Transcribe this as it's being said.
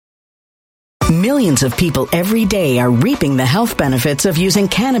Millions of people every day are reaping the health benefits of using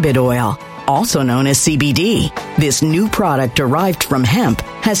cannabis oil, also known as CBD. This new product derived from hemp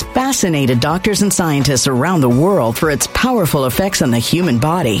has fascinated doctors and scientists around the world for its powerful effects on the human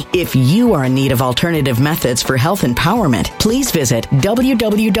body. If you are in need of alternative methods for health empowerment, please visit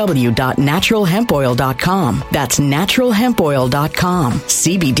www.naturalhempoil.com. That's naturalhempoil.com.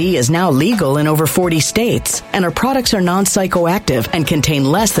 CBD is now legal in over 40 states, and our products are non-psychoactive and contain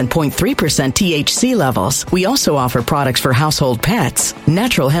less than 0.3% THC levels. We also offer products for household pets.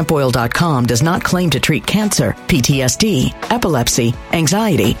 Naturalhempoil.com does not claim to treat cancer, PTSD, epilepsy,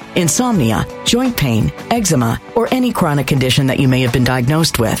 anxiety, insomnia, joint pain, eczema, or any chronic condition that you may have been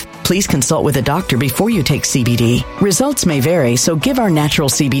diagnosed with. Please consult with a doctor before you take CBD. Results may vary, so give our natural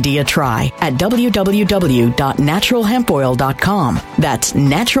CBD a try at www.naturalhempoil.com. That's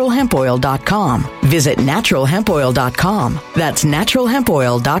naturalhempoil.com. Visit naturalhempoil.com. That's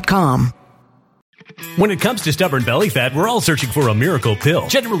naturalhempoil.com. When it comes to stubborn belly fat, we're all searching for a miracle pill.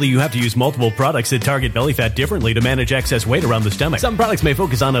 Generally, you have to use multiple products that target belly fat differently to manage excess weight around the stomach. Some products may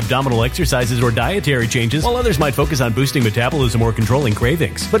focus on abdominal exercises or dietary changes, while others might focus on boosting metabolism or controlling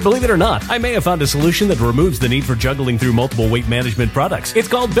cravings. But believe it or not, I may have found a solution that removes the need for juggling through multiple weight management products. It's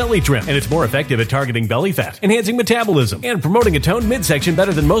called Belly Trim, and it's more effective at targeting belly fat, enhancing metabolism, and promoting a toned midsection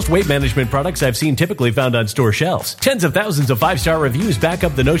better than most weight management products I've seen typically found on store shelves. Tens of thousands of 5-star reviews back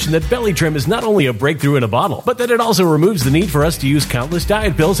up the notion that Belly Trim is not only a breakthrough in a bottle, but that it also removes the need for us to use countless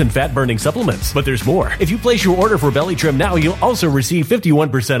diet pills and fat-burning supplements. But there's more. If you place your order for Belly Trim now, you'll also receive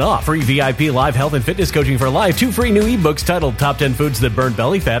 51% off, free VIP live health and fitness coaching for life, 2 free new ebooks titled Top 10 Foods That Burn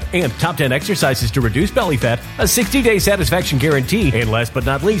Belly Fat and Top 10 Exercises to Reduce Belly Fat, a 60-day satisfaction guarantee, and last but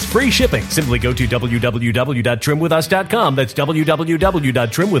not least, free shipping. Simply go to www.trimwithus.com. That's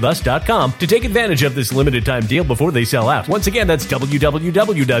www.trimwithus.com to take advantage of this limited time deal before they sell out. Once again, that's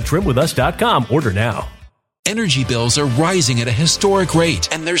www.trimwithus.com. Order now. Energy bills are rising at a historic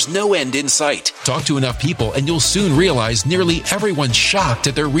rate, and there's no end in sight. Talk to enough people, and you'll soon realize nearly everyone's shocked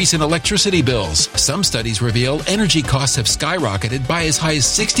at their recent electricity bills. Some studies reveal energy costs have skyrocketed by as high as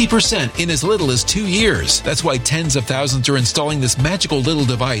 60% in as little as 2 years. That's why tens of thousands are installing this magical little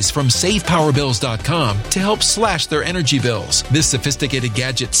device from SavePowerBills.com to help slash their energy bills. This sophisticated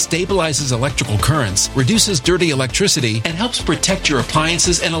gadget stabilizes electrical currents, reduces dirty electricity, and helps protect your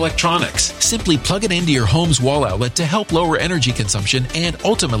appliances and electronics. Simply plug it into your home's wall outlet to help lower energy consumption and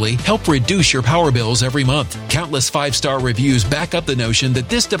ultimately help reduce your power bills every month. Countless 5-star reviews back up the notion that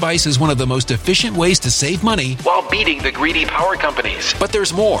this device is one of the most efficient ways to save money while beating the greedy power companies. But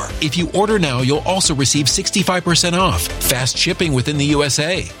there's more. If you order now, you'll also receive 65% off, fast shipping within the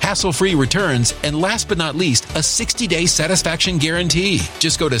USA, hassle-free returns, and last but not least, a 60-day satisfaction guarantee.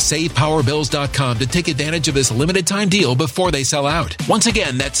 Just go to SavePowerBills.com to take advantage of this limited time deal before they sell out. Once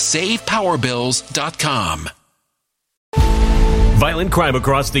again, that's SavePowerBills.com. Violent crime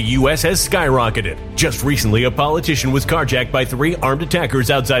across the U.S. has skyrocketed. Just recently, a politician was carjacked by 3 armed attackers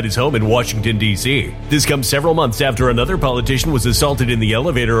outside his home in Washington, D.C. This comes several months after another politician was assaulted in the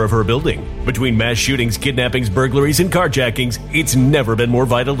elevator of her building. Between mass shootings, kidnappings, burglaries, and carjackings, it's never been more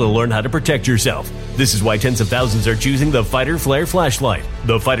vital to learn how to protect yourself. This is why tens of thousands are choosing the Fighter Flare flashlight.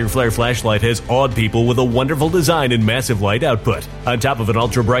 The Fighter Flare flashlight has awed people with a wonderful design and massive light output. On top of an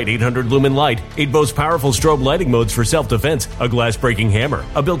ultra-bright 800-lumen light, it boasts powerful strobe lighting modes for self-defense, a glass-breaking hammer,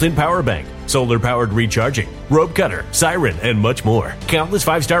 a built-in power bank, solar-powered recharging, rope cutter, siren, and much more. Countless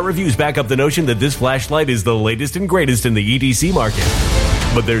 5-star reviews back up the notion that this flashlight is the latest and greatest in the EDC market.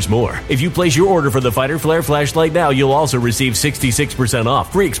 But there's more. If you place your order for the Fighter Flare flashlight now, you'll also receive 66%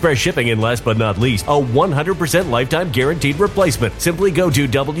 off, free express shipping, and last but not least, a 100% lifetime guaranteed replacement. Simply go to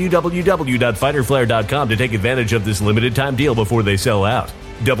www.fighterflare.com to take advantage of this limited time deal before they sell out.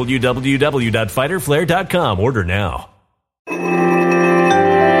 www.fighterflare.com. Order now.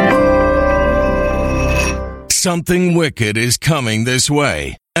 Something wicked is coming this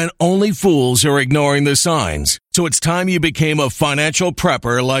way, and only fools are ignoring the signs. So it's time you became a financial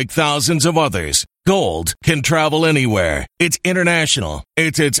prepper like thousands of others. Gold can travel anywhere. It's international.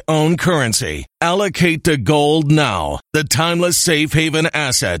 It's its own currency. Allocate to gold now, the timeless safe haven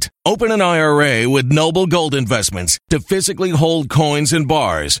asset. Open an IRA with Noble Gold Investments to physically hold coins and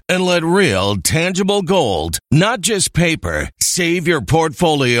bars and let real, tangible gold, not just paper, Save your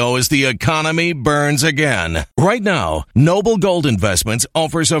portfolio as the economy burns again. Right now, Noble Gold Investments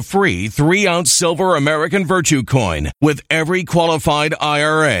offers a free 3-ounce silver American Virtue coin with every qualified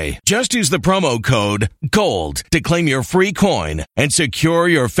IRA. Just use the promo code GOLD to claim your free coin and secure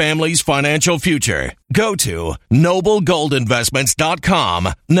your family's financial future. Go to noblegoldinvestments.com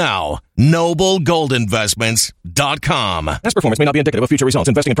now. noblegoldinvestments.com. Past performance may not be indicative of future results.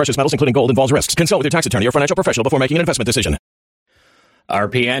 Investing in precious metals, including gold, involves risks. Consult with your tax attorney or financial professional before making an investment decision.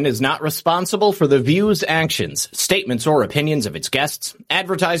 RPN is not responsible for the views, actions, statements, or opinions of its guests,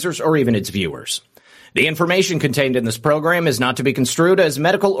 advertisers, or even its viewers. The information contained in this program is not to be construed as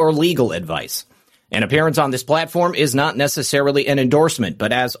medical or legal advice. An appearance on this platform is not necessarily an endorsement,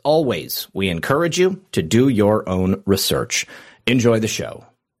 but as always, we encourage you to do your own research. Enjoy the show.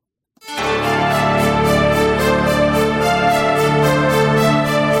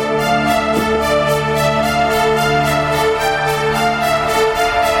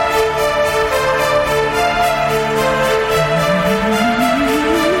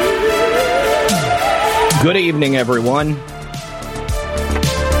 Good evening, everyone.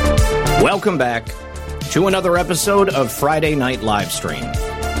 Welcome back to another episode of Friday Night Livestream.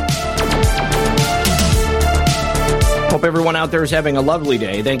 Hope everyone out there is having a lovely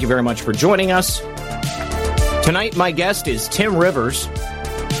day. Thank you very much for joining us. Tonight, my guest is Tim Rivers.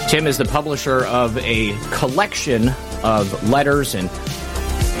 Tim is the publisher of a collection of letters and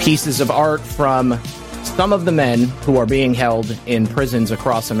pieces of art from some of the men who are being held in prisons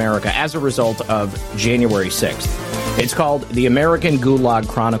across America as a result of January 6th. It's called The American Gulag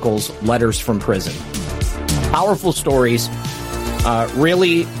Chronicles, Letters from Prison. Powerful stories.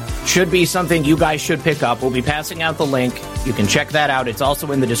 Really should be something you guys should pick up. We'll be passing out the link. You can check that out. It's also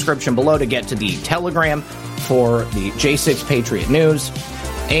in the description below to get to the Telegram for the J6 Patriot News.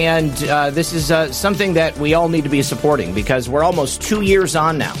 And this is something that we all need to be supporting because we're almost 2 years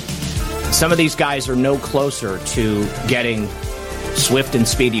on now. Some of these guys are no closer to getting swift and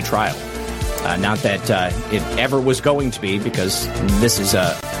speedy trial. Not that it ever was going to be, because this is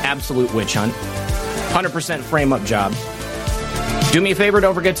an absolute witch hunt. 100% frame-up job. Do me a favor,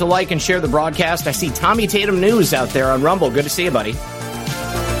 don't forget to like and share the broadcast. I see Tommy Tatum News out there on Rumble. Good to see you, buddy.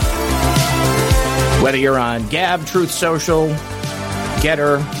 Whether you're on Gab, Truth Social,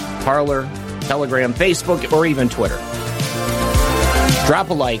 Getter, Parler, Telegram, Facebook, or even Twitter. Drop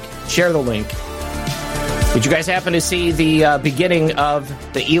a like, share the link. Did you guys happen to see the beginning of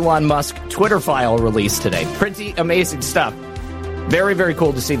the Elon Musk Twitter file release today? Pretty amazing stuff. Very, very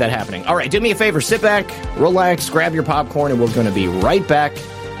cool to see that happening. All right, do me a favor. Sit back, relax, grab your popcorn, and we're going to be right back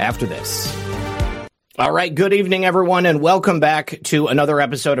after this. All right, good evening, everyone, and welcome back to another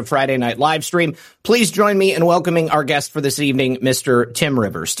episode of Friday Night Livestream. Please join me in welcoming our guest for this evening, Mr. Tim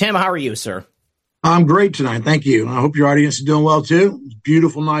Rivers. Tim, how are you, sir? I'm great tonight. Thank you. I hope your audience is doing well, too. It's a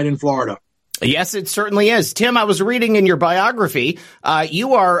beautiful night in Florida. Yes, it certainly is. Tim, I was reading in your biography,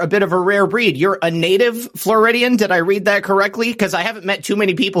 you are a bit of a rare breed. You're a native Floridian. Did I read that correctly? Because I haven't met too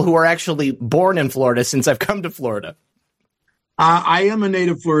many people who are actually born in Florida since I've come to Florida. I am a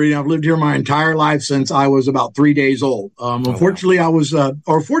native Floridian. I've lived here my entire life since I was about 3 days old. Unfortunately, I was,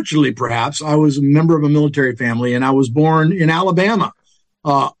 or fortunately perhaps, I was a member of a military family, and I was born in Alabama,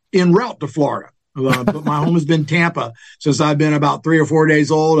 en route to Florida. But my home has been Tampa since I've been about 3 or 4 days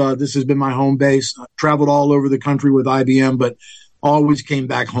old. This has been my home base. I've traveled all over the country with IBM, but always came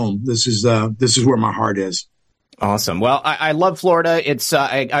back home. This is where my heart is. Awesome. Well, I love Florida. It's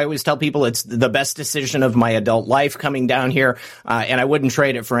I always tell people it's the best decision of my adult life coming down here, and I wouldn't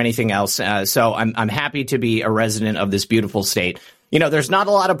trade it for anything else. So I'm happy to be a resident of this beautiful state. You know, there's not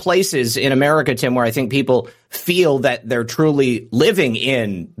a lot of places in America, Tim, where I think people feel that they're truly living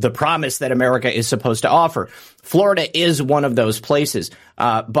in the promise that America is supposed to offer. Florida is one of those places.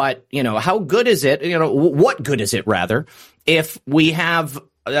 But, you know, how good is it? You know, what good is it, rather, if we have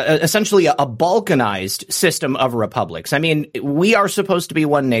essentially a balkanized system of republics? I mean, we are supposed to be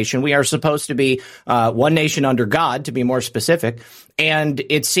one nation. We are supposed to be one nation under God, to be more specific. And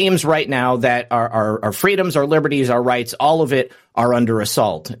it seems right now that our freedoms, our liberties, our rights, all of it are under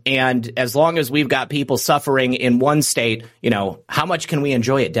assault. And as long as we've got people suffering in one state, you know, how much can we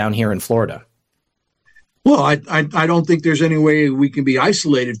enjoy it down here in Florida? Well, I don't think there's any way we can be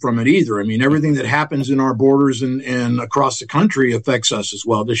isolated from it either. I mean, everything that happens in our borders and across the country affects us as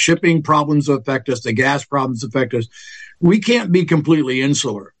well. The shipping problems affect us. The gas problems affect us. We can't be completely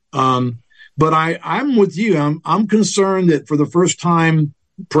insular. But I'm with you. I'm concerned that for the first time,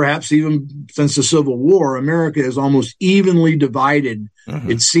 perhaps even since the Civil War, America is almost evenly divided. Mm-hmm.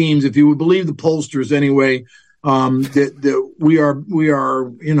 It seems, if you would believe the pollsters anyway, that we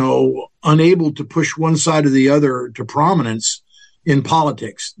are unable to push one side or the other to prominence in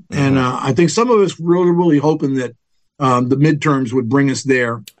politics. Mm-hmm. And I think some of us really hoping that the midterms would bring us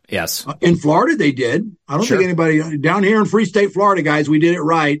there. Yes. In Florida, they did. I don't think anybody down here in Free State, Florida, guys, we did it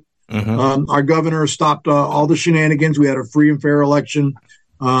right. Mm-hmm. Our governor stopped all the shenanigans. We had a free and fair election.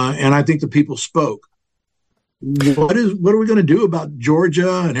 And I think the people spoke. What are we going to do about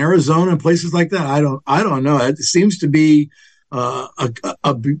Georgia and Arizona and places like that? I don't know. It seems to be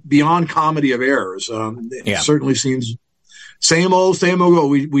a beyond comedy of errors. It certainly seems same old.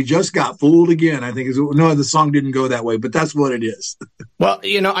 We just got fooled again. I think the song didn't go that way, but that's what it is. Well,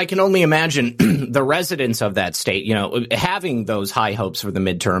 I can only imagine the residents of that state, having those high hopes for the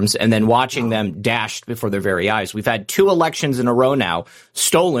midterms and then watching them dashed before their very eyes. We've had 2 elections in a row now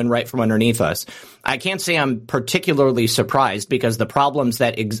stolen right from underneath us. I can't say I'm particularly surprised because the problems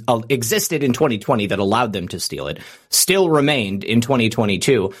that existed in 2020 that allowed them to steal it still remained in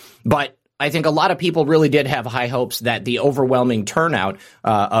 2022. But I think a lot of people really did have high hopes that the overwhelming turnout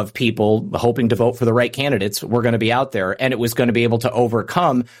of people hoping to vote for the right candidates were going to be out there and it was going to be able to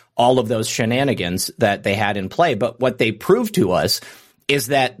overcome all of those shenanigans that they had in play. But what they proved to us is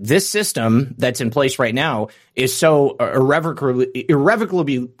that this system that's in place right now is so irrevocably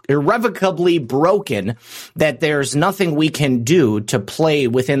broken that there's nothing we can do to play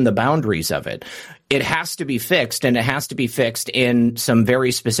within the boundaries of it. It has to be fixed, and it has to be fixed in some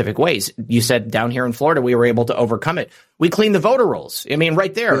very specific ways. You said down here in Florida, we were able to overcome it. We cleaned the voter rolls. I mean,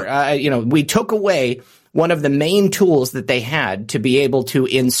 right there, we took away one of the main tools that they had to be able to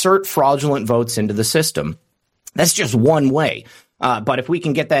insert fraudulent votes into the system. That's just one way. But if we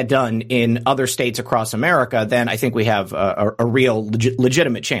can get that done in other states across America, then I think we have a real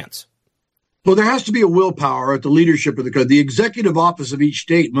legitimate chance. Well, there has to be a willpower at the leadership of the country. The executive office of each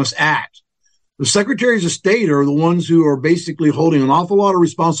state must act. The secretaries of state are the ones who are basically holding an awful lot of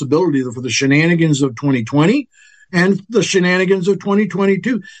responsibility for the shenanigans of 2020 and the shenanigans of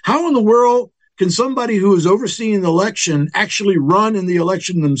 2022. How in the world can somebody who is overseeing the election actually run in the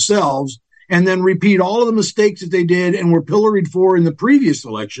election themselves and then repeat all of the mistakes that they did and were pilloried for in the previous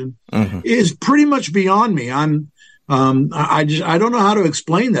election? Mm-hmm. Is pretty much beyond me. I don't know how to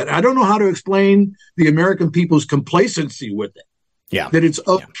explain that. I don't know how to explain the American people's complacency with it. Yeah. That it's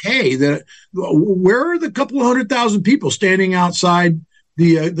okay. That where are the couple of 100,000 people standing outside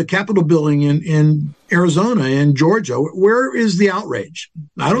the Capitol building in Arizona and Georgia? Where is the outrage?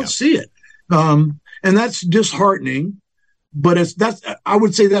 I don't see it. And that's disheartening. But I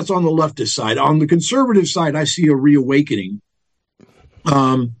would say that's on the leftist side. On the conservative side, I see a reawakening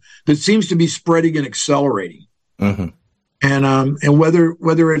that seems to be spreading and accelerating. Mm-hmm. And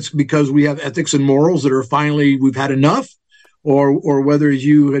whether it's because we have ethics and morals that are finally we've had enough, or whether, as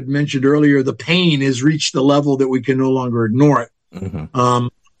you had mentioned earlier, the pain has reached the level that we can no longer ignore it. Mm-hmm.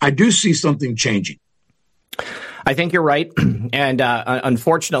 I do see something changing. I think you're right. And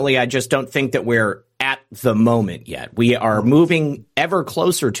unfortunately, I just don't think that we're at the moment yet. We are moving ever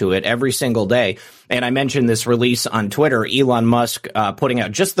closer to it every single day. And I mentioned this release on Twitter, Elon Musk putting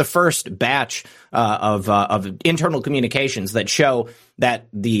out just the first batch of internal communications that show that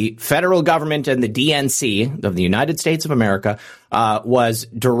the federal government and the DNC of the United States of America was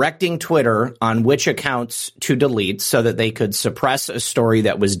directing Twitter on which accounts to delete so that they could suppress a story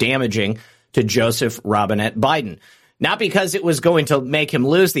that was damaging to Joseph Robinette Biden. Not because it was going to make him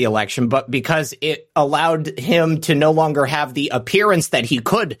lose the election, but because it allowed him to no longer have the appearance that he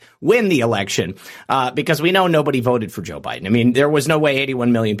could win the election. Because we know nobody voted for Joe Biden. I mean, there was no way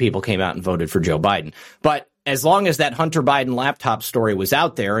 81 million people came out and voted for Joe Biden. But as long as that Hunter Biden laptop story was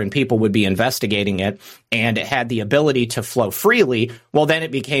out there and people would be investigating it and it had the ability to flow freely, well, then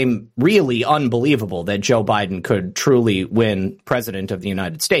it became really unbelievable that Joe Biden could truly win president of the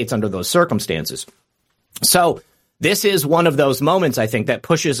United States under those circumstances. So this is one of those moments, I think, that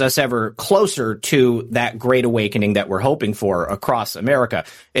pushes us ever closer to that great awakening that we're hoping for across America.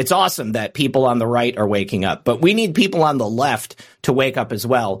 It's awesome that people on the right are waking up, but we need people on the left to wake up as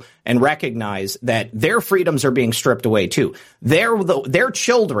well and recognize that their freedoms are being stripped away too. Their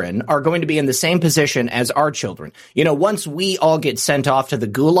children are going to be in the same position as our children. You know, once we all get sent off to the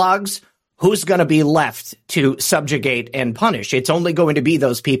gulags, who's going to be left to subjugate and punish? It's only going to be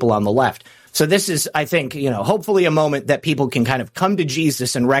those people on the left. So this is, I think, hopefully a moment that people can kind of come to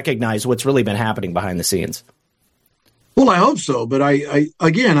Jesus and recognize what's really been happening behind the scenes. Well, I hope so. But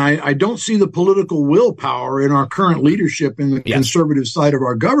I don't see the political willpower in our current leadership in the conservative side of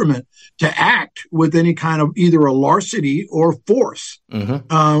our government to act with any kind of either a larceny or force.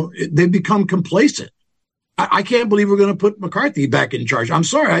 Mm-hmm. They've become complacent. I can't believe we're going to put McCarthy back in charge. I'm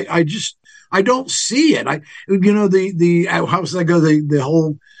sorry. I don't see it. How should I go? The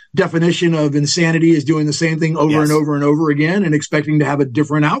whole definition of insanity is doing the same thing over and over and over again and expecting to have a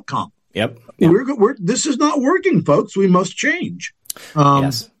different outcome. Yep. This is not working, folks. We must change.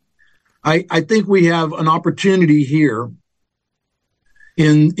 Yes. I think we have an opportunity here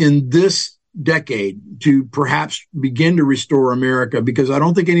in this decade to perhaps begin to restore America, because I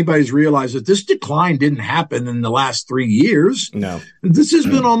don't think anybody's realized that this decline didn't happen in the last 3 years. No. This has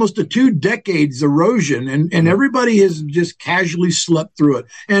been almost a 2 decades erosion, and everybody has just casually slept through it.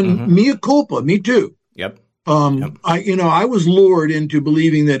 And mea culpa, me too. Yep. I was lured into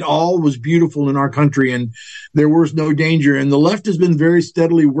believing that all was beautiful in our country and there was no danger. And the left has been very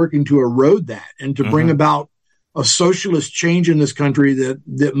steadily working to erode that and to bring about a socialist change in this country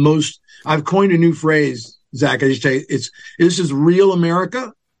that most, I've coined a new phrase, Zach. I just say this is real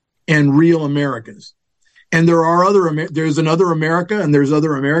America and real Americans. And there's another America and there's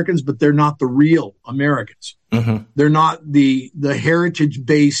other Americans, but they're not the real Americans. They're not the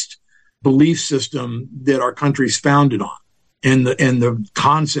heritage-based belief system that our country's founded on and the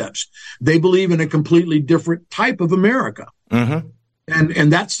concepts. They believe in a completely different type of America.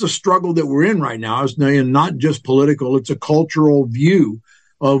 And that's the struggle that we're in right now. It's not just political. It's a cultural view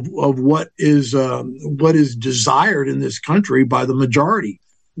of what is desired in this country by the majority.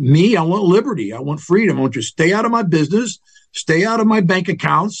 Me, I want liberty. I want freedom. I want you to stay out of my business, stay out of my bank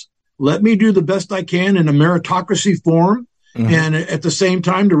accounts. Let me do the best I can in a meritocracy form. And at the same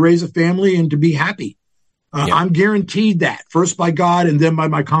time to raise a family and to be happy. I'm guaranteed that, first by God and then by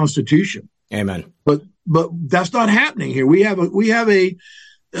my Constitution. Amen. But that's not happening here. We have a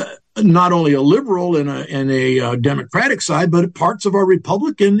not only a liberal and a Democratic side, but parts of our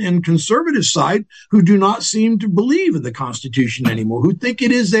Republican and conservative side who do not seem to believe in the Constitution anymore, who think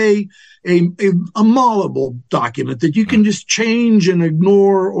it is a malleable document that you can just change and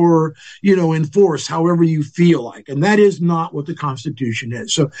ignore or, enforce however you feel like. And that is not what the Constitution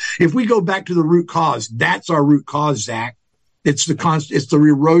is. So if we go back to the root cause, that's our root cause, Zach. It's the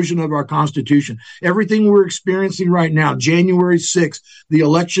erosion of our Constitution. Everything we're experiencing right now, January 6th, the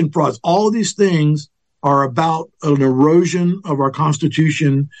election frauds, all of these things are about an erosion of our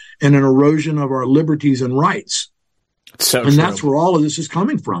Constitution and an erosion of our liberties and rights. And that's where all of this is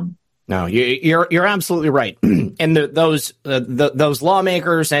coming from. No, you're absolutely right. And those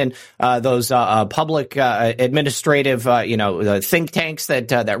lawmakers and those public administrative think tanks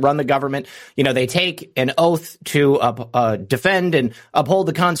that run the government, they take an oath to defend and uphold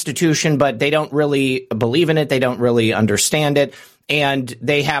the Constitution, but they don't really believe in it. They don't really understand it. And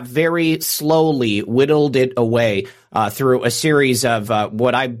they have very slowly whittled it away through a series of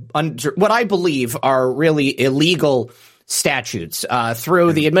what I believe are really illegal statutes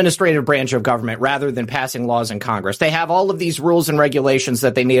through the administrative branch of government rather than passing laws in Congress. They have all of these rules and regulations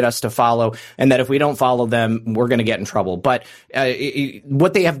that they need us to follow, and that if we don't follow them, we're going to get in trouble. But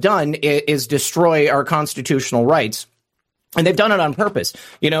what they have done is destroy our constitutional rights. And they've done it on purpose.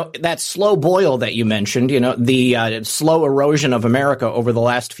 That slow boil that you mentioned, the slow erosion of America over the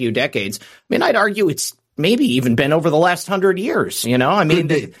last few decades. I mean, I'd argue it's maybe even been over the last 100 years. They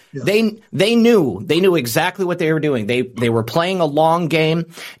knew exactly what they were doing. They were playing a long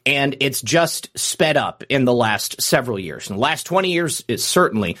game, and it's just sped up in the last several years. In the last 20 years, is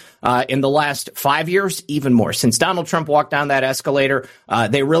certainly in the last 5 years, even more. Since Donald Trump walked down that escalator,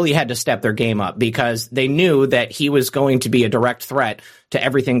 they really had to step their game up because they knew that he was going to be a direct threat to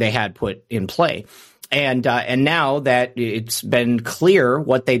everything they had put in play. And now that it's been clear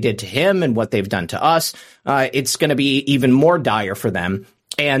what they did to him and what they've done to us, it's going to be even more dire for them.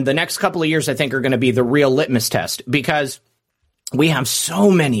 And the next couple of years, I think, are going to be the real litmus test, because we have so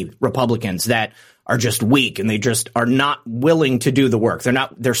many Republicans that are just weak and they just are not willing to do the work.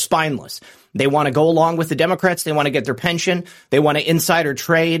 They're spineless. They want to go along with the Democrats. They want to get their pension. They want to insider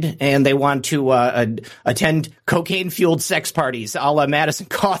trade, and they want to attend cocaine-fueled sex parties a la Madison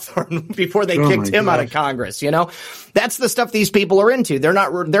Cawthorn before they kicked him out of Congress. That's the stuff these people are into. They're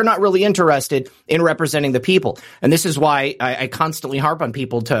not really interested in representing the people. And this is why I constantly harp on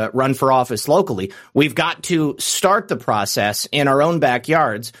people to run for office locally. We've got to start the process in our own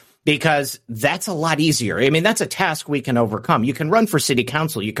backyards, because that's a lot easier. I mean, that's a task we can overcome. You can run for city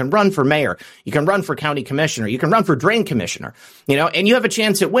council. You can run for mayor. You can run for county commissioner. You can run for drain commissioner, and you have a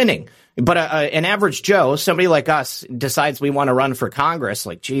chance at winning. But an average Joe, somebody like us, decides we want to run for Congress.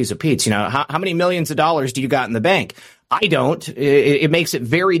 Like, geez, Pete, how many millions of dollars do you got in the bank? I don't. It makes it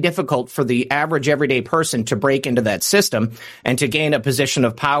very difficult for the average everyday person to break into that system and to gain a position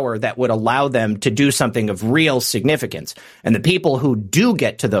of power that would allow them to do something of real significance. And the people who do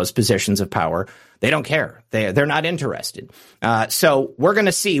get to those positions of power, they don't care. They're not interested. So we're going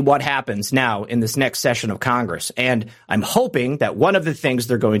to see what happens now in this next session of Congress. And I'm hoping that one of the things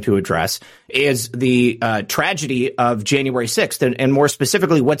they're going to address is the tragedy of January 6th, and more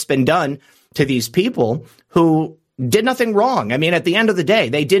specifically, what's been done to these people who did nothing wrong. I mean, at the end of the day,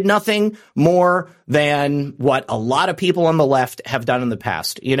 they did nothing more than what a lot of people on the left have done in the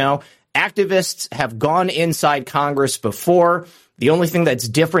past. You know, activists have gone inside Congress before. The only thing that's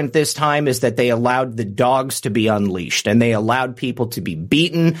different this time is that they allowed the dogs to be unleashed and they allowed people to be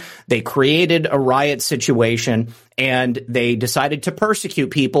beaten. They created a riot situation and they decided to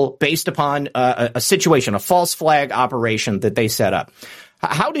persecute people based upon a situation, a false flag operation that they set up.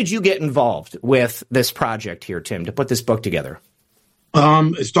 How did you get involved with this project here, Tim, to put this book together?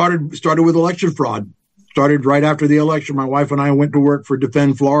 It started with election fraud. Started right after the election. My wife and I went to work for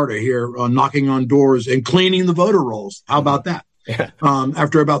Defend Florida here, knocking on doors and cleaning the voter rolls. How about that? Yeah.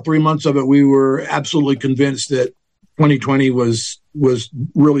 After about 3 months of it, we were absolutely convinced that 2020 was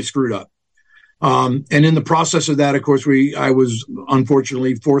really screwed up. And in the process of that, of course, I was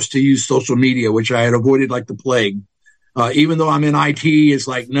unfortunately forced to use social media, which I had avoided like the plague. Even though I'm in IT, it's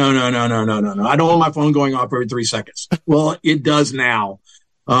like, no. I don't want my phone going off every 3 seconds. Well, it does now.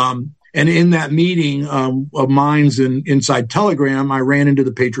 And in that meeting of minds inside Telegram, I ran into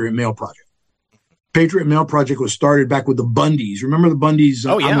the Patriot Mail Project. Patriot Mail Project was started back with the Bundys. Remember the Bundys?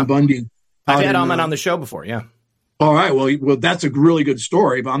 Oh, yeah. I'm a Bundy. I've had Ahmed on the show before, yeah. All right. Well, that's a really good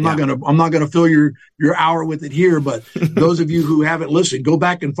story, but I'm not gonna fill your hour with it here. But those of you who haven't listened, go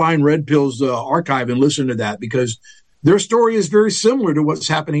back and find Red Pill's archive and listen to that, because their story is very similar to what's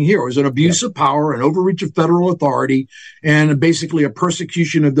happening here. It was an abuse of power, an overreach of federal authority, and basically a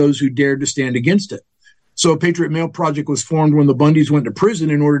persecution of those who dared to stand against it. So Patriot Mail Project was formed when the Bundys went to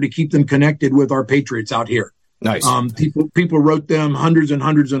prison in order to keep them connected with our patriots out here. Nice. People wrote them hundreds and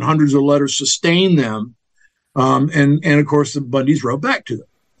hundreds and hundreds of letters, sustained them. And of course, the Bundys wrote back to them.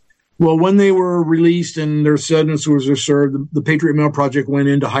 Well, when they were released and their sentences were served, the Patriot Mail Project went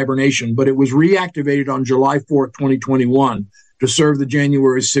into hibernation, but it was reactivated on July 4th, 2021 to serve the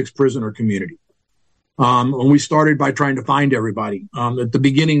January 6th prisoner community. And we started by trying to find everybody. At the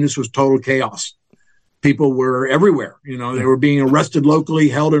beginning, this was total chaos. People were everywhere. You know, they were being arrested locally,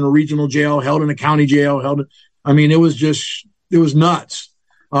 held in a regional jail, held in a county jail, it was nuts.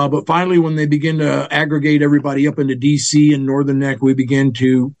 But finally, when they began to aggregate everybody up into D.C. and Northern Neck, we began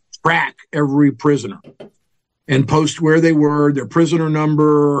to track every prisoner and post where they were, their prisoner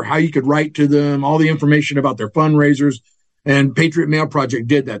number, how you could write to them, all the information about their fundraisers. And Patriot Mail Project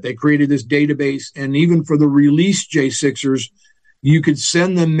did that. They created this database. And even for the released J6ers, you could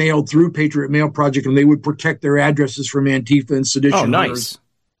send them mail through Patriot Mail Project and they would protect their addresses from Antifa and sedition. Oh, nice.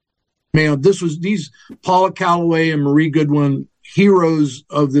 Mail. These Paula Calloway and Marie Goodwin, heroes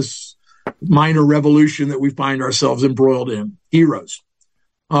of this minor revolution that we find ourselves embroiled in. Heroes.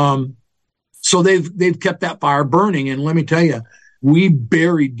 So they've kept that fire burning. And let me tell you, we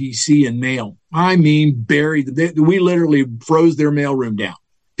buried DC in mail. I mean, buried. We literally froze their mailroom down.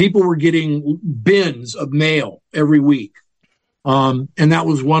 People were getting bins of mail every week. And that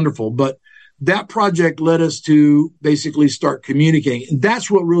was wonderful. But that project led us to basically start communicating. And that's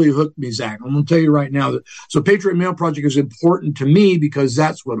what really hooked me, Zach. I'm going to tell you right now so Patriot Mail Project is important to me because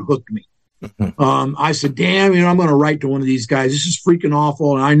that's what hooked me. I said, damn, I'm going to write to one of these guys. This is freaking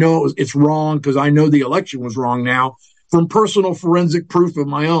awful. And I know it's wrong because I know the election was wrong now from personal forensic proof of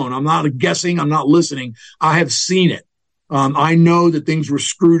my own. I'm not guessing. I'm not listening. I have seen it. I know that things were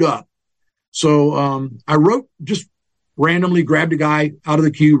screwed up. So I wrote, just randomly grabbed a guy out of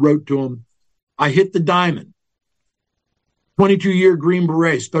the queue, wrote to him. I hit the diamond. 22-year Green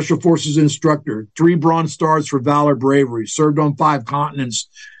Beret, Special Forces instructor, 3 Bronze Stars for valor, bravery, served on 5 continents,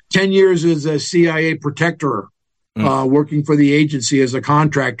 10 years as a CIA protector, working for the agency as a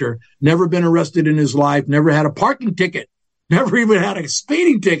contractor, never been arrested in his life, never had a parking ticket, never even had a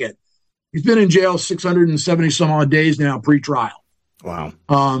speeding ticket. He's been in jail 670 some odd days now, pre-trial. Wow.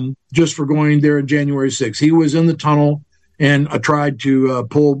 Just for going there on January 6th. He was in the tunnel, and I tried to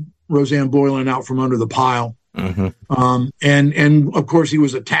pull Roseanne Boylan out from under the pile. Mm-hmm. And of course, he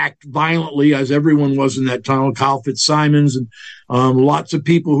was attacked violently, as everyone was in that tunnel. Kyle Fitzsimons and lots of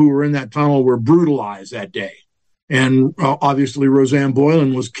people who were in that tunnel were brutalized that day. And obviously, Roseanne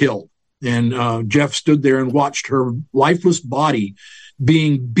Boylan was killed. And Jeff stood there and watched her lifeless body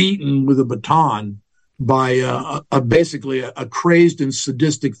being beaten with a baton by basically a crazed and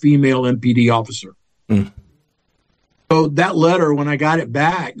sadistic female MPD officer. Mm. So that letter, when I got it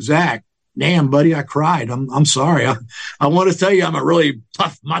back, Zach, damn, buddy, I cried. I'm sorry. I want to tell you, I'm a really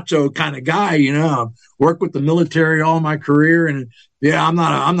tough, macho kind of guy. Worked with the military all my career, and yeah, I'm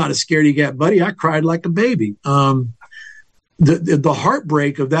not a scaredy cat, buddy. I cried like a baby. The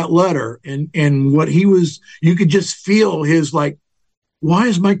heartbreak of that letter and what he was, you could just feel his like, why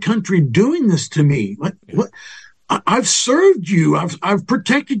is my country doing this to me? What? I've served you. I've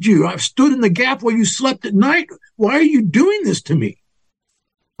protected you. I've stood in the gap while you slept at night. Why are you doing this to me?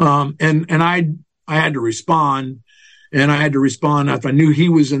 And I had to respond, and I had to respond. If I knew he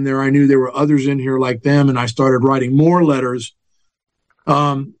was in there, I knew there were others in here like them, and I started writing more letters.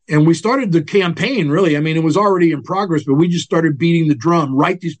 And we started the campaign, really. I mean, it was already in progress, but we just started beating the drum.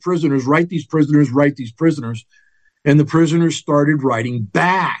 Write these prisoners, write these prisoners, write these prisoners. And the prisoners started writing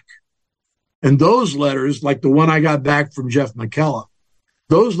back. And those letters, like the one I got back from Jeff McKellar,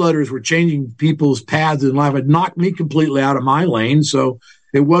 those letters were changing people's paths in life. It knocked me completely out of my lane. So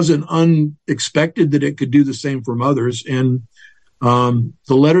it wasn't unexpected that it could do the same from others. And the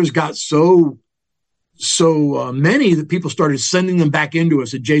letters got so many that people started sending them back into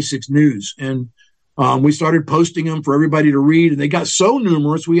us at J6 News. And we started posting them for everybody to read. And they got so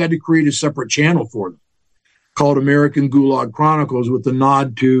numerous, we had to create a separate channel for them called American Gulag Chronicles, with the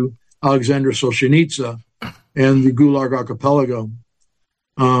nod to Alexander Solzhenitsyn and the Gulag Archipelago.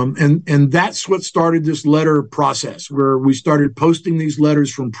 And that's what started this letter process, where we started posting these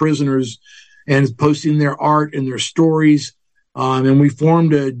letters from prisoners and posting their art and their stories. And we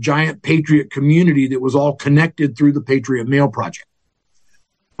formed a giant Patriot community that was all connected through the Patriot Mail Project.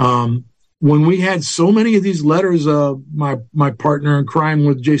 When we had so many of these letters, my partner in crime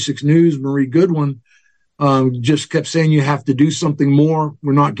with J6 News, Marie Goodwin, just kept saying, you have to do something more.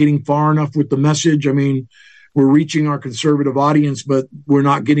 We're not getting far enough with the message. I mean, we're reaching our conservative audience, but we're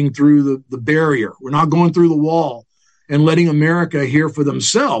not getting through the barrier. We're not going through the wall and letting America hear for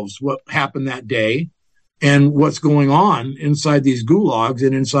themselves what happened that day and what's going on inside these gulags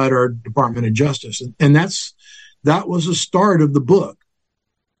and inside our Department of Justice. And that was the start of the book.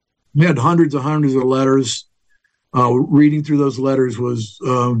 We had hundreds and hundreds of letters. Reading through those letters was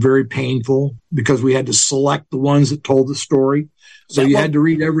very painful because we had to select the ones that told the story. So you had to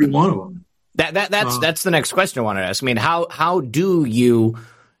read every one of them. That's the next question I wanted to ask. I mean, how do you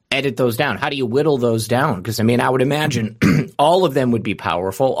edit those down? How do you whittle those down? Because, I mean, I would imagine all of them would be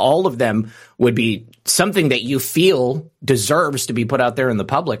powerful. All of them would be something that you feel deserves to be put out there in the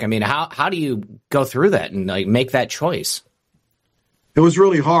public. I mean, how do you go through that and like make that choice? It was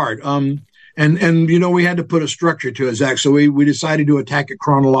really hard. And we had to put a structure to it, Zach. So we decided to attack it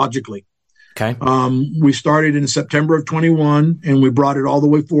chronologically. Okay. We started in September of 21, and we brought it all the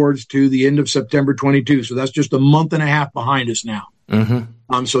way forwards to the end of September 22. So that's just a month and a half behind us now.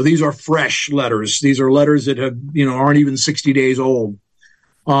 Mm-hmm. So these are fresh letters. These are letters that have, aren't even 60 days old.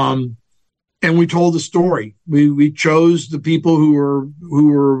 And we told the story. We chose the people who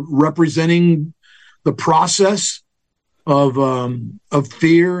were representing the process of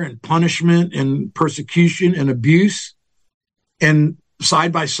fear and punishment and persecution and abuse. And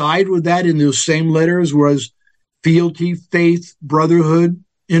side by side with that in those same letters was fealty, faith, brotherhood,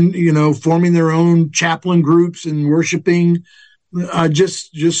 and, forming their own chaplain groups and worshiping,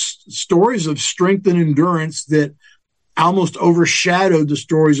 just stories of strength and endurance that almost overshadowed the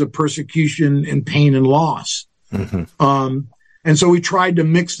stories of persecution and pain and loss. Mm-hmm. And so we tried to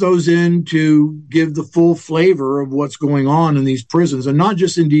mix those in to give the full flavor of what's going on in these prisons, and not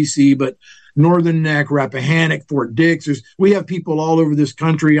just in D.C., but Northern Neck, Rappahannock, Fort Dix. We have people all over this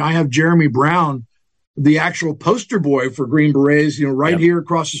country. I have Jeremy Brown, the actual poster boy for Green Berets, right here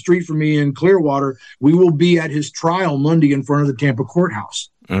across the street from me in Clearwater. We will be at his trial Monday in front of the Tampa courthouse.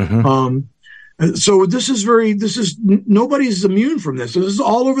 Mm-hmm. So nobody's immune from this. So this is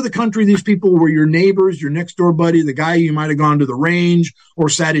all over the country. These people were your neighbors, your next door buddy, the guy you might have gone to the range or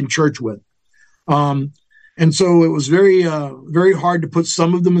sat in church with. And so it was very, very hard to put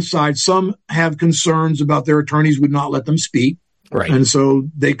some of them aside. Some have concerns about their attorneys would not let them speak. Right. And so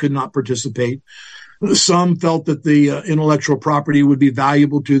they could not participate. Some felt that the intellectual property would be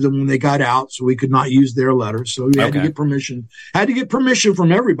valuable to them when they got out, so we could not use their letters. So we had to get permission. Had to get permission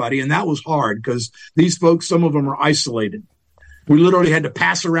from everybody, and that was hard because these folks, some of them are isolated. We literally had to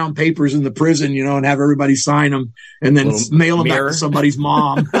pass around papers in the prison, and have everybody sign them and then mail them back to somebody's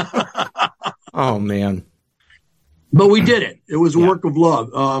mom. Oh, man. But we did it. It was a work of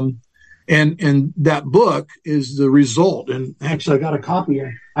love. And that book is the result. And actually, I got a copy.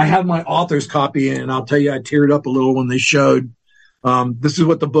 I have my author's copy, and I'll tell you, I teared up a little when they showed. This is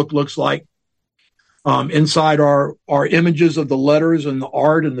what the book looks like. Inside are images of the letters and the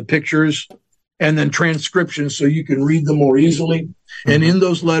art and the pictures. and then transcriptions so you can read them more easily. And in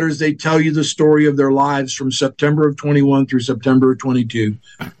those letters, they tell you the story of their lives from September of 21 through September of 22.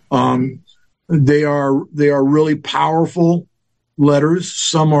 They are really powerful letters.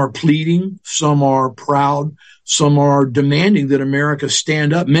 Some are pleading, some are proud, some are demanding that America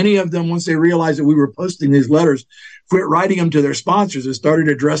stand up. Many of them, once they realized that we were posting these letters, quit writing them to their sponsors and started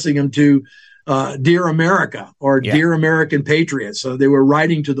addressing them to Dear America or Dear American Patriots. So they were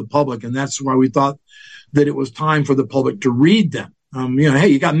writing to the public, and that's why we thought that it was time for the public to read them. Hey,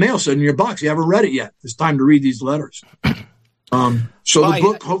 you got mail sitting in your box. You haven't read it yet. It's time to read these letters. So the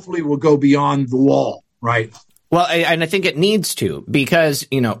book hopefully will go beyond the wall, right? Well, and I think it needs to, because,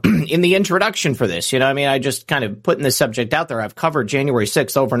 in the introduction for this, I just kind of putting this subject out there. I've covered January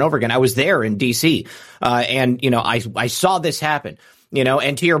 6th over and over again. I was there in D.C., and I saw this happen,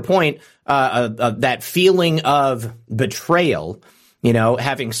 and to your point, that feeling of betrayal,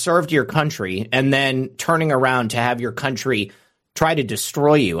 having served your country and then turning around to have your country try to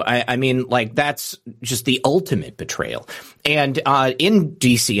destroy you. That's just the ultimate betrayal. And in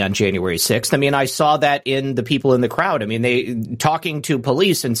D.C. on January 6th, I saw that in the people in the crowd. They talking to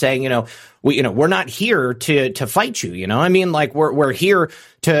police and saying, we're not here to fight you. We're here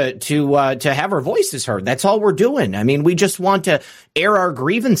to have our voices heard. That's all we're doing. We just want to air our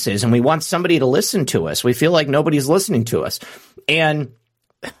grievances, and we want somebody to listen to us. We feel like nobody's listening to us. And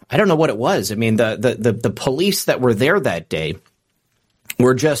I don't know what it was. The police that were there that day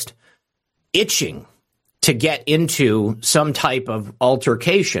were just itching to get into some type of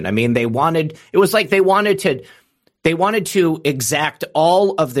altercation. They wanted to exact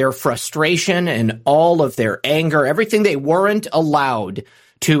all of their frustration and all of their anger, everything they weren't allowed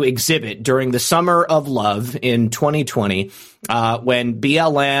to exhibit during the summer of love in 2020, when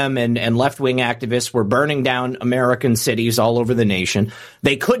BLM and left-wing activists were burning down American cities all over the nation.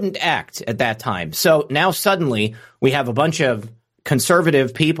 They couldn't act at that time. So now suddenly we have a bunch of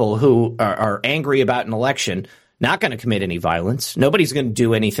conservative people who are angry about an election, not going to commit any violence. Nobody's going to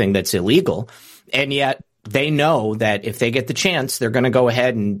do anything that's illegal. And yet they know that if they get the chance, they're going to go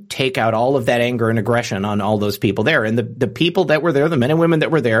ahead and take out all of that anger and aggression on all those people there. And the people that were there, the men and women that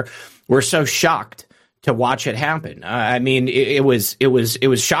were there, were so shocked to watch it happen. It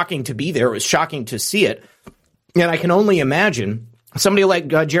was shocking to be there. It was shocking to see it. And I can only imagine somebody like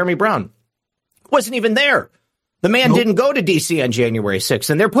Jeremy Brown wasn't even there. The man didn't go to D.C. on January 6th,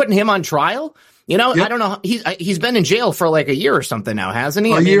 and they're putting him on trial. I don't know. He's been in jail for like a year or something now, hasn't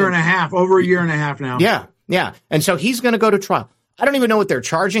he? Over a year and a half now. Yeah. And so he's going to go to trial. I don't even know what they're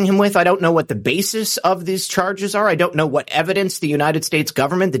charging him with. I don't know what the basis of these charges are. I don't know what evidence the United States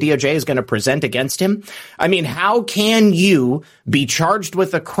government, the DOJ, is going to present against him. How can you be charged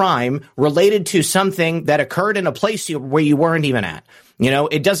with a crime related to something that occurred in a place where you weren't even at?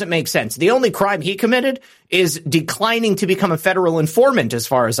 It doesn't make sense. The only crime he committed is declining to become a federal informant, as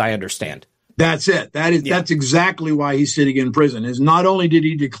far as I understand. That's it. That's exactly why he's sitting in prison. Is not only did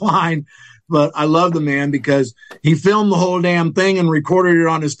he decline, but I love the man because he filmed the whole damn thing and recorded it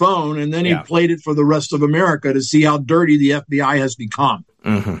on his phone, and then he played it for the rest of America to see how dirty the FBI has become.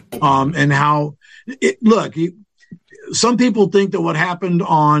 Mm-hmm. And how some people think that what happened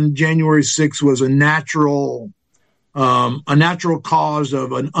on January 6th was a natural cause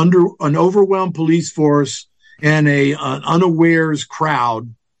of an overwhelmed police force and an unawares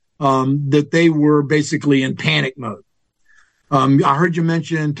crowd, that they were basically in panic mode. I heard you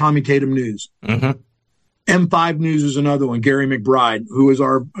mention Tommy Tatum News. Mm-hmm. M5 News is another one. Gary McBride, who is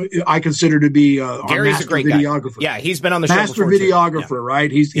I consider to be our master videographer. Guy. Yeah, he's been on the show master videographer, right?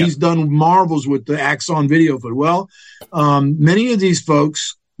 He's done marvels with the Axon video footage. Well, many of these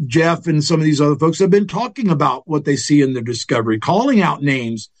folks, Jeff and some of these other folks, have been talking about what they see in the discovery, calling out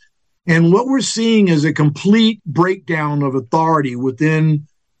names. And what we're seeing is a complete breakdown of authority within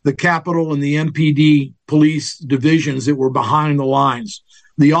the Capitol and the MPD police divisions that were behind the lines.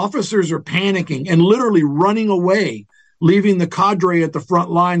 The officers are panicking and literally running away, leaving the cadre at the front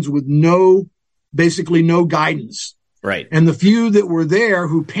lines with basically no guidance. Right. And the few that were there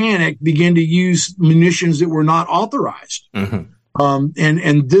who panicked began to use munitions that were not authorized. Mm-hmm.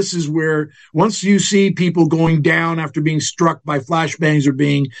 And this is where once you see people going down after being struck by flashbangs or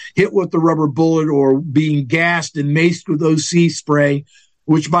being hit with the rubber bullet or being gassed and maced with OC spray,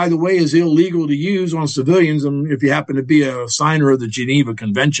 which, by the way, is illegal to use on civilians if you happen to be a signer of the Geneva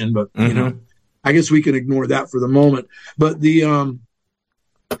Convention. But, I guess we can ignore that for the moment. But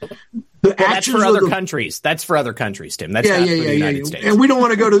that's for other countries. That's for other countries, Tim. That's not for the United States. And we don't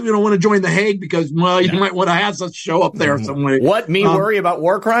want to join the Hague because, you might want to have such show up there some way. What? Me worry about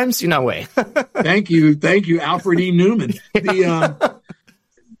war crimes? No way. Thank you, Alfred E. Newman.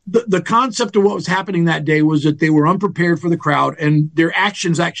 the concept of what was happening that day was that they were unprepared for the crowd, and their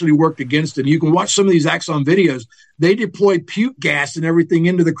actions actually worked against it. You can watch some of these Axon videos. They deployed puke gas and everything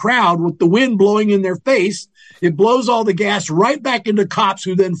into the crowd with the wind blowing in their face. It blows all the gas right back into cops,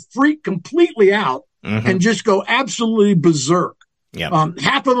 who then freak completely out and just go absolutely berserk. Yep.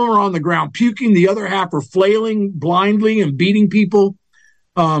 Half of them are on the ground puking. The other half are flailing blindly and beating people.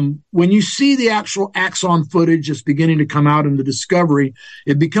 When you see the actual Axon footage just beginning to come out in the discovery,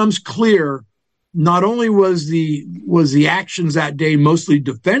 it becomes clear not only was the actions that day mostly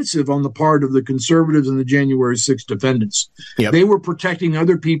defensive on the part of the conservatives and the January 6th defendants. Yep. They were protecting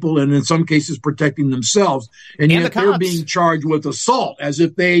other people and in some cases protecting themselves. And yet they're being charged with assault as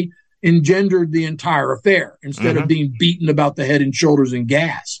if they engendered the entire affair instead of being beaten about the head and shoulders in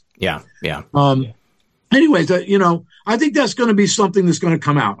gas. Yeah. Yeah. Anyways, I think that's going to be something that's going to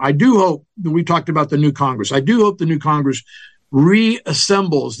come out. I do hope that we talked about the new Congress. I do hope the new Congress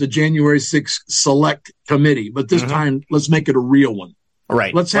reassembles the January 6th Select Committee, but this time let's make it a real one.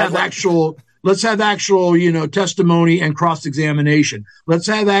 Right. Let's have actual, testimony and cross-examination. Let's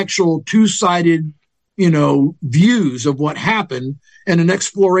have actual two-sided, views of what happened and an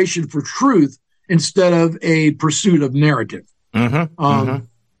exploration for truth instead of a pursuit of narrative.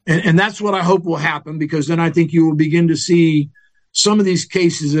 And that's what I hope will happen, because then I think you will begin to see some of these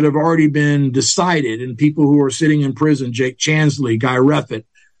cases that have already been decided and people who are sitting in prison, Jake Chansley, Guy Reffitt.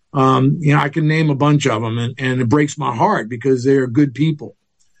 I can name a bunch of them, and it breaks my heart because they are good people.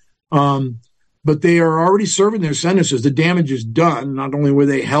 But they are already serving their sentences. The damage is done. Not only were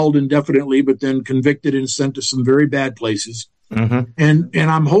they held indefinitely, but then convicted and sent to some very bad places. And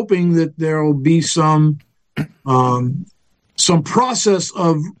I'm hoping that there will be some process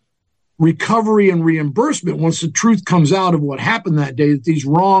of recovery and reimbursement once the truth comes out of what happened that day, that these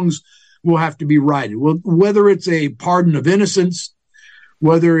wrongs will have to be righted. Whether it's a pardon of innocence,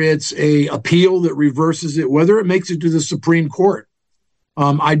 whether it's a appeal that reverses it, whether it makes it to the Supreme Court,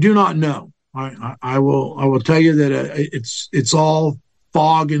 I do not know. I will tell you that it's all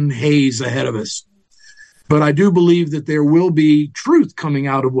fog and haze ahead of us. But I do believe that there will be truth coming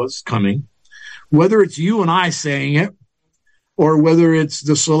out of what's coming, whether it's you and I saying it, or whether it's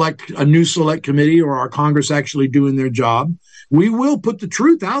a new select committee or our Congress actually doing their job. We will put the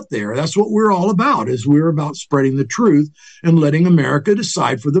truth out there. That's what we're all about, is we're about spreading the truth and letting America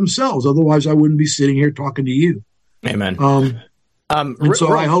decide for themselves. Otherwise, I wouldn't be sitting here talking to you. Amen.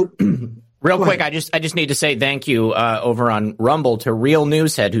 I hope... Real quick, I just need to say thank you over on Rumble to Real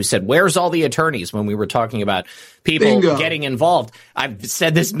Newshead, who said, "Where's all the attorneys?" when we were talking about people getting involved. I've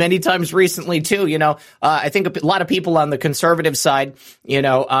said this many times recently too. I think a lot of people on the conservative side,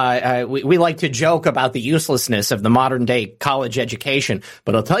 we like to joke about the uselessness of the modern day college education.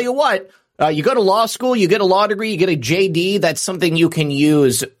 But I'll tell you what. You go to law school, you get a law degree, you get a JD, that's something you can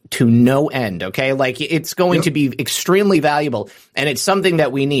use to no end, okay? Like, it's going to be extremely valuable, and it's something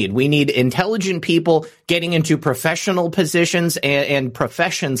that we need. We need intelligent people getting into professional positions and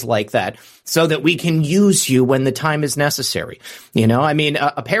professions like that so that we can use you when the time is necessary.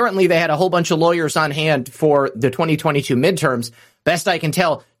 Apparently they had a whole bunch of lawyers on hand for the 2022 midterms. Best I can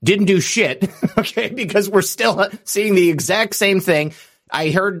tell, didn't do shit, okay? Because we're still seeing the exact same thing. I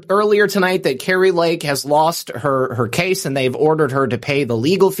heard earlier tonight that Carrie Lake has lost her case, and they've ordered her to pay the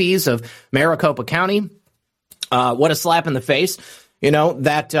legal fees of Maricopa County. What a slap in the face.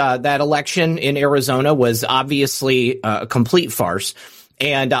 That election in Arizona was obviously a complete farce.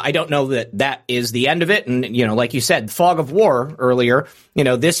 And I don't know that is the end of it. And, like you said, fog of war earlier,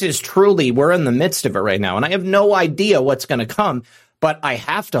 this is truly, we're in the midst of it right now. And I have no idea what's going to come. But I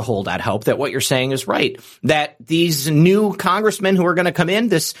have to hold out hope that what you're saying is right, that these new congressmen who are going to come in,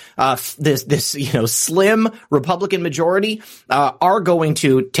 this slim Republican majority, are going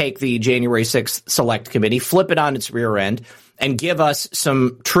to take the January 6th Select Committee, flip it on its rear end, and give us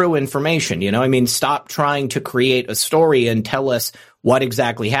some true information. Stop trying to create a story and tell us what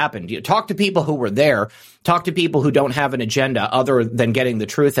exactly happened. Talk to people who were there. Talk to people who don't have an agenda other than getting the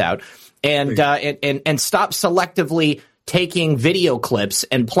truth out, and stop selectively taking video clips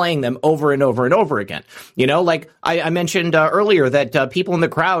and playing them over and over and over again. Like I mentioned earlier that people in the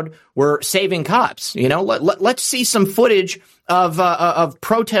crowd were saving cops. Let's see some footage of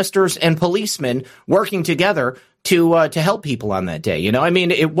protesters and policemen working together to help people on that day.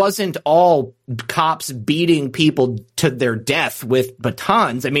 It wasn't all cops beating people to their death with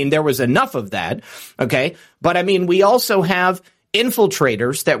batons. There was enough of that. Okay. But we also have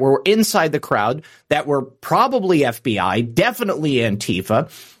infiltrators that were inside the crowd that were probably FBI, definitely Antifa,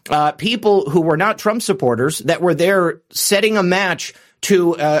 people who were not Trump supporters that were there setting a match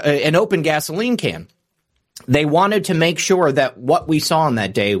to an open gasoline can. They wanted to make sure that what we saw on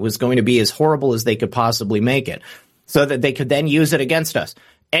that day was going to be as horrible as they could possibly make it, so that they could then use it against us.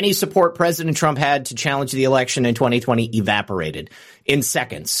 Any support President Trump had to challenge the election in 2020 evaporated in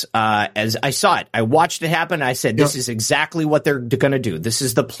seconds. As I saw it, I watched it happen. I said, this is exactly what they're going to do. This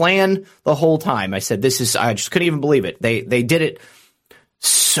is the plan the whole time. I said, I just couldn't even believe it. They did it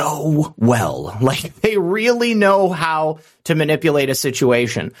so well. Like, they really know how to manipulate a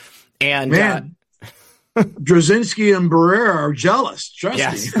situation. And man, Drzezinski and Barrera are jealous.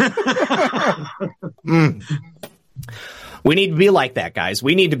 Trust me. We need to be like that, guys.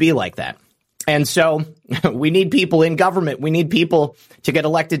 We need to be like that. And so we need people in government. We need people to get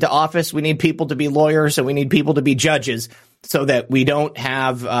elected to office. We need people to be lawyers, and we need people to be judges, so that we don't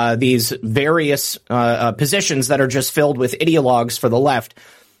have these various positions that are just filled with ideologues for the left.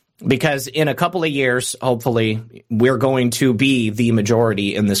 Because in a couple of years, hopefully, we're going to be the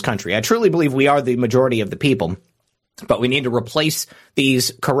majority in this country. I truly believe we are the majority of the people. But we need to replace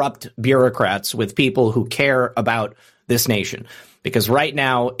these corrupt bureaucrats with people who care about this nation, because right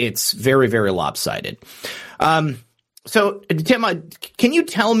now it's very, very lopsided. So, Tim, can you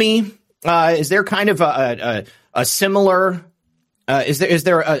tell me, is there kind of a similar is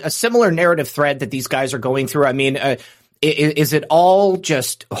there a similar narrative thread that these guys are going through? I mean, is it all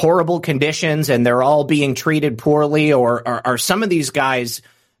just horrible conditions and they're all being treated poorly, or are some of these guys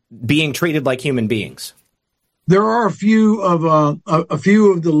being treated like human beings? There are a few of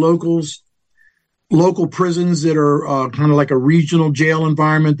the local prisons that are kind of like a regional jail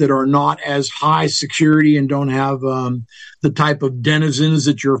environment that are not as high security and don't have the type of denizens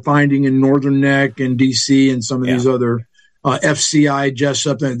that you're finding in Northern Neck and DC and some of these other FCI,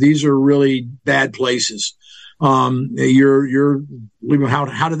 Jessup. These are really bad places. You're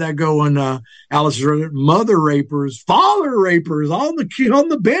how did that go on Alice's mother rapers, father rapers on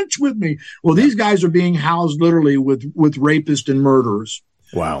the bench with me? Well, these guys are being housed literally with rapists and murderers.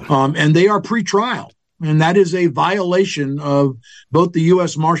 Wow. And they are pre-trial, and that is a violation of both the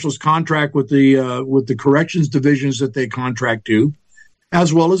U.S. Marshals contract with the corrections divisions that they contract to,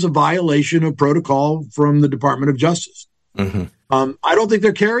 as well as a violation of protocol from the Department of Justice. Mm-hmm. I don't think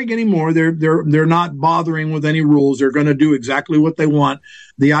they're caring anymore. They're not bothering with any rules. They're going to do exactly what they want.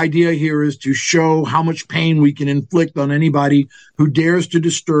 The idea here is to show how much pain we can inflict on anybody who dares to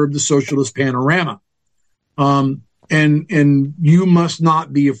disturb the socialist panorama. And you must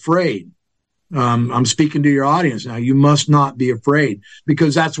not be afraid. I'm speaking to your audience now. You must not be afraid,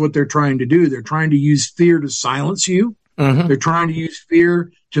 because that's what they're trying to do. They're trying to use fear to silence you. Mm-hmm. They're trying to use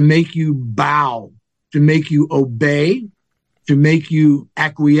fear to make you bow, to make you obey, to make you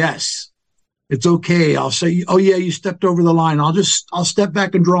acquiesce. It's okay. I'll say, oh yeah, you stepped over the line. I'll step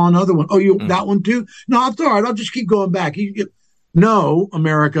back and draw another one. Oh, that one too? No, it's all right. I'll just keep going back. No,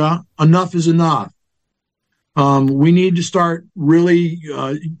 America, enough is enough. We need to start really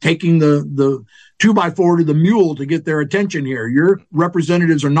taking the 2x4 to the mule to get their attention here. Your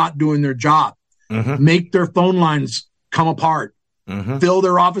representatives are not doing their job. Mm-hmm. Make their phone lines come apart. Mm-hmm. Fill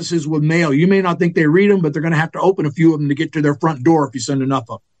their offices with mail. You may not think they read them, but they're going to have to open a few of them to get to their front door if you send enough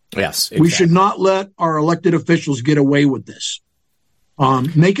of them. Yes, exactly. We should not let our elected officials get away with this.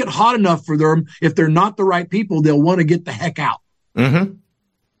 Make it hot enough for them. If they're not the right people, they'll want to get the heck out. Mm-hmm.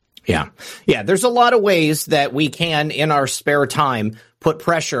 Yeah. There's a lot of ways that we can, in our spare time, put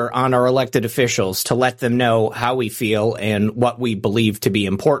pressure on our elected officials to let them know how we feel and what we believe to be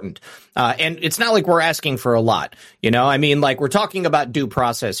important. And it's not like we're asking for a lot. I mean, like, we're talking about due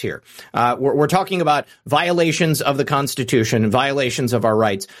process here. We're talking about violations of the Constitution, violations of our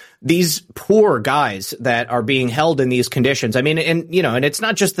rights. These poor guys that are being held in these conditions. I mean, and it's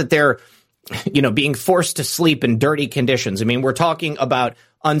not just that they're, being forced to sleep in dirty conditions. I mean, we're talking about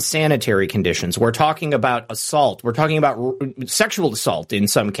unsanitary conditions. We're talking about assault. We're talking about sexual assault in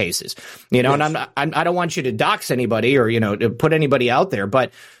some cases, yes. And I don't want you to dox anybody or, to put anybody out there.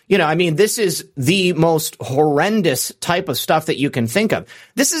 But, I mean, this is the most horrendous type of stuff that you can think of.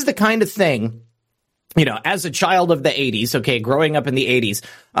 This is the kind of thing, as a child of the 80s, growing up in the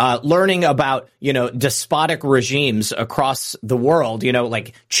 80s, learning about, despotic regimes across the world,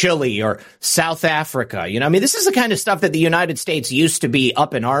 like Chile or South Africa. I mean, this is the kind of stuff that the United States used to be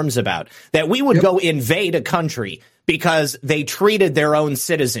up in arms about, that we would go invade a country because they treated their own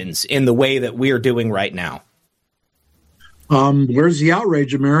citizens in the way that we're doing right now. Where's the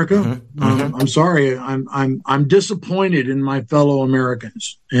outrage, America? Mm-hmm. I'm sorry. I'm disappointed in my fellow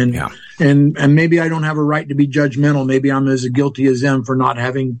Americans, and maybe I don't have a right to be judgmental. Maybe I'm as guilty as them for not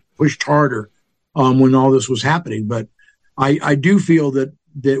having pushed harder when all this was happening. But I do feel that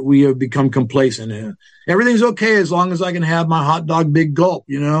that we have become complacent in. Everything's okay as long as I can have my hot dog big gulp,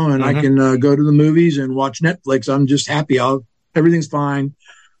 and I can go to the movies and watch Netflix. I'm just happy. Everything's fine.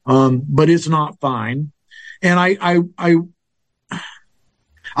 But it's not fine. And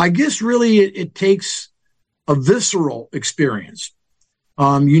I guess really it takes a visceral experience.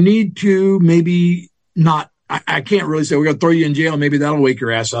 You need to maybe not, I can't really say we're going to throw you in jail. Maybe that'll wake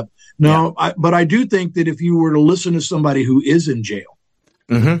your ass up. No, yeah. But I do think that if you were to listen to somebody who is in jail,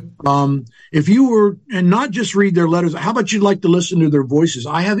 if you were, and not just read their letters, how about you'd like to listen to their voices?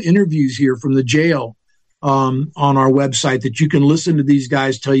 I have interviews here from the jail on our website that you can listen to these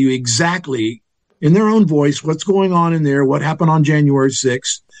guys tell you exactly in their own voice what's going on in there, what happened on January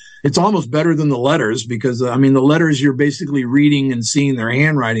 6th. It's almost better than the letters because, the letters you're basically reading and seeing their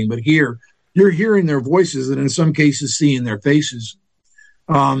handwriting, but here you're hearing their voices and in some cases seeing their faces.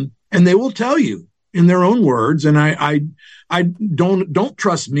 And they will tell you in their own words. And I don't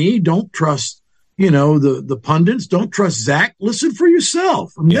trust me. Don't trust, the pundits. Don't trust Zach. Listen for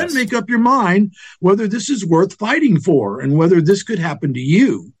yourself and then make up your mind whether this is worth fighting for and whether this could happen to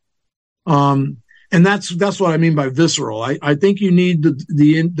you. And that's what I mean by visceral. I think you need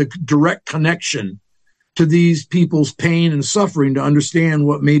the direct connection to these people's pain and suffering to understand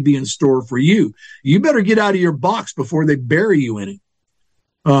what may be in store for you. You better get out of your box before they bury you in it.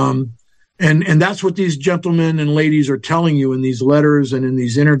 And that's what these gentlemen and ladies are telling you in these letters and in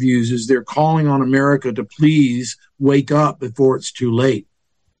these interviews is they're calling on America to please wake up before it's too late.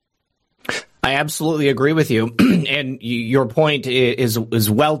 I absolutely agree with you, and your point is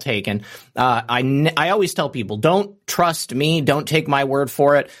well taken. I always tell people, don't trust me, don't take my word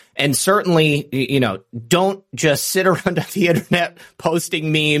for it, and certainly, don't just sit around on the internet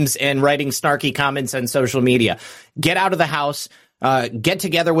posting memes and writing snarky comments on social media. Get out of the house, get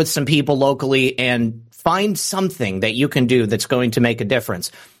together with some people locally, and find something that you can do that's going to make a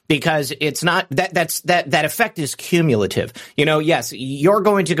difference. Because it's not that effect is cumulative. Yes, you're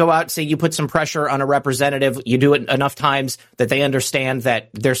going to go out and say you put some pressure on a representative. You do it enough times that they understand that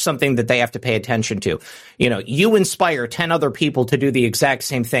there's something that they have to pay attention to. You inspire 10 other people to do the exact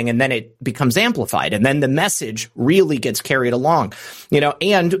same thing, and then it becomes amplified, and then the message really gets carried along.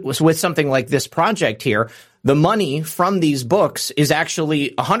 And with something like this project here, the money from these books is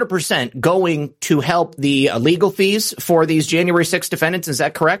actually 100% going to help the legal fees for these January 6th defendants. Is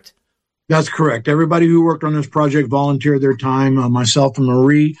that correct? That's correct. Everybody who worked on this project volunteered their time. Myself and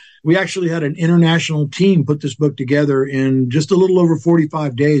Marie, we actually had an international team put this book together in just a little over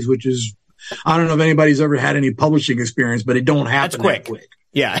 45 days, which is, I don't know if anybody's ever had any publishing experience, but it don't happen that quick.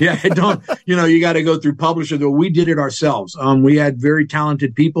 Yeah. Yeah. It don't, you got to go through publisher, though. We did it ourselves. We had very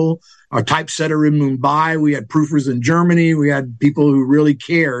talented people. Our typesetter in Mumbai, we had proofers in Germany, we had people who really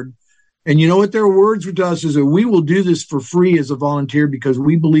cared. And you know what their words to us is that we will do this for free as a volunteer because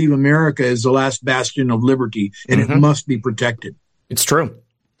we believe America is the last bastion of liberty and it must be protected. It's true.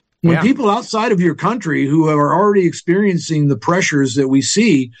 When people outside of your country who are already experiencing the pressures that we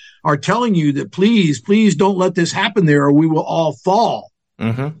see are telling you that please don't let this happen there or we will all fall.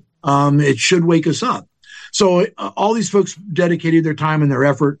 It should wake us up. So all these folks dedicated their time and their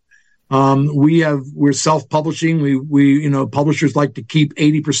effort. We're self-publishing. We publishers like to keep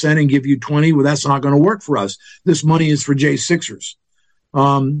 80% and give you 20. Well, that's not going to work for us. This money is for J6ers.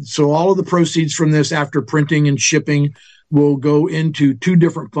 So all of the proceeds from this after printing and shipping will go into two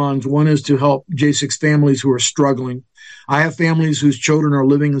different funds. One is to help J6 families who are struggling. I have families whose children are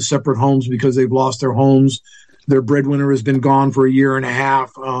living in separate homes because they've lost their homes. Their breadwinner has been gone for a year and a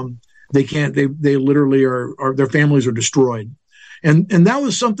half. They literally are their families are destroyed. And that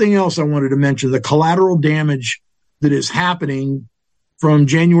was something else I wanted to mention. The collateral damage that is happening from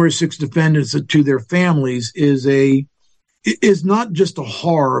January 6th defendants to their families is not just a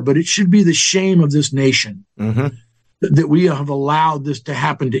horror, but it should be the shame of this nation that we have allowed this to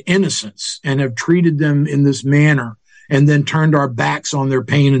happen to innocents and have treated them in this manner and then turned our backs on their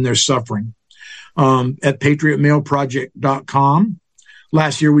pain and their suffering. At patriotmailproject.com.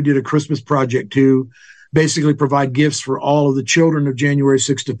 Last year we did a Christmas project too. Basically provide gifts for all of the children of January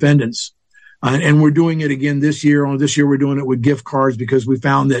 6th defendants. And we're doing it again this year. This year we're doing it with gift cards because we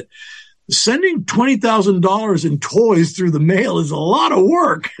found that sending $20,000 in toys through the mail is a lot of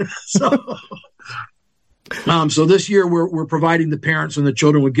work. So this year we're providing the parents and the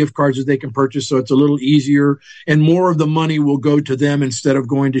children with gift cards that they can purchase. So it's a little easier and more of the money will go to them instead of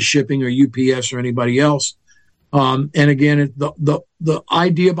going to shipping or UPS or anybody else. And again, the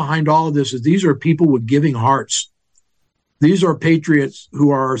idea behind all of this is these are people with giving hearts. These are patriots who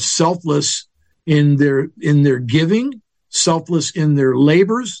are selfless in their giving, selfless in their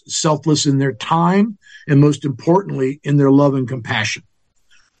labors, selfless in their time, and most importantly, in their love and compassion.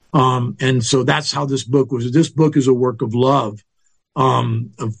 And so that's how this book was. This book is a work of love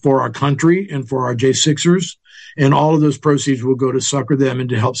for our country and for our J6ers. And all of those proceeds will go to succor them and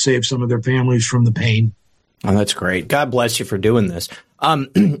to help save some of their families from the pain. Oh, that's great. God bless you for doing this.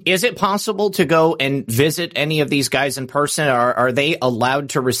 Is it possible to go and visit any of these guys in person? Are they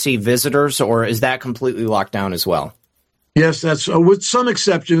allowed to receive visitors, or is that completely locked down as well? Yes, that's with some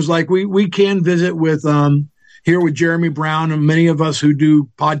exceptions. Like we can visit with here with Jeremy Brown, and many of us who do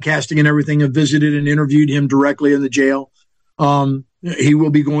podcasting and everything have visited and interviewed him directly in the jail. He will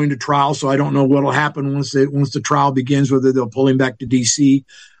be going to trial, so I don't know what will happen once the trial begins, whether they'll pull him back to D.C.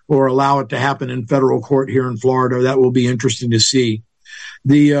 or allow it to happen in federal court here in Florida. That will be interesting to see.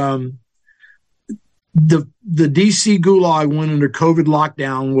 The D.C. Gulag went under COVID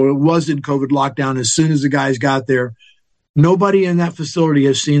lockdown. Well, it was in COVID lockdown as soon as the guys got there. Nobody in that facility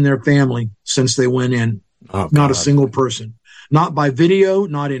has seen their family since they went in. Oh, not a single person. Not by video,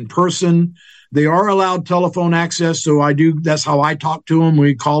 not in person. They are allowed telephone access, so that's how I talk to them.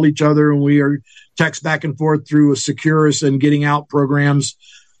 We call each other and we are text back and forth through a Securus and Getting Out programs.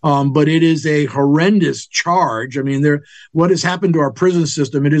 But it is a horrendous charge. I mean, what has happened to our prison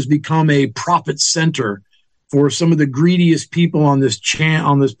system, it has become a profit center for some of the greediest people on this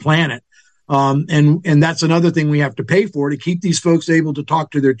planet. And that's another thing we have to pay for to keep these folks able to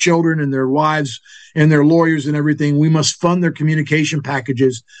talk to their children and their wives and their lawyers and everything. We must fund their communication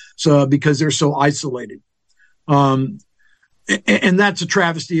packages because they're so isolated. And that's a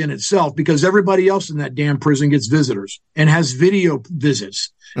travesty in itself, because everybody else in that damn prison gets visitors and has video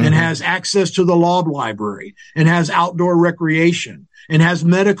visits and has access to the law library and has outdoor recreation and has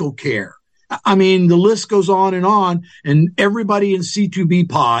medical care. I mean, the list goes on, and everybody in C2B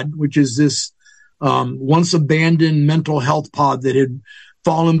pod, which is this once abandoned mental health pod that had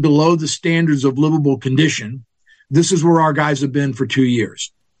fallen below the standards of livable condition, this is where our guys have been for 2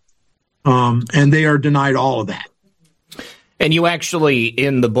 years. And they are denied all of that. And you actually,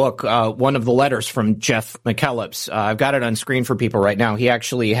 in the book, one of the letters from Jeff McKellips, I've got it on screen for people right now. He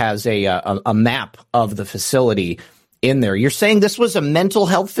actually has a map of the facility in there. You're saying this was a mental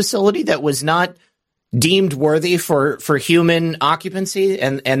health facility that was not deemed worthy for human occupancy,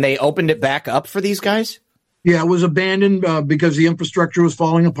 and they opened it back up for these guys? Yeah, it was abandoned because the infrastructure was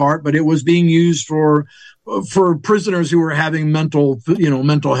falling apart, but it was being used for prisoners who were having mental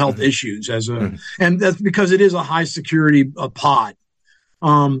health issues and that's because it is a high security pod.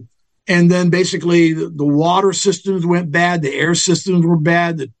 And then basically the water systems went bad. The air systems were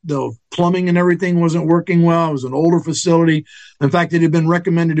bad. The plumbing and everything wasn't working well. It was an older facility. In fact, it had been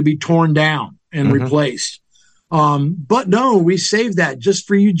recommended to be torn down and replaced. But no, we saved that just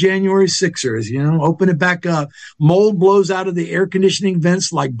for you January 6ers, open it back up. Mold blows out of the air conditioning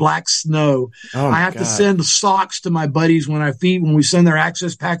vents like black snow. Oh, I have to send socks to my buddies when we send their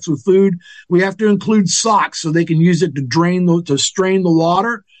access packs with food. We have to include socks so they can use it to strain the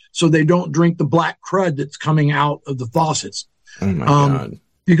water so they don't drink the black crud that's coming out of the faucets. Oh my God. If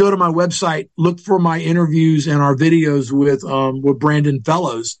you go to my website, look for my interviews and our videos with Brandon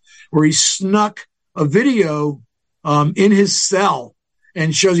Fellows, where he snuck a video in his cell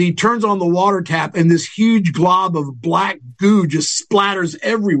and shows he turns on the water tap and this huge glob of black goo just splatters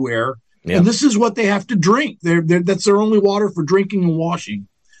everywhere. Yeah. And this is what they have to drink. That's their only water for drinking and washing.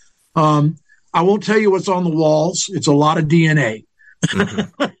 I won't tell you what's on the walls. It's a lot of DNA.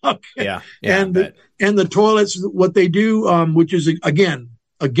 Okay. Yeah. And the toilets, what they do, which is again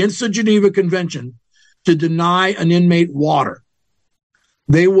against the Geneva Convention, to deny an inmate water.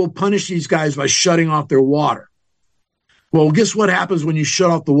 They will punish these guys by shutting off their water. Well, guess what happens when you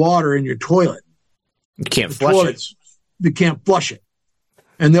shut off the water in your toilet? You can't flush it. They can't flush it.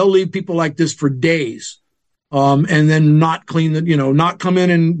 And they'll leave people like this for days. And then not clean not come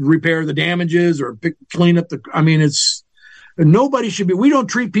in and repair the damages or clean up we don't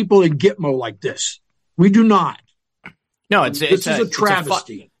treat people in Gitmo like this. We do not. No, this is a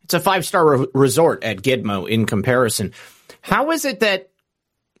travesty. It's a 5-star resort at Gitmo in comparison. How is it that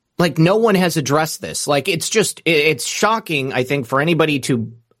no one has addressed this? It's shocking, I think, for anybody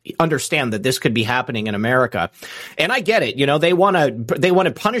to understand that this could be happening in America. And I get it. They want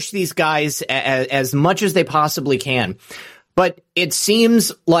to punish these guys as much as they possibly can. But it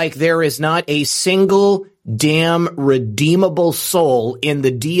seems like there is not a single damn redeemable soul in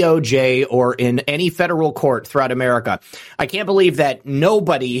the DOJ or in any federal court throughout America. I can't believe that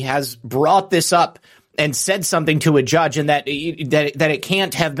nobody has brought this up and said something to a judge and that it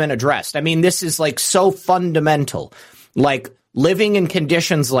can't have been addressed. I mean, this is so fundamental, living in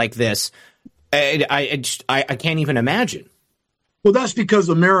conditions like this. I can't even imagine. Well, that's because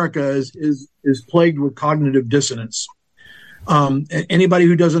America is plagued with cognitive dissonance. Anybody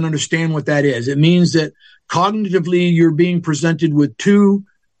who doesn't understand what that is, it means that cognitively you're being presented with two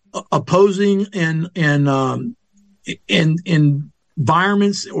opposing and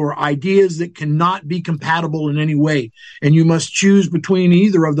environments or ideas that cannot be compatible in any way. And you must choose between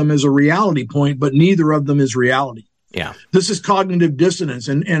either of them as a reality point, but neither of them is reality. Yeah. This is cognitive dissonance.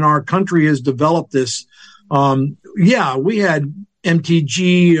 And our country has developed this. We had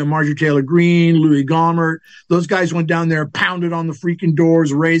MTG, Marjorie Taylor Greene, Louis Gohmert. Those guys went down there, pounded on the freaking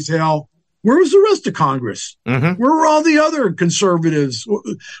doors, raised hell. Where was the rest of Congress? Mm-hmm. Where were all the other conservatives?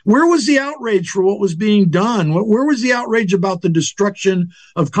 Where was the outrage for what was being done? Where was the outrage about the destruction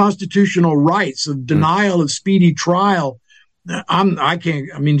of constitutional rights, of denial of speedy trial?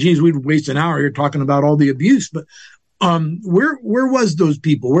 We'd waste an hour here talking about all the abuse, but where was those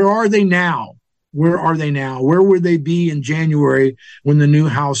people? Where are they now? Where are they now? Where would they be in January when the new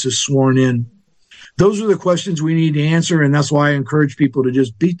House is sworn in? Those are the questions we need to answer, and that's why I encourage people to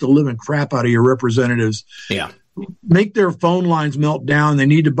just beat the living crap out of your representatives. Yeah. Make their phone lines melt down. They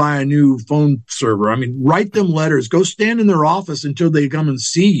need to buy a new phone server. Write them letters. Go stand in their office until they come and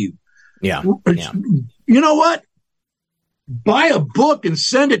see you. Yeah. You know what? Buy a book and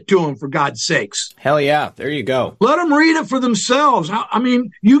send it to them, for God's sakes. Hell yeah. There you go. Let them read it for themselves.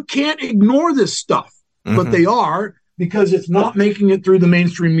 You can't ignore this stuff, but they are, because it's not making it through the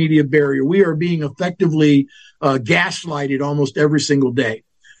mainstream media barrier. We are being effectively gaslighted almost every single day.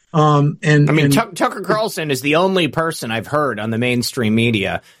 Tucker Carlson is the only person I've heard on the mainstream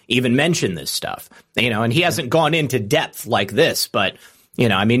media even mention this stuff, and he hasn't gone into depth like this, but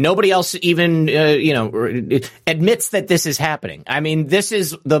nobody else even, admits that this is happening. This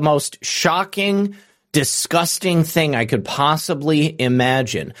is the most shocking, disgusting thing I could possibly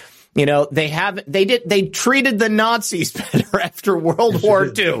imagine. They treated the Nazis better after World War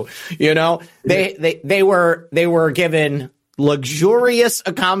II. They were given luxurious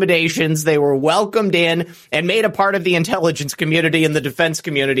accommodations. They were welcomed in and made a part of the intelligence community and the defense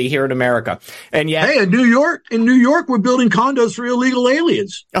community here in America. And yet, hey, in New York, we're building condos for illegal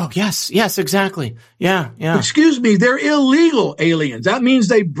aliens. Oh, yes, exactly. Yeah. Excuse me, they're illegal aliens. That means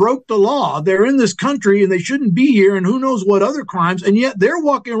they broke the law. They're in this country and they shouldn't be here, and who knows what other crimes. And yet they're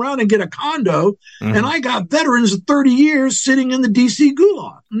walking around and get a condo. And I got veterans of 30 years sitting in the D.C.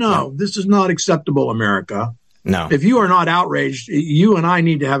 Gulag. No, this is not acceptable, America. No. If you are not outraged, you and I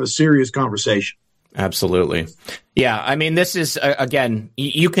need to have a serious conversation. Absolutely. Yeah. This is, again,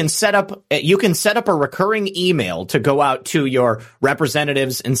 you can set up a recurring email to go out to your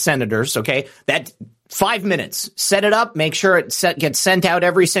representatives and senators. Okay. That 5 minutes, set it up, make sure it gets sent out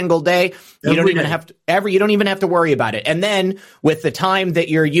every single day. You don't even have to worry about it. And then with the time that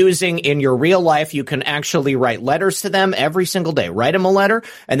you're using in your real life, you can actually write letters to them every single day. Write them a letter,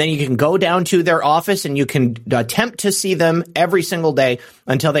 and then you can go down to their office and you can attempt to see them every single day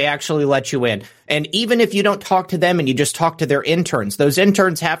until they actually let you in. And even if you don't talk to them and you just talk to their interns, those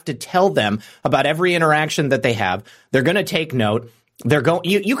interns have to tell them about every interaction that they have. They're going to take note.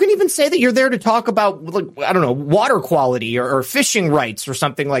 You can even say that you're there to talk about, water quality or fishing rights or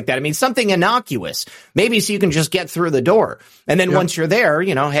something like that. Something innocuous, maybe so you can just get through the door. And then once you're there,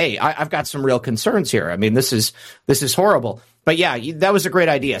 hey, I've got some real concerns here. This is horrible. But yeah, that was a great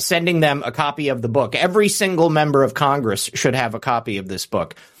idea. Sending them a copy of the book. Every single member of Congress should have a copy of this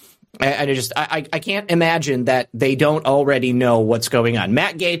book. And I can't imagine that they don't already know what's going on.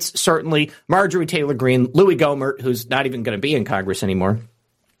 Matt Gaetz, certainly, Marjorie Taylor Greene, Louis Gohmert, who's not even going to be in Congress anymore.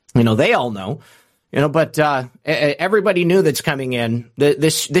 They all know, but everybody knew that's coming in.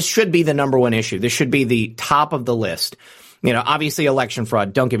 This should be the number one issue. This should be the top of the list. Obviously election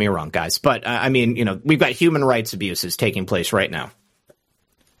fraud. Don't get me wrong, guys. But we've got human rights abuses taking place right now.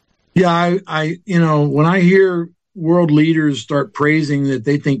 Yeah, when I hear world leaders start praising that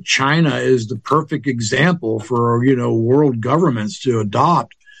they think China is the perfect example for, world governments to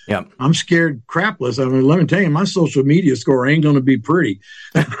adopt. Yeah. I'm scared crapless. Let me tell you, my social media score ain't going to be pretty.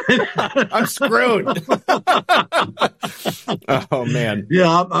 I'm screwed. Oh, man.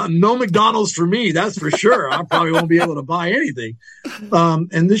 Yeah. No McDonald's for me. That's for sure. I probably won't be able to buy anything.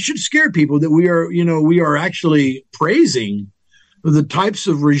 And this should scare people that we are actually praising the types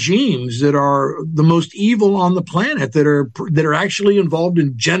of regimes that are the most evil on the planet, that are actually involved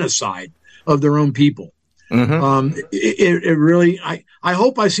in genocide of their own people. Mm-hmm. It really, I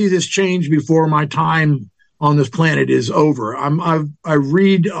hope I see this change before my time on this planet is over. I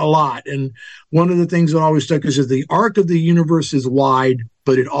read a lot, and one of the things that always stuck is that the arc of the universe is wide,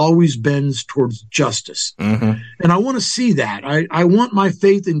 but it always bends towards justice. Mm-hmm. And I want to see that. I want my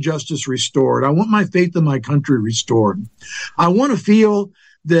faith in justice restored. I want my faith in my country restored. I want to feel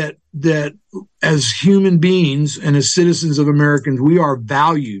that as human beings and as citizens of Americans, we are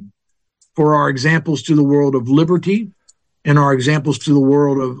valued for our examples to the world of liberty and our examples to the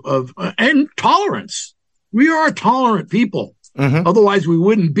world of and tolerance. We are a tolerant people. Mm-hmm. Otherwise, we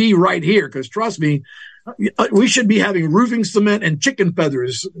wouldn't be right here. Because trust me, we should be having roofing cement and chicken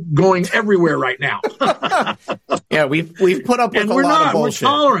feathers going everywhere right now. Yeah, we've put up with a lot of bullshit. We're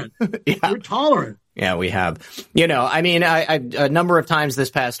tolerant. Yeah. We're tolerant. Yeah, we have. I mean, I a number of times this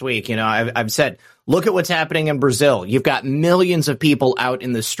past week, I've said, look at what's happening in Brazil. You've got millions of people out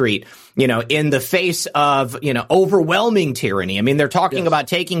in the street, in the face of, overwhelming tyranny. I mean, they're talking about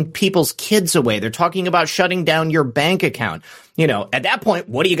taking people's kids away. They're talking about shutting down your bank account. At that point,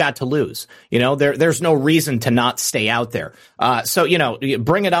 what do you got to lose? There's no reason to not stay out there. So,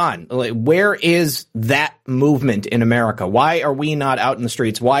 bring it on. Where is that movement in America? Why are we not out in the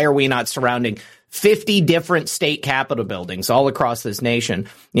streets? Why are we not surrounding 50 different state capitol buildings all across this nation,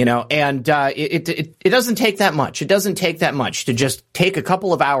 and it doesn't take that much. It doesn't take that much to just take a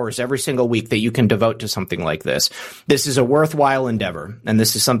couple of hours every single week that you can devote to something like this. This is a worthwhile endeavor, and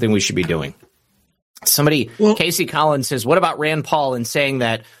this is something we should be doing. Casey Collins says, what about Rand Paul in saying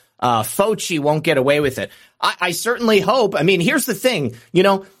that Fauci won't get away with it? I certainly hope. I mean, here's the thing,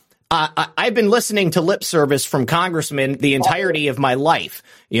 I've been listening to lip service from congressmen the entirety of my life,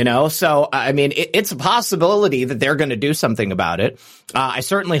 so, I mean, it's a possibility that they're going to do something about it. I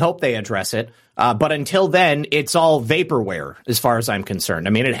certainly hope they address it. But until then, it's all vaporware as far as I'm concerned.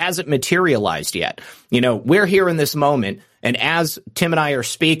 I mean, it hasn't materialized yet. We're here in this moment. And as Tim and I are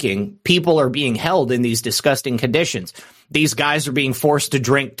speaking, people are being held in these disgusting conditions. These guys are being forced to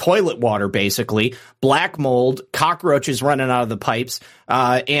drink toilet water, basically, black mold, cockroaches running out of the pipes,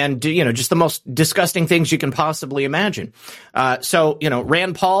 and, just the most disgusting things you can possibly imagine. So,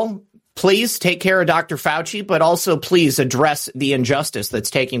 Rand Paul, please take care of Dr. Fauci, but also please address the injustice that's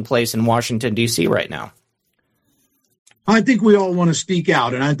taking place in Washington, D.C. right now. I think we all want to speak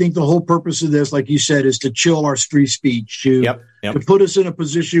out. And I think the whole purpose of this, like you said, is to chill our free speech, to put us in a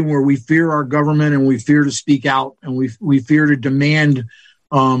position where we fear our government and we fear to speak out and we fear to demand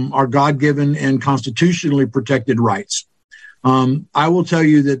our God-given and constitutionally protected rights. I will tell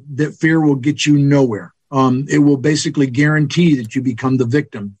you that fear will get you nowhere. It will basically guarantee that you become the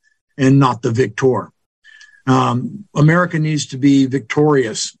victim and not the victor. America needs to be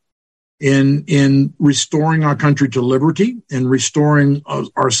victorious in restoring our country to liberty and restoring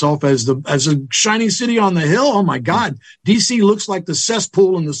ourselves as a shining city on the hill. Oh my God, DC looks like the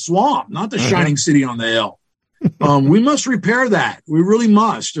cesspool in the swamp, not the shining city on the hill. We must repair that. We really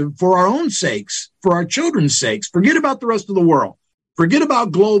must, for our own sakes, for our children's sakes. Forget about the rest of the world. Forget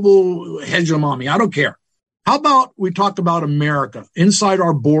about global hegemony. I don't care. How about we talk about America inside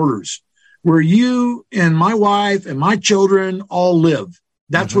our borders, where you and my wife and my children all live?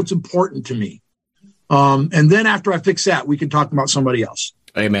 That's what's important to me. And then after I fix that, we can talk about somebody else.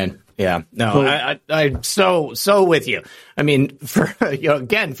 Amen. Yeah. No, I'm so with you. I mean,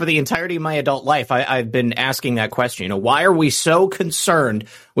 again, for the entirety of my adult life, I've been asking that question. Why are we so concerned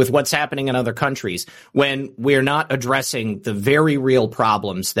with what's happening in other countries when we're not addressing the very real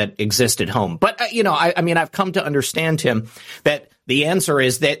problems that exist at home? But, I mean, I've come to understand, Tim, that the answer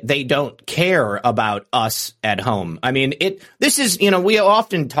is that they don't care about us at home. I mean, this is, we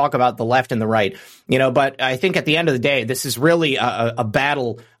often talk about the left and the right, but I think at the end of the day, this is really a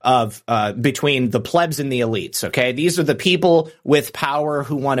battle of between the plebs and the elites. Okay. These are the people with power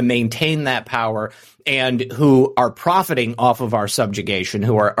who want to maintain that power and who are profiting off of our subjugation,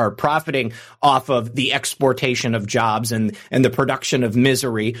 who are profiting off of the exportation of jobs and the production of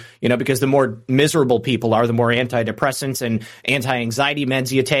misery, because the more miserable people are, the more antidepressants and anti-anxiety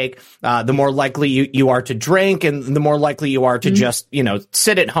meds you take, the more likely you are to drink, and the more likely you are to just,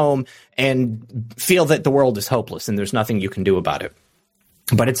 sit at home and feel that the world is hopeless and there's nothing you can do about it.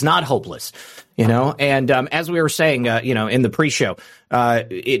 But it's not hopeless, and as we were saying, in the pre-show,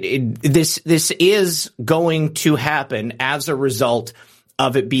 this is going to happen as a result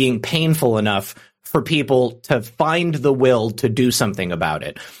of it being painful enough for people to find the will to do something about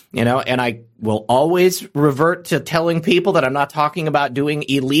it, and I will always revert to telling people that I'm not talking about doing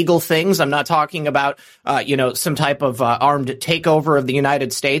illegal things. I'm not talking about, some type of armed takeover of the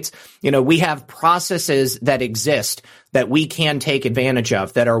United States. We have processes that exist that we can take advantage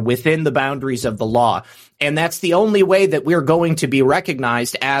of that are within the boundaries of the law. And that's the only way that we're going to be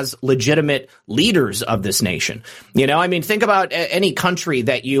recognized as legitimate leaders of this nation. Think about any country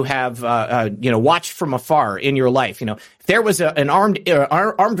that you have, watched from afar in your life. If there was an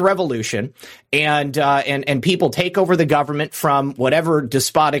armed revolution and people take over the government from whatever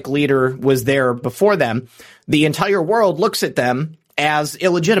despotic leader was there before them, the entire world looks at them as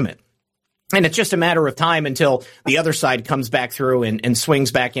illegitimate. And it's just a matter of time until the other side comes back through and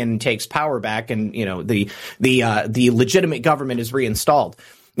swings back in and takes power back, and the legitimate government is reinstalled.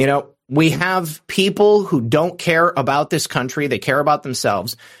 We have people who don't care about this country; they care about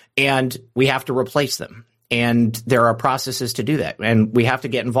themselves, and we have to replace them. And there are processes to do that, and we have to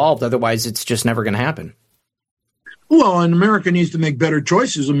get involved. Otherwise, it's just never going to happen. Well, and America needs to make better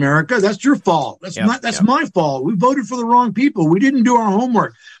choices, America. That's your fault. That's my fault. We voted for the wrong people. We didn't do our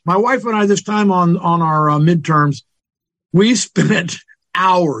homework. My wife and I, this time on our midterms, we spent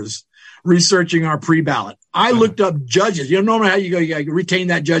hours researching our pre-ballot. I looked up judges. Normally how you go, you retain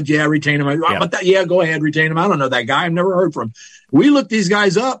that judge. Yeah, retain him. Go ahead, retain him. I don't know that guy. I've never heard from him. We looked these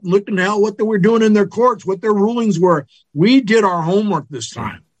guys up, looked at what they were doing in their courts, what their rulings were. We did our homework this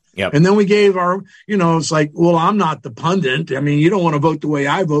time. Yep. And then we gave our, it's like, well, I'm not the pundit. I mean, you don't want to vote the way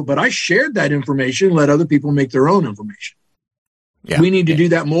I vote, but I shared that information, let other people make their own information. Yeah. We need to do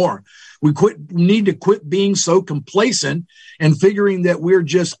that more. We need to quit being so complacent and figuring that we're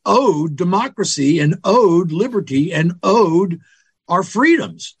just owed democracy and owed liberty and owed our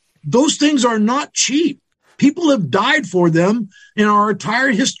freedoms. Those things are not cheap. People have died for them in our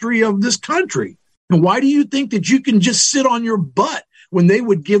entire history of this country. And why do you think that you can just sit on your butt when they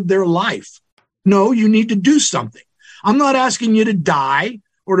would give their life? No, you need to do something. I'm not asking you to die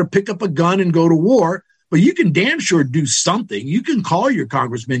or to pick up a gun and go to war, but you can damn sure do something. You can call your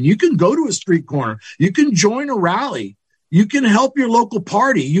congressman. You can go to a street corner. You can join a rally. You can help your local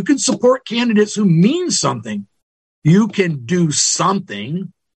party. You can support candidates who mean something. You can do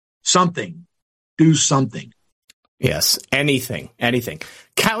something. Do something. Yes, anything.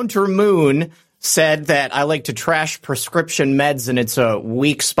 Counter Moon said that I like to trash prescription meds and it's a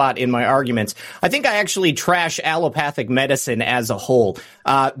weak spot in my arguments. I think I actually trash allopathic medicine as a whole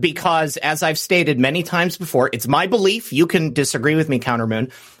because, as I've stated many times before, it's my belief. You can disagree with me,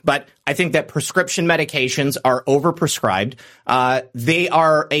 Countermoon, but I think that prescription medications are overprescribed. They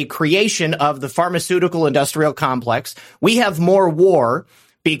are a creation of the pharmaceutical industrial complex. We have more war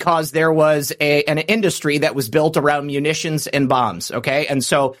because there was an industry that was built around munitions and bombs, okay? And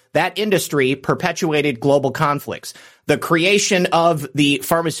so that industry perpetuated global conflicts. The creation of the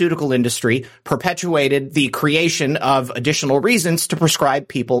pharmaceutical industry perpetuated the creation of additional reasons to prescribe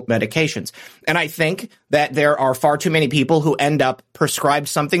people medications. And I think that there are far too many people who end up prescribed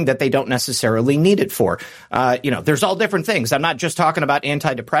something that they don't necessarily need it for. There's all different things. I'm not just talking about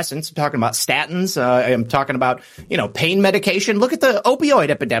antidepressants. I'm talking about statins. I'm talking about, pain medication. Look at the opioid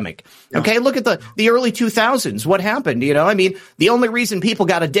epidemic. Okay. Look at the early 2000s. What happened? The only reason people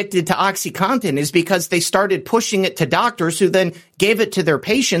got addicted to OxyContin is because they started pushing it to doctors who then gave it to their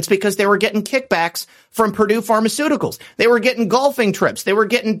patients because they were getting kickbacks from Purdue Pharmaceuticals. They were getting golfing trips. They were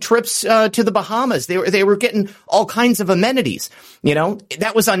getting trips to the Bahamas. They were getting all kinds of amenities.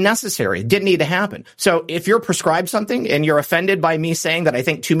 That was unnecessary. It didn't need to happen. So if you're prescribed something and you're offended by me saying that I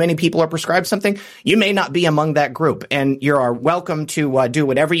think too many people are prescribed something, you may not be among that group. And you are welcome to do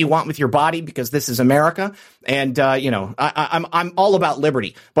whatever you want with your body because this is America. And, I'm all about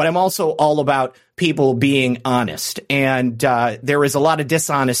liberty, but I'm also all about people being honest. And there is a lot of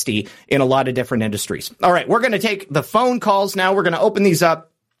dishonesty in a lot of different industries. All right, we're going to take the phone calls now. We're going to open these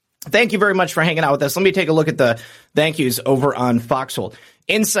up. Thank you very much for hanging out with us. Let me take a look at the thank yous over on Foxhole.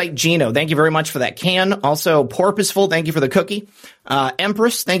 Insight Gino, thank you very much for that can. Also, Porpoiseful, thank you for the cookie.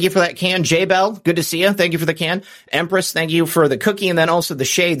 Empress, thank you for that can. J-Bell, good to see you. Thank you for the can. Empress, thank you for the cookie. And then also the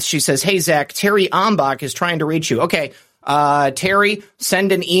shades. She says, hey, Zach, Terry Ombach is trying to reach you. Okay. Terry,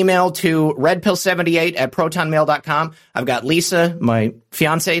 send an email to redpill78@protonmail.com. I've got Lisa, my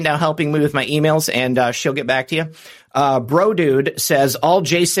fiance, now helping me with my emails, and she'll get back to you. Bro Dude says all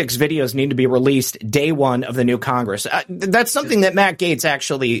J6 videos need to be released day one of the new Congress. That's something that Matt Gaetz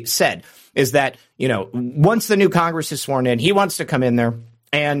actually said, is that, once the new Congress is sworn in, he wants to come in there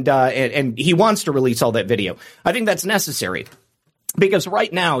and he wants to release all that video. I think that's necessary because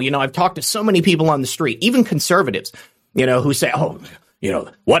right now, I've talked to so many people on the street, even conservatives, who say,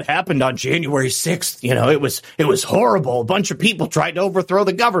 what happened on January 6th? It was horrible. A bunch of people tried to overthrow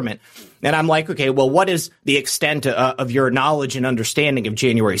the government. And I'm like, okay, well, what is the extent of your knowledge and understanding of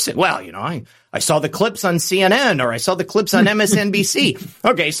January 6th? Well, I saw the clips on CNN or I saw the clips on MSNBC.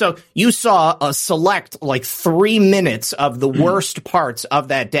 Okay, so you saw a select 3 minutes of the worst parts of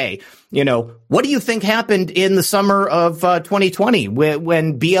that day. What do you think happened in the summer of 2020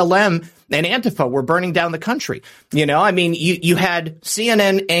 when BLM and Antifa were burning down the country? You had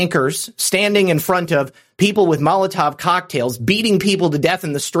CNN anchors standing in front of people with Molotov cocktails, beating people to death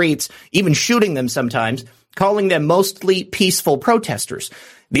in the streets, even shooting them sometimes. calling them mostly peaceful protesters.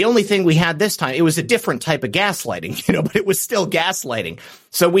 The only thing we had this time, it was a different type of gaslighting, but it was still gaslighting.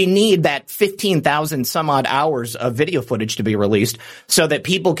 So we need that 15,000 some odd hours of video footage to be released so that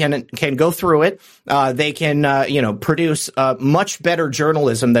people can go through it. They can, produce much better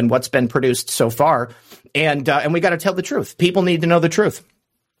journalism than what's been produced so far. And we got to tell the truth. People need to know the truth.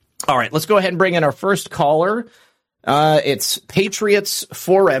 All right, let's go ahead and bring in our first caller. It's Patriots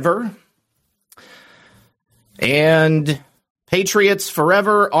Forever. And Patriots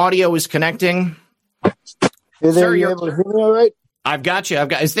Forever audio is connecting. Is you able to hear me all right? I've got you.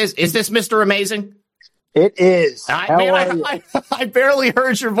 Is this Mr. Amazing? It is. I barely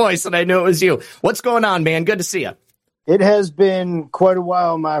heard your voice and I knew it was you. What's going on, man? Good to see you. It has been quite a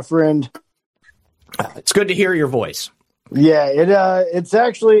while, my friend. It's good to hear your voice. Yeah, it's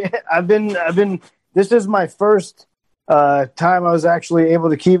actually this is my first time I was actually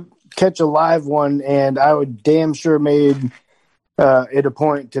able to catch a live one, and I would damn sure made it a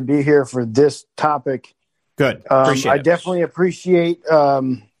point to be here for this topic. Good. Appreciate I it. definitely appreciate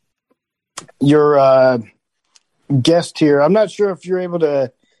your guest here. I'm not sure if you're able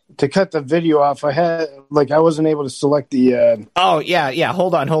to cut the video off. I wasn't able to select the. Oh yeah.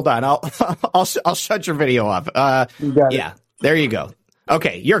 Hold on. I'll shut your video off. You got it. There you go.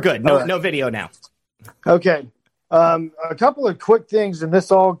 Okay, you're good. No video now. Okay. A couple of quick things, and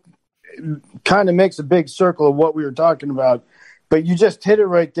this all kind of makes a big circle of what we were talking about. But you just hit it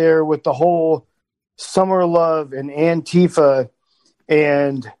right there with the whole Summer Love and Antifa,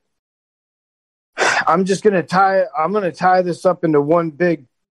 and I'm going to tie this up into one big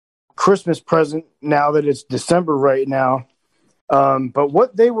Christmas present now that it's December right now. But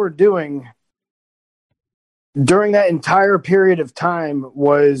what they were doing during that entire period of time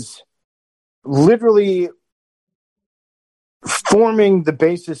was literally forming the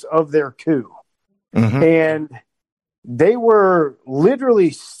basis of their coup. Mm-hmm. And they were literally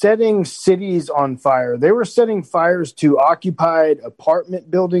setting cities on fire. They were setting fires to occupied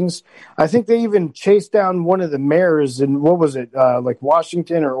apartment buildings. I think they even chased down one of the mayors in,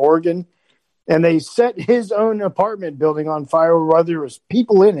 Washington or Oregon. And they set his own apartment building on fire while there was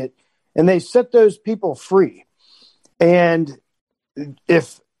people in it. And they set those people free. And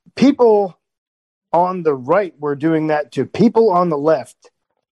if people on the right were doing that to people on the left,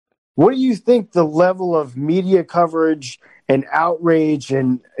 what do you think the level of media coverage and outrage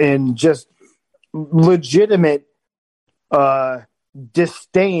and just legitimate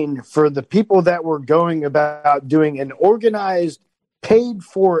disdain for the people that were going about doing an organized,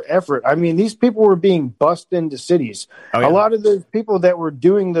 paid-for effort? I mean, these people were being bussed into cities. Oh, yeah. A lot of those people that were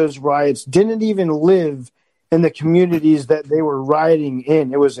doing those riots didn't even live in the communities that they were rioting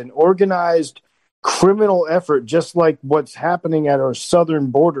in. It was an organized criminal effort, just like what's happening at our southern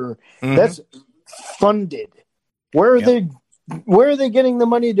border. Mm-hmm. That's funded. Where are they getting the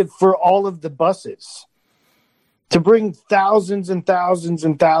money for all of the buses to bring thousands and thousands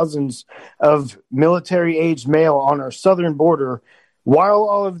and thousands of military-aged male on our southern border while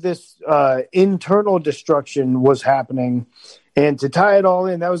all of this internal destruction was happening? And to tie it all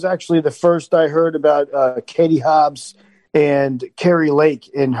in, that was actually the first I heard about Katie Hobbs and Carrie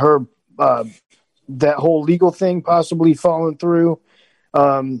Lake and her that whole legal thing possibly falling through.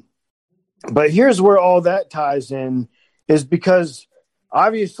 But here's where all that ties in, is because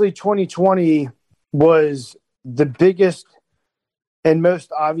obviously 2020 was the biggest and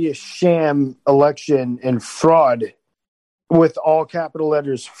most obvious sham election and fraud, with all capital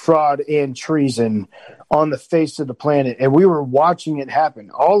letters, fraud and treason, on the face of the planet. And we were watching it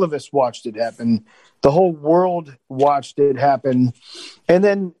happen. All of us watched it happen. The whole world watched it happen. And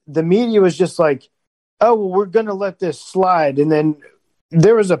then the media was just like, oh, well, we're going to let this slide. And then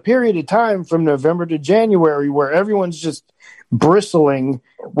there was a period of time from November to January where everyone's just bristling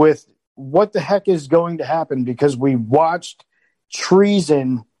with what the heck is going to happen, because we watched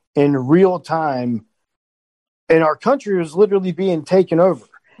treason in real time. And our country was literally being taken over.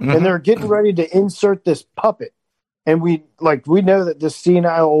 Mm-hmm. And they're getting ready to insert this puppet. And we know that this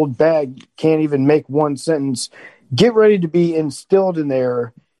senile old bag can't even make one sentence. Get ready to be instilled in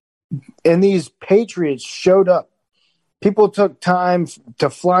there. And these patriots showed up. People took time to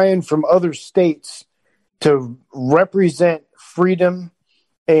fly in from other states to represent freedom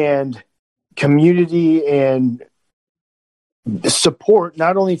and community and support,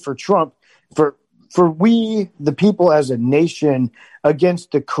 not only for Trump, for we, the people as a nation,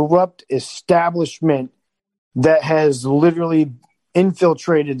 against the corrupt establishment that has literally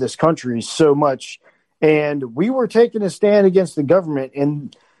infiltrated this country so much. And we were taking a stand against the government.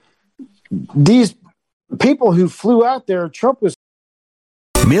 And these people who flew out there, Trump was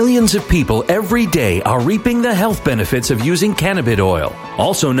Millions of people every day are reaping the health benefits of using cannabis oil,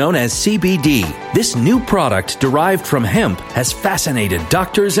 also known as CBD. This new product derived from hemp has fascinated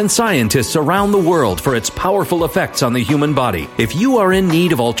doctors and scientists around the world for its powerful effects on the human body. If you are in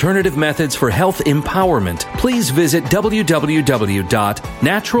need of alternative methods for health empowerment, please visit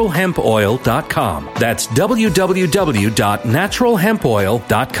www.naturalhempoil.com. That's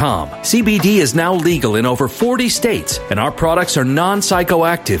www.naturalhempoil.com. CBD is now legal in over 40 states, and our products are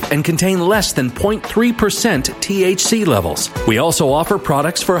non-psychoactive and contain less than 0.3% THC levels. We also offer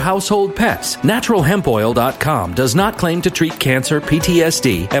products for household pets. NaturalHempOil.com does not claim to treat cancer,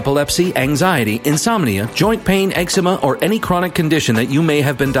 PTSD, epilepsy, anxiety, insomnia, joint pain, eczema, or any chronic condition that you may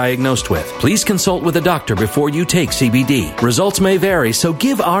have been diagnosed with. Please consult with a doctor before you take CBD. Results may vary, so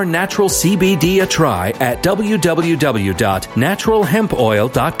give our natural CBD a try at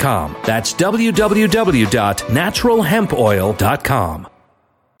www.naturalhempoil.com. That's www.naturalhempoil.com.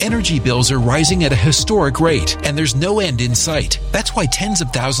 Energy bills are rising at a historic rate, and there's no end in sight. That's why tens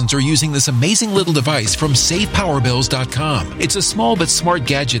of thousands are using this amazing little device from SavePowerBills.com. It's a small but smart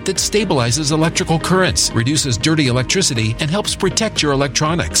gadget that stabilizes electrical currents, reduces dirty electricity, and helps protect your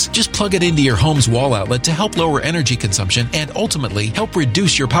electronics. Just plug it into your home's wall outlet to help lower energy consumption and ultimately help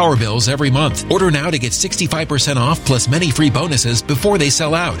reduce your power bills every month. Order now to get 65% off plus many free bonuses before they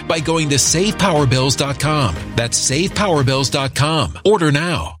sell out by going to SavePowerBills.com. That's SavePowerBills.com. Order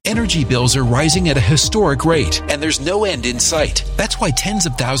now. Energy bills are rising at a historic rate, and there's no end in sight. That's why tens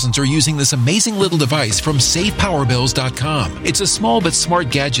of thousands are using this amazing little device from SavePowerBills.com. It's a small but smart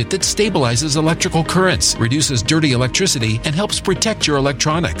gadget that stabilizes electrical currents, reduces dirty electricity, and helps protect your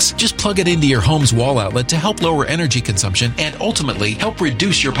electronics. Just plug it into your home's wall outlet to help lower energy consumption and ultimately help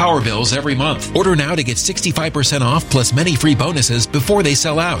reduce your power bills every month. Order now to get 65% off plus many free bonuses before they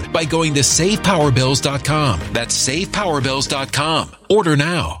sell out by going to SavePowerBills.com. That's SavePowerBills.com. Order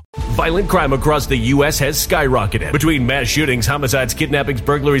now. Violent crime across the U.S. has skyrocketed. Between mass shootings, homicides, kidnappings,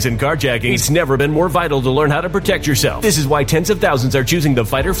 burglaries, and carjackings, it's never been more vital to learn how to protect yourself. This is why tens of thousands are choosing the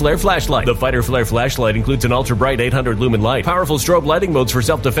Fighter Flare flashlight. The Fighter Flare flashlight includes an ultra-bright 800 lumen light, powerful strobe lighting modes for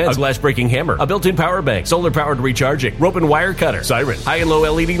self-defense, a glass-breaking hammer, a built-in power bank, solar-powered recharging, rope and wire cutter, siren, high and low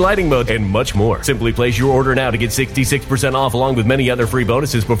LED lighting mode, and much more. Simply place your order now to get 66% off along with many other free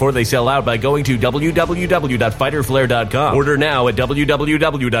bonuses before they sell out by going to www.fighterflare.com. Order now at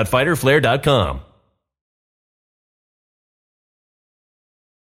www.fighterflare.com.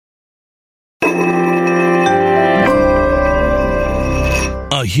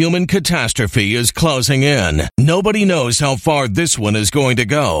 A human catastrophe is closing in. Nobody knows how far this one is going to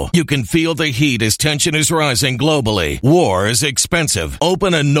go. You can feel the heat as tension is rising globally. War is expensive.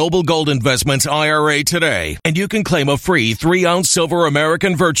 Open a Noble Gold Investments IRA today, and you can claim a free 3-ounce silver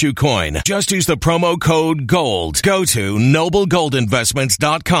American Virtue coin. Just use the promo code GOLD. Go to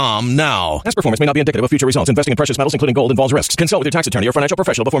noblegoldinvestments.com now. Past performance may not be indicative of future results. Investing in precious metals, including gold, involves risks. Consult with your tax attorney or financial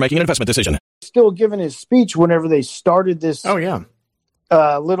professional before making an investment decision. Still giving his speech whenever they started this. Oh, yeah.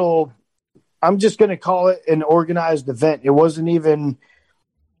 Little, I'm just going to call it an organized event. It wasn't even.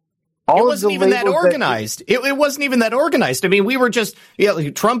 It wasn't even that organized. It wasn't even that organized. I mean, we were just,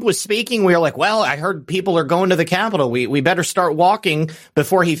 Trump was speaking. We were like, well, I heard people are going to the Capitol. We better start walking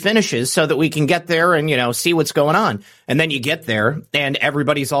before he finishes so that we can get there and, see what's going on. And then you get there and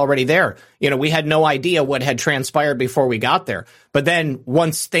everybody's already there. We had no idea what had transpired before we got there. But then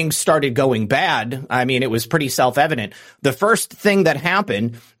once things started going bad, I mean, it was pretty self-evident. The first thing that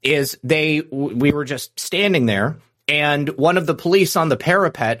happened is we were just standing there and one of the police on the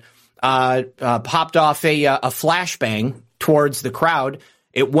parapet popped off a flashbang towards the crowd.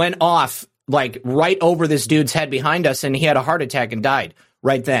 It went off like right over this dude's head behind us, and he had a heart attack and died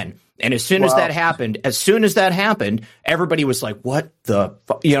right then. And as soon as that happened, everybody was like, "What the?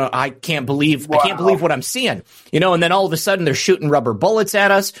 I can't believe what I'm seeing." And then all of a sudden they're shooting rubber bullets at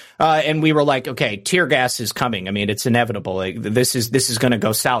us, and we were like, "Okay, tear gas is coming. I mean, it's inevitable. This is going to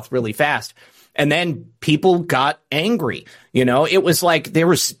go south really fast." And then people got angry. It was like there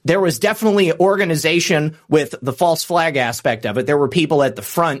was definitely organization with the false flag aspect of it. There were people at the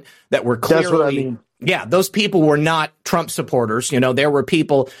front that were clearly. That's what I mean. Yeah, those people were not Trump supporters. There were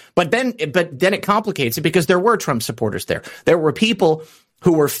people, but then it complicates it because there were Trump supporters there. There were people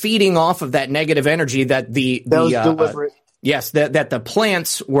who were feeding off of that negative energy that was deliberate. Yes, that the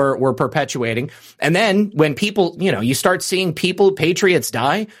plants were perpetuating. And then when people, you start seeing patriots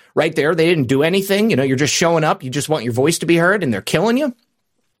die right there. They didn't do anything. You're just showing up. You just want your voice to be heard and they're killing you.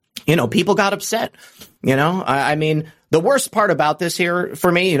 People got upset. I mean, the worst part about this here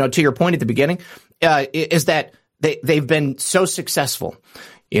for me, to your point at the beginning, is that they've been so successful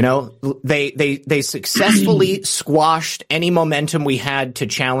You know, they successfully squashed any momentum we had to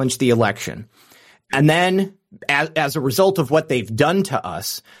challenge the election. And then as a result of what they've done to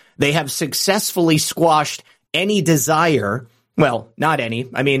us, they have successfully squashed any desire. Well, not any.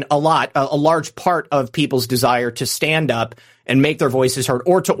 I mean, a large part of people's desire to stand up and make their voices heard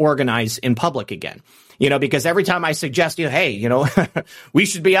or to organize in public again. You know, because every time I suggest, hey, we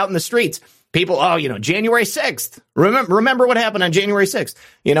should be out in the streets, people, January 6th. Remember what happened on January 6th.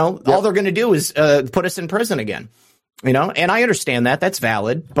 All they're going to do is put us in prison again. And I understand that. That's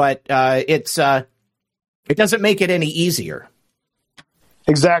valid. But it doesn't make it any easier.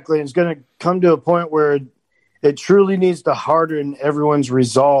 Exactly. It's going to come to a point where it truly needs to harden everyone's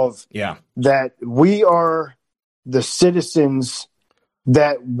resolve that we are the citizens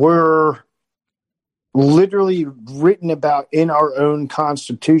that were literally written about in our own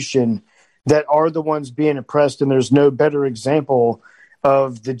Constitution that are the ones being oppressed. And there's no better example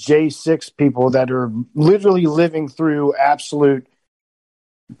of the J6 people that are literally living through absolute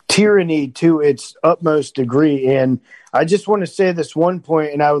tyranny to its utmost degree. And I just want to say this one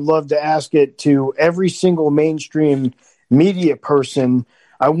point, and I would love to ask it to every single mainstream media person.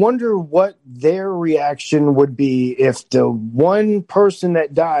 I wonder what their reaction would be if the one person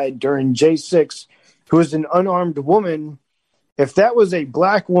that died during J6, who was an unarmed woman, if that was a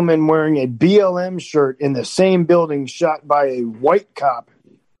black woman wearing a BLM shirt in the same building shot by a white cop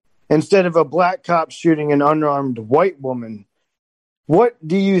instead of a black cop shooting an unarmed white woman. What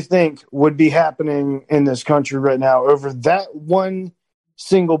do you think would be happening in this country right now over that one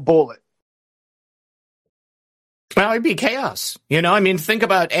single bullet? Well, it'd be chaos. Think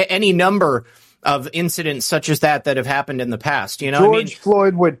about any number of incidents such as that have happened in the past. George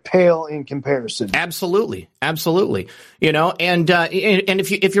Floyd would pale in comparison. Absolutely. And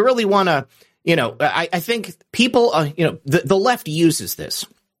if you really want to, I think people, the left uses this.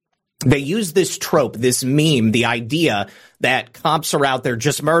 They use this trope, this meme, the idea that cops are out there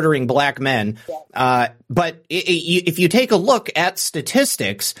just murdering black men. But if you take a look at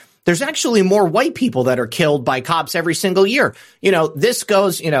statistics, there's actually more white people that are killed by cops every single year. This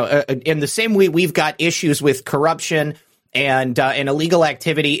goes, in the same way we've got issues with corruption and illegal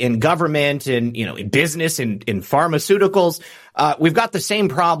activity in government and, in business and in pharmaceuticals. We've got the same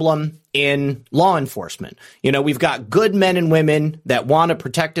problem in law enforcement. We've got good men and women that want to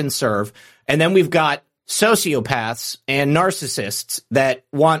protect and serve. And then we've got sociopaths and narcissists that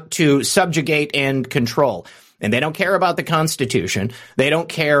want to subjugate and control. And they don't care about the Constitution. They don't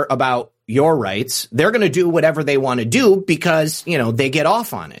care about your rights. They're going to do whatever they want to do because, they get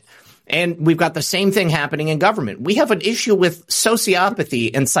off on it. And we've got the same thing happening in government. We have an issue with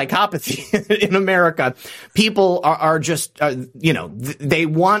sociopathy and psychopathy in America. People are just, they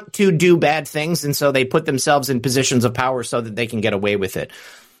want to do bad things. And so they put themselves in positions of power so that they can get away with it.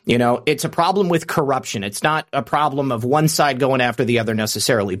 It's a problem with corruption. It's not a problem of one side going after the other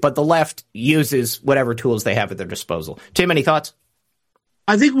necessarily, but the left uses whatever tools they have at their disposal. Tim, any thoughts?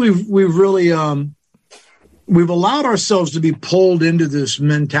 I think we've really we've allowed ourselves to be pulled into this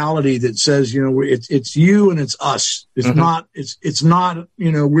mentality that says, it's you and it's us. It's not. It's not.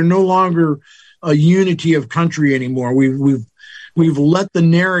 We're no longer a unity of country anymore. We've let the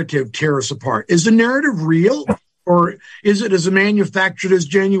narrative tear us apart. Is the narrative real? Or is it as manufactured as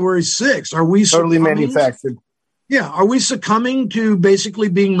January 6th? Are we totally manufactured? Yeah. Are we succumbing to basically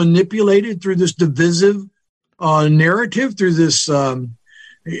being manipulated through this divisive narrative, through this? You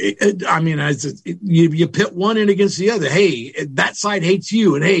pit one in against the other. Hey, that side hates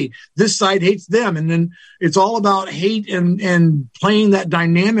you, and hey, this side hates them, and then it's all about hate and playing that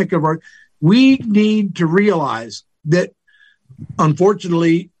dynamic of our. We need to realize that,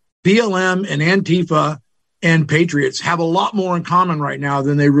 unfortunately, BLM and Antifa and Patriots have a lot more in common right now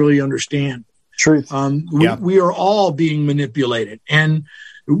than they really understand. Truth. We are all being manipulated. And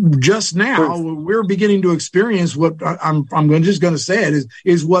just now we're beginning to experience what I'm just going to say it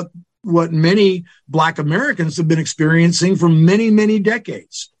is what many Black Americans have been experiencing for many, many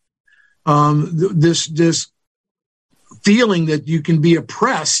decades. This feeling that you can be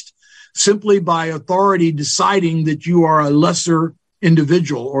oppressed simply by authority deciding that you are a lesser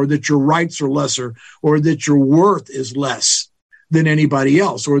individual, or that your rights are lesser, or that your worth is less than anybody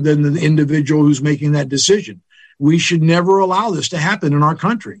else, or than the individual who's making that decision. We should never allow this to happen in our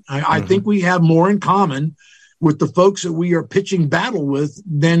country. I think we have more in common with the folks that we are pitching battle with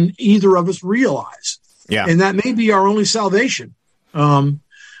than either of us realize. Yeah. And that may be our only salvation.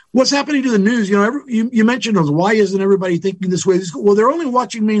 What's happening to the news? You mentioned, why isn't everybody thinking this way? Well, they're only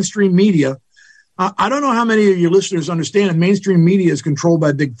watching mainstream media. I don't know how many of your listeners understand that mainstream media is controlled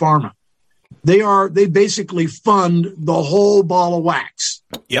by Big Pharma. They basically fund the whole ball of wax.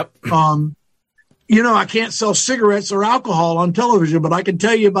 Yep. I can't sell cigarettes or alcohol on television, but I can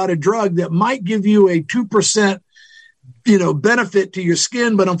tell you about a drug that might give you a 2%, benefit to your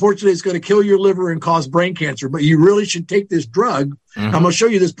skin, but unfortunately it's going to kill your liver and cause brain cancer. But you really should take this drug. Mm-hmm. I'm going to show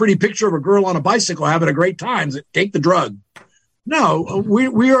you this pretty picture of a girl on a bicycle having a great time. Take the drug. No,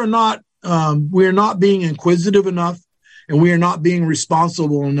 we are not being inquisitive enough, and we are not being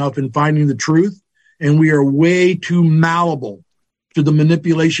responsible enough in finding the truth. And we are way too malleable to the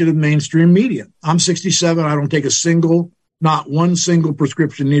manipulation of mainstream media. I'm 67. I don't take not one single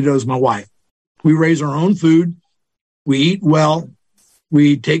prescription, neither does my wife. We raise our own food. We eat well.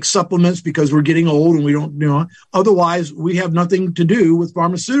 We take supplements because we're getting old and we don't, otherwise we have nothing to do with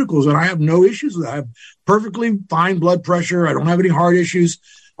pharmaceuticals. And I have no issues with that. I have perfectly fine blood pressure. I don't have any heart issues.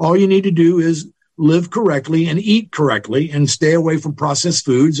 All you need to do is live correctly and eat correctly and stay away from processed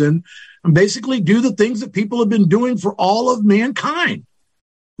foods and basically do the things that people have been doing for all of mankind.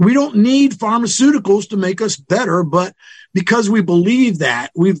 We don't need pharmaceuticals to make us better, but because we believe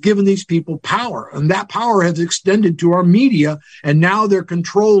that, we've given these people power, and that power has extended to our media, and now they're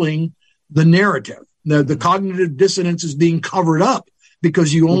controlling the narrative. The cognitive dissonance is being covered up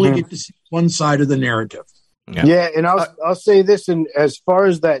because you only get to see one side of the narrative. Yeah, and I'll say this, and as far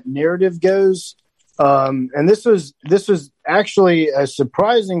as that narrative goes, and this was actually a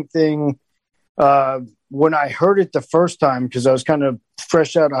surprising thing when I heard it the first time, because I was kind of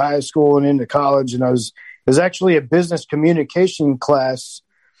fresh out of high school and into college, and it was actually a business communication class,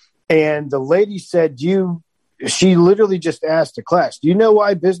 and the lady said, she literally just asked the class, do you know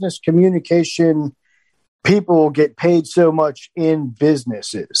why business communication people get paid so much in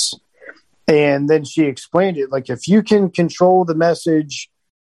businesses? And then she explained it, like, if you can control the message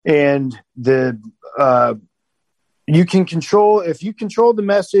and if you control the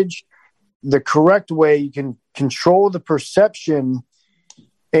message the correct way, you can control the perception.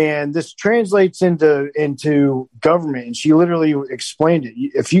 And this translates into government. And she literally explained it.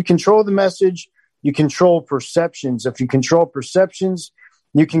 If you control the message, you control perceptions. If you control perceptions,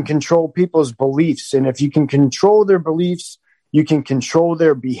 you can control people's beliefs. And if you can control their beliefs, you can control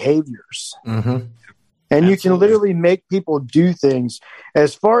their behaviors. Mm-hmm. And you can literally make people do things.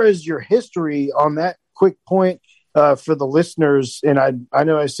 As far as your history on that quick point for the listeners, and I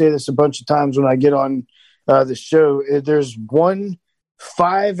know I say this a bunch of times when I get on the show, there's one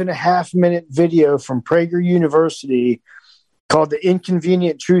 5.5-minute video from Prager University called The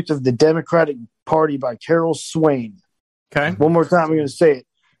Inconvenient Truth of the Democratic Party by Carol Swain. Okay. One more time, I'm going to say it.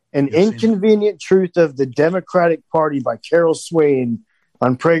 An Inconvenient Truth of the Democratic Party by Carol Swain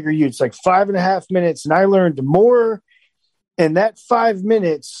on Prager U. It's like 5.5 minutes, and I learned more in that 5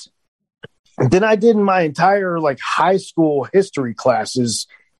 minutes than I did in my entire high school history classes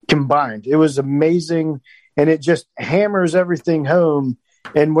combined. It was amazing, and it just hammers everything home.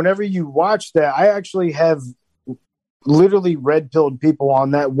 And whenever you watch that, I actually have literally red-pilled people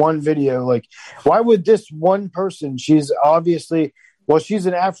on that one video. Like, why would this one person, she's obviously, she's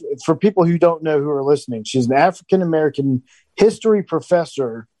for people who don't know who are listening, she's an African-American history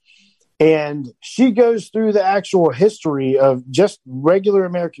professor, and she goes through the actual history of just regular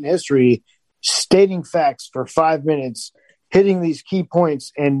American history, stating facts for 5 minutes, hitting these key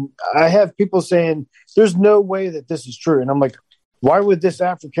points. And I have people saying, there's no way that this is true. And I'm like, why would this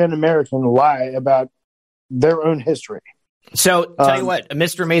African-American lie about their own history? So tell you what,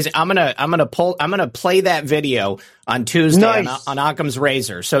 Mr. Amazing, I'm gonna play that video on Tuesday on Occam's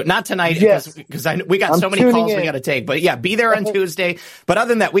Razor. So not tonight because we got so many calls we got to take. But yeah, be there on Tuesday. But other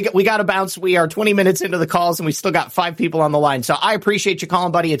than that, we got to bounce. We are 20 minutes into the calls and we still got 5 people on the line. So I appreciate you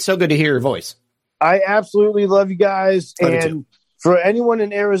calling, buddy. It's so good to hear your voice. I absolutely love you guys. And for anyone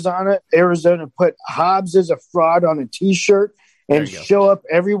in Arizona, put Hobbs is a fraud on a T-shirt and show up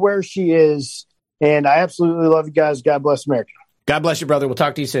everywhere she is. And I absolutely love you guys. God bless America. God bless you, brother. We'll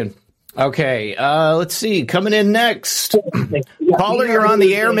talk to you soon. Okay, let's see. Coming in next. Caller, you're on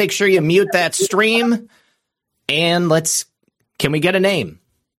the air. Make sure you mute that stream. And can we get a name?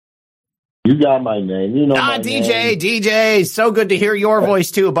 You got my name. You know my DJ, name. DJ. So good to hear your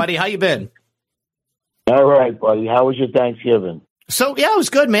voice too, buddy. How you been? All right, buddy. How was your Thanksgiving? So, yeah, it was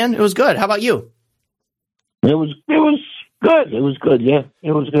good, man. It was good. How about you? It was good. It was good. Yeah,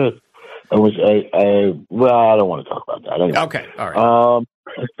 it was good. It was well, I don't want to talk about that. Anyway. Okay. All right.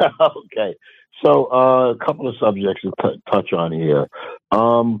 Okay. So, a couple of subjects to touch on here.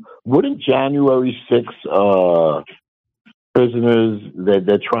 Wouldn't January 6th prisoners,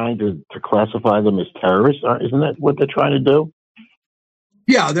 they're trying to classify them as terrorists? Isn't that what they're trying to do?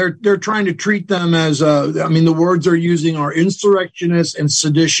 Yeah, they're trying to treat them as, the words they're using are insurrectionists and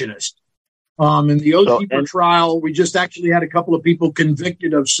seditionists. In the Oath Keeper trial, we just actually had a couple of people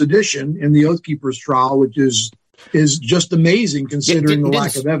convicted of sedition in the Oath Keepers trial, which is just amazing considering the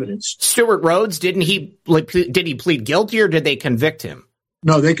lack of evidence. Stuart Rhodes, did he plead guilty or did they convict him?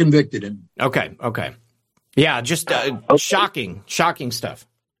 No, they convicted him. Okay. Yeah, just shocking stuff.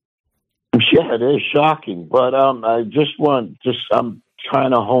 Yeah, it is shocking. But I'm trying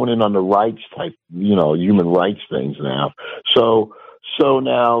to hone in on the rights type, human rights things now. So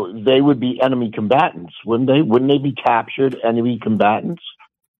now they would be enemy combatants, wouldn't they? Wouldn't they be captured enemy combatants?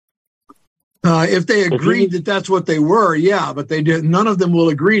 If they agreed that that's what they were, yeah, but they did. None of them will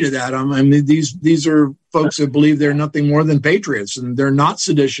agree to that. I mean, these are folks that believe they're nothing more than patriots, and they're not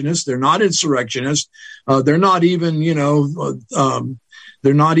seditionists. They're not insurrectionists. They're not even,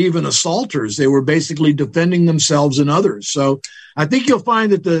 they're not even assaulters. They were basically defending themselves and others. So I think you'll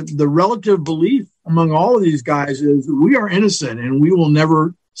find that the relative belief among all of these guys is we are innocent, and we will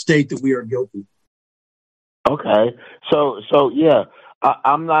never state that we are guilty. Okay, so yeah.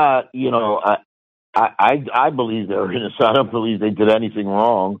 I'm not, I believe they're innocent. I don't believe they did anything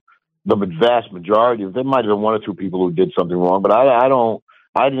wrong. The vast majority of them, might have been one or two people who did something wrong, but I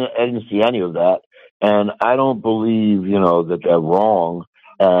didn't see any of that. And I don't believe, that they're wrong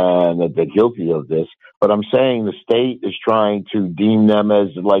and that they're guilty of this. But I'm saying the state is trying to deem them as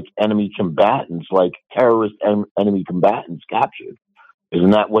like enemy combatants, like terrorist enemy combatants captured. Isn't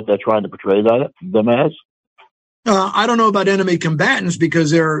that what they're trying to portray them as? I don't know about enemy combatants because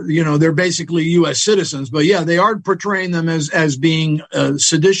they're basically U.S. citizens, but yeah, they are portraying them as being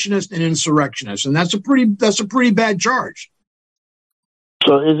seditionists and insurrectionists, and that's a pretty bad charge.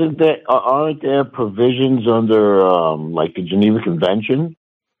 So aren't there provisions under like the Geneva Convention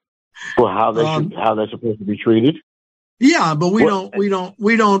for how they're supposed to be treated? Yeah, but we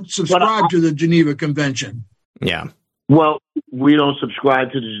don't subscribe to the Geneva Convention. Yeah. Well, we don't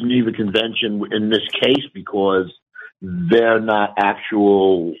subscribe to the Geneva Convention in this case because they're not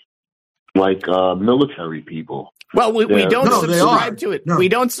actual, military people. Well, we don't subscribe to it. No. We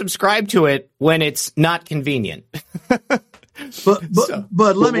don't subscribe to it when it's not convenient. But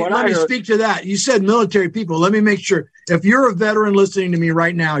let me speak to that. You said military people. Let me make sure. If you're a veteran listening to me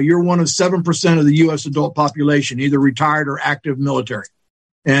right now, you're one of 7% of the U.S. adult population, either retired or active military.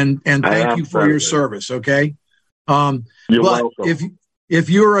 And thank you for your service, okay? But if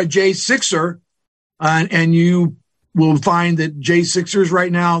you're a J6er, and you will find that J6ers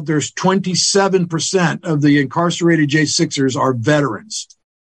right now, there's 27% of the incarcerated J6ers are veterans.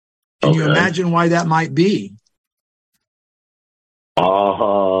 Can you imagine why that might be?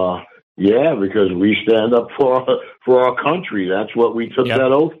 Yeah, because we stand up for our country. That's what we took that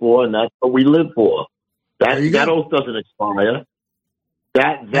oath for, and that's what we live for. That oath doesn't expire.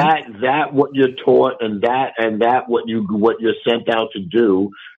 That what you're taught and that what you're sent out to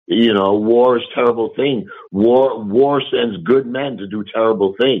do, war is a terrible thing. War sends good men to do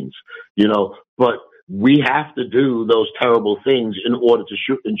terrible things, but we have to do those terrible things in order to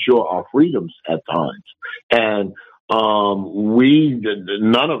ensure our freedoms at times. And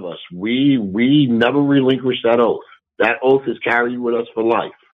none of us, we never relinquished that oath. That oath is carried with us for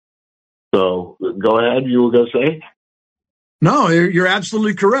life. So go ahead, you were going to say? No, you're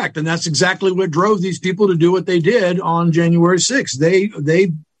absolutely correct. And that's exactly what drove these people to do what they did on January 6th.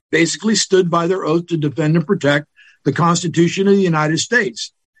 They basically stood by their oath to defend and protect the Constitution of the United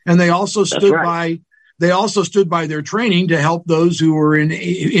States. And they also stood by their training to help those who were in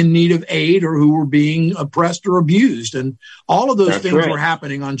need of aid or who were being oppressed or abused. And all of those things were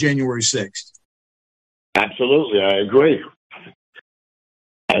happening on January 6th. Absolutely. I agree.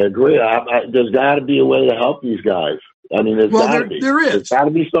 There's got to be a way to help these guys. I mean, there is. There's got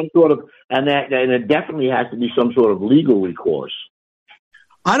to be some sort of, and it definitely has to be some sort of legal recourse.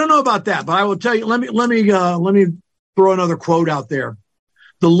 I don't know about that, but I will tell you. Let me throw another quote out there.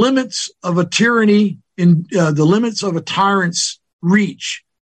 The limits of a tyranny the limits of a tyrant's reach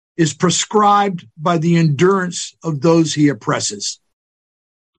is prescribed by the endurance of those he oppresses.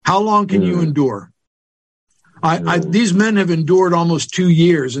 How long can you endure? These men have endured almost 2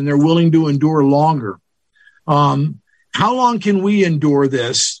 years, and they're willing to endure longer. How long can we endure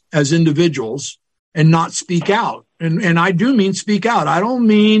this as individuals and not speak out? And I do mean speak out. I don't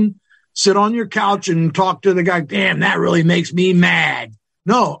mean sit on your couch and talk to the guy, damn, that really makes me mad.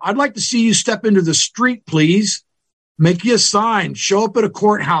 No, I'd like to see you step into the street, please. Make you a sign. Show up at a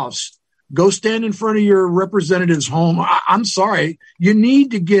courthouse. Go stand in front of your representative's home. I'm sorry. You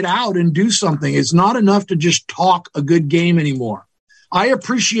need to get out and do something. It's not enough to just talk a good game anymore. I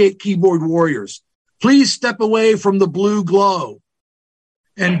appreciate keyboard warriors. Please step away from the blue glow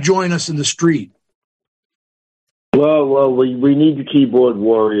and join us in the street. Well, we need the keyboard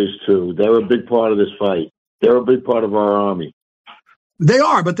warriors too. They're a big part of this fight. They're a big part of our army. They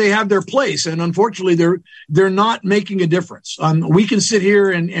are, but they have their place, and unfortunately, they're not making a difference. We can sit here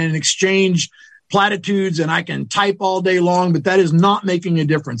and exchange platitudes, and I can type all day long, but that is not making a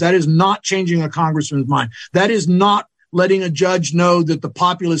difference. That is not changing a congressman's mind. That is not letting a judge know that the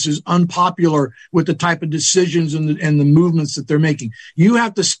populace is unpopular with the type of decisions and the movements that they're making. You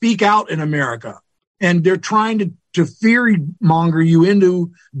have to speak out in America, and they're trying to fear monger you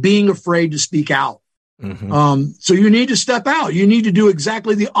into being afraid to speak out. Mm-hmm. So you need to step out. You need to do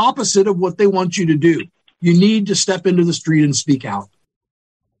exactly the opposite of what they want you to do. You need to step into the street and speak out.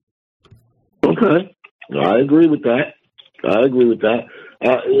 Okay. I agree with that. I'm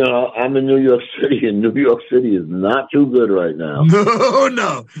in New York City, and New York City is not too good right now.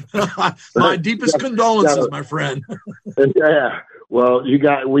 No. My deepest condolences, my friend. Yeah. Well, we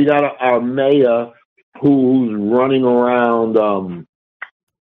got our mayor who's running around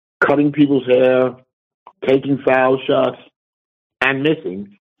cutting people's hair, taking foul shots, and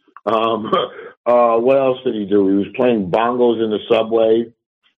missing. What else did he do? He was playing bongos in the subway.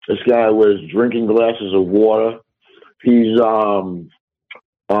 This guy was drinking glasses of water. He's there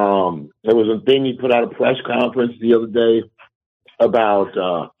was a thing he put out a press conference the other day about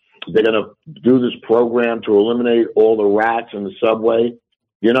they're going to do this program to eliminate all the rats in the subway.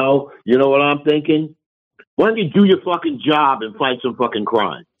 You know what I'm thinking? Why don't you do your fucking job and fight some fucking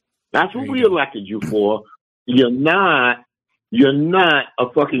crime? That's what we elected you for. You're not a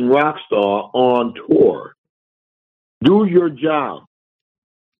fucking rock star on tour. Do your job.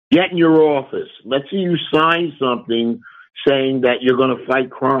 Get in your office. Let's see you sign something saying that you're going to fight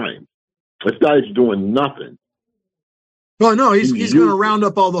crime. This guy's doing nothing. Well, no, he's going to round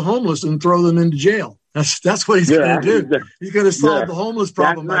up all the homeless and throw them into jail. That's what he's going to do. He's going to solve the homeless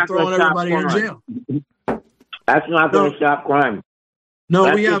problem by throwing everybody in jail. That's not going to stop crime.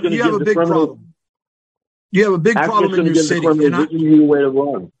 No, you have a big problem. You have a big problem in your city.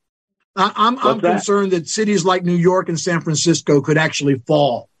 I'm concerned that cities like New York and San Francisco could actually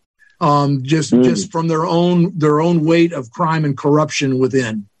fall, just from their own weight of crime and corruption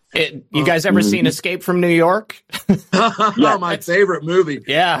within. You guys ever seen Escape from New York? My favorite movie.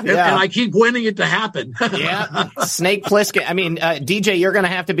 Yeah. And I keep wanting it to happen. Yeah, Snake Plissken. I mean, DJ, you're going to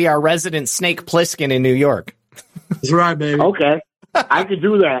have to be our resident Snake Plissken in New York. That's right, baby. Okay, I could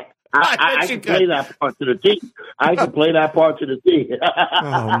do that. I can play that part to the T.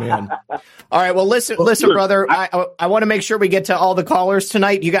 Oh, man. All right. Well, listen, brother. I want to make sure we get to all the callers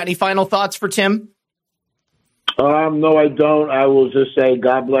tonight. You got any final thoughts for Tim? No, I don't. I will just say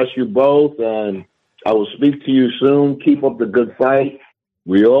God bless you both, and I will speak to you soon. Keep up the good fight.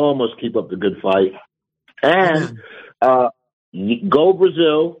 We all must keep up the good fight. And go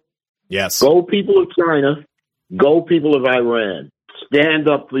Brazil. Yes. Go people of China. Go people of Iran. Stand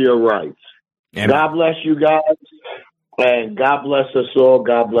up for your rights. Amen. God bless you guys, and God bless us all.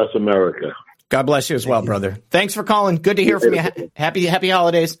 God bless America. God bless you as well, brother. Thanks for calling. Good to hear from you. Happy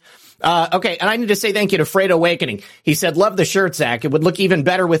holidays. Okay, and I need to say thank you to Freight Awakening. He said, love the shirt, Zach. It would look even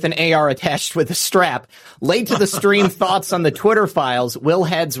better with an AR attached with a strap. Late to the stream, thoughts on the Twitter files. Will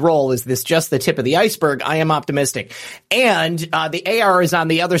heads roll. Is this just the tip of the iceberg? I am optimistic. And the AR is on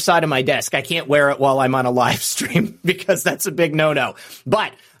the other side of my desk. I can't wear it while I'm on a live stream because that's a big no-no.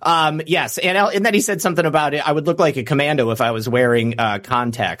 But yes, and then he said something about it. I would look like a commando if I was wearing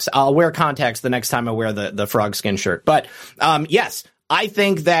contacts. I'll wear contacts the next time I wear the frog skin shirt. But yes. I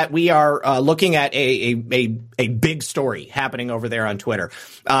think that we are looking at a big story happening over there on Twitter.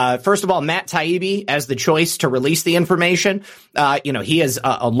 First of all, Matt Taibbi as the choice to release the information. He is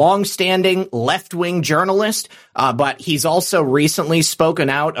a long-standing left-wing journalist, but he's also recently spoken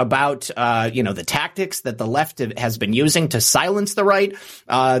out about the tactics that the left has been using to silence the right,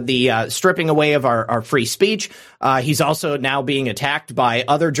 the stripping away of our free speech. He's also now being attacked by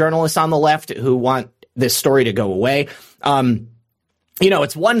other journalists on the left who want this story to go away.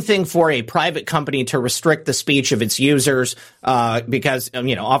 It's one thing for a private company to restrict the speech of its users because,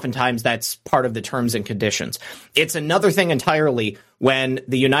 oftentimes that's part of the terms and conditions. It's another thing entirely when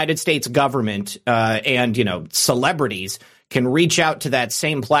the United States government and celebrities can reach out to that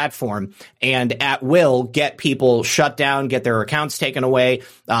same platform and at will get people shut down, get their accounts taken away,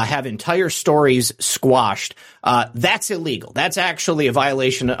 have entire stories squashed. That's illegal. That's actually a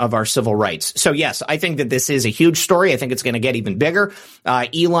violation of our civil rights. So yes, I think that this is a huge story. I think it's going to get even bigger.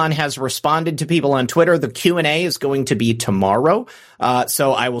 Elon has responded to people on Twitter. The Q&A is going to be tomorrow.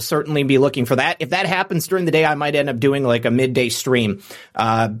 So I will certainly be looking for that. If that happens during the day, I might end up doing like a midday stream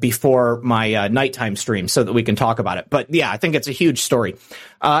before my nighttime stream so that we can talk about it. But yeah, I think it's a huge story.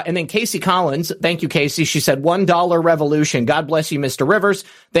 And then Casey Collins, thank you, Casey. She said, $1 revolution. God bless you, Mr. Rivers.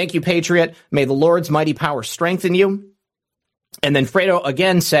 Thank you, Patriot. May the Lord's mighty power strengthen you. And then Fredo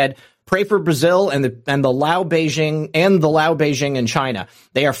again said, pray for Brazil and the Lao Beijing in China.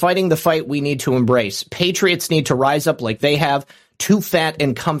 They are fighting the fight we need to embrace. Patriots need to rise up like they have. Too fat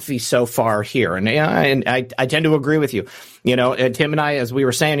and comfy so far here. And I tend to agree with you. Tim and I, as we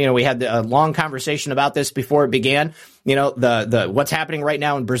were saying, we had a long conversation about this before it began. The what's happening right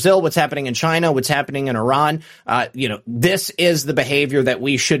now in Brazil, what's happening in China, what's happening in Iran. This is the behavior that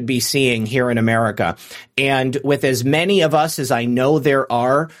we should be seeing here in America. And with as many of us as I know there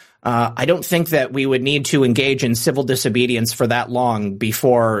are, I don't think that we would need to engage in civil disobedience for that long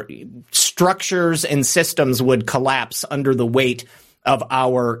before structures and systems would collapse under the weight of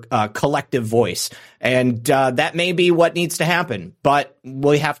our collective voice. And that may be what needs to happen. But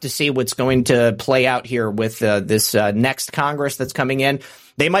we have to see what's going to play out here with this next Congress that's coming in.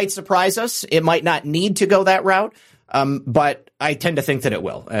 They might surprise us. It might not need to go that route. But I tend to think that it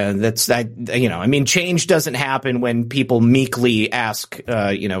will. Change doesn't happen when people meekly ask,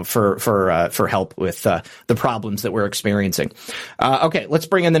 for help with the problems that we're experiencing. Okay, let's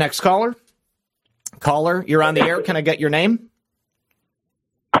bring in the next caller. Caller, you're on the air. Can I get your name?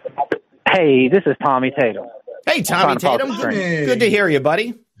 Hey, this is Tommy Tatum. Hey, Tommy Tatum. Good to hear you,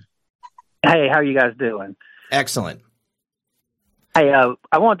 buddy. Hey, how are you guys doing? Excellent. Hey,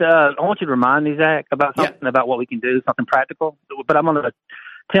 I want you to remind me, Zach, about something about what we can do, something practical. But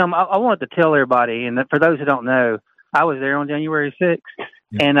Tim, I wanted to tell everybody, and for those who don't know, I was there on January 6th,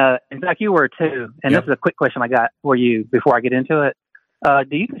 and in fact, you were too. And this is a quick question I got for you before I get into it.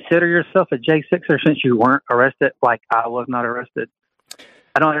 Do you consider yourself a J6er since you weren't arrested, like I was not arrested?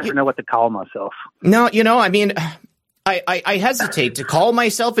 I don't ever know what to call myself. No, I hesitate to call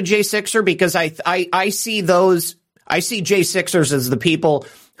myself a J6er because I see those. I see J6ers as the people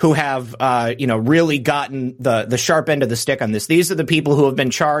who have, really gotten the sharp end of the stick on this. These are the people who have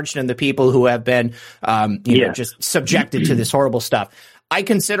been charged and the people who have been, just subjected to this horrible stuff. I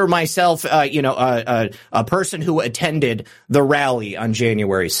consider myself, a person who attended the rally on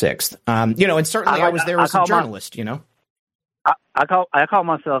January 6th. And certainly I was there as a journalist, I call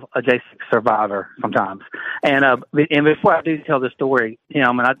myself a J6 survivor sometimes. And before I do tell the story,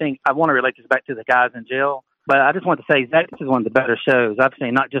 and I think I want to relate this back to the guys in jail. But I just want to say, Zach, this is one of the better shows I've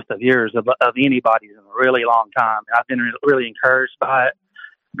seen, not just of yours, of anybody's in a really long time. And I've been really encouraged by it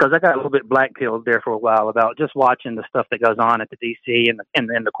because I got a little bit black-pilled there for a while about just watching the stuff that goes on at the D.C. and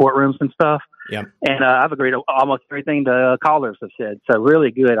the courtrooms and stuff. Yeah. And I've agreed to almost everything the callers have said. So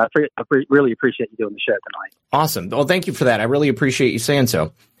really good. I really appreciate you doing the show tonight. Awesome. Well, thank you for that. I really appreciate you saying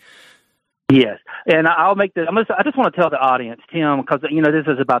so. Yes. And I'll make this. I just want to tell the audience, Tim, because, this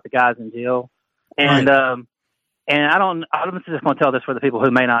is about the guys in jail. And, right. And I'm just going to tell this for the people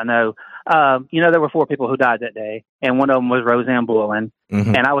who may not know. There were 4 people who died that day, and one of them was Roseanne Boylan.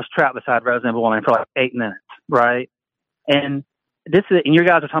 Mm-hmm. And I was trapped beside Roseanne Boylan for like 8 minutes, right? And and you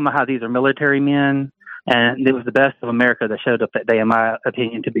guys are talking about how these are military men, and it was the best of America that showed up that day, in my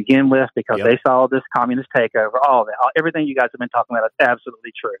opinion, to begin with, because they saw this communist takeover, all that, everything you guys have been talking about is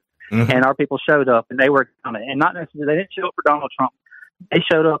absolutely true. Mm-hmm. And our people showed up, and they were accountable, and not necessarily, they didn't show up for Donald Trump. They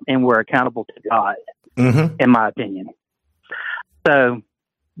showed up and were accountable to God. Mm-hmm. In my opinion. So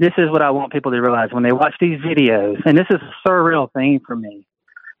this is what I want people to realize when they watch these videos. And this is a surreal thing for me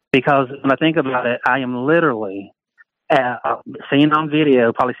because when I think about it, I am literally seen on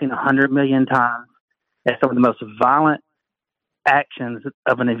video, probably seen 100 million times, as some of the most violent actions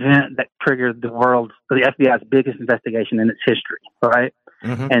of an event that triggered the FBI's biggest investigation in its history, right?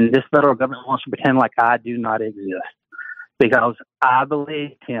 Mm-hmm. And this federal government wants to pretend like I do not exist because I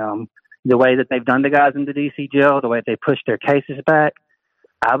believe, Tim, the way that they've done the guys in the D.C. jail, the way that they pushed their cases back,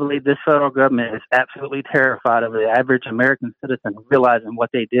 I believe this federal government is absolutely terrified of the average American citizen realizing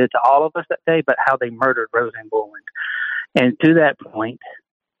what they did to all of us that day, but how they murdered Roseanne Boylan. And to that point,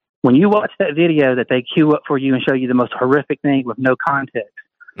 when you watch that video that they queue up for you and show you the most horrific thing with no context,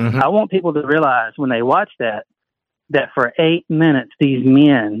 I want people to realize when they watch that for 8 minutes, these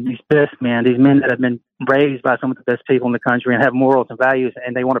men, these best men, these men that have been raised by some of the best people in the country and have morals and values,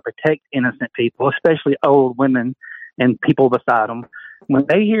 and they want to protect innocent people, especially old women and people beside them. When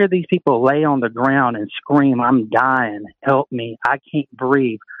they hear these people lay on the ground and scream, "I'm dying, help me, I can't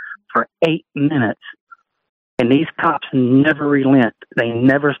breathe," for 8 minutes, and these cops never relent. They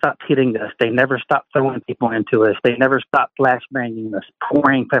never stopped hitting us. They never stopped throwing people into us. They never stopped flashbanging us,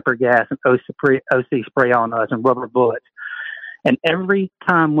 pouring pepper gas and OC spray on us and rubber bullets. And every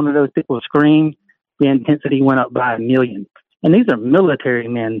time one of those people screamed, the intensity went up by 1 million. And these are military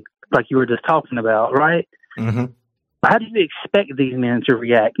men, like you were just talking about, right? Mm-hmm. How do you expect these men to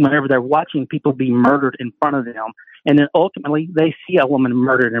react whenever they're watching people be murdered in front of them, and then ultimately they see a woman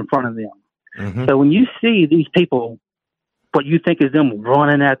murdered in front of them? Mm-hmm. So when you see these people, what you think is them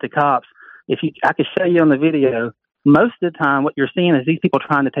running at the cops, I could show you on the video, most of the time what you're seeing is these people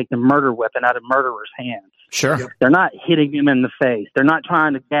trying to take the murder weapon out of murderers' hands. Sure. Yep. They're not hitting him in the face. They're not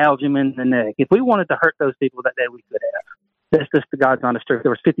trying to gouge him in the neck. If we wanted to hurt those people that day, we could have. That's just the God's honest truth.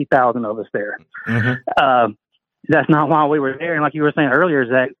 There was 50,000 of us there. Mm-hmm. That's not why we were there. And like you were saying earlier,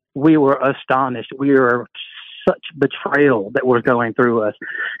 Zach, we were astonished. We were such betrayal that was going through us.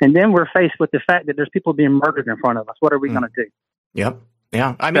 And then we're faced with the fact that there's people being murdered in front of us. What are we going to do? Yep.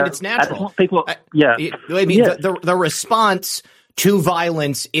 Yeah. I mean, it's natural. I just want people, yeah. I mean, the response to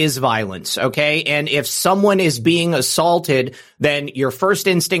violence is violence, okay? And if someone is being assaulted, then your first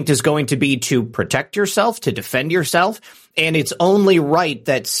instinct is going to be to protect yourself, to defend yourself. And it's only right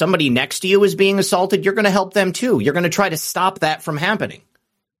that somebody next to you is being assaulted. You're going to help them too. You're going to try to stop that from happening.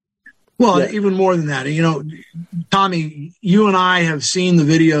 Well, even more than that, Tommy, you and I have seen the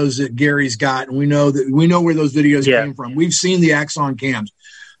videos that Gary's got, and we know where those videos came from. We've seen the Axon cams.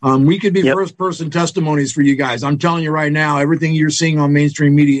 We could be first-person testimonies for you guys. I'm telling you right now, everything you're seeing on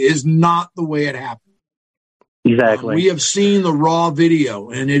mainstream media is not the way it happened. Exactly. We have seen the raw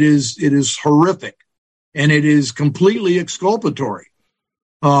video, and it is horrific, and it is completely exculpatory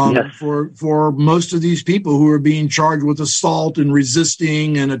for most of these people who are being charged with assault and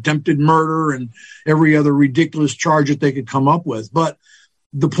resisting and attempted murder and every other ridiculous charge that they could come up with. But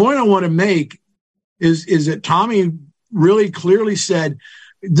the point I want to make is that Tommy really clearly said,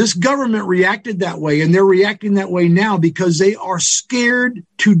 this government reacted that way, and they're reacting that way now because they are scared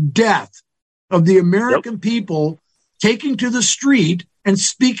to death of the American people taking to the street and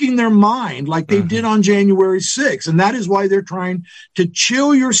speaking their mind like they did on January 6th. And that is why they're trying to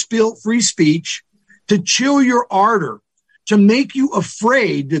chill your free speech, to chill your ardor, to make you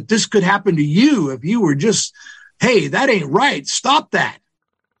afraid that this could happen to you if you were just, hey, that ain't right. Stop that.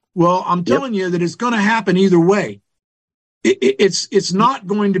 Well, I'm telling you that it's going to happen either way. It's not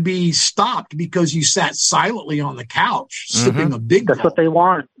going to be stopped because you sat silently on the couch sipping a big That's what they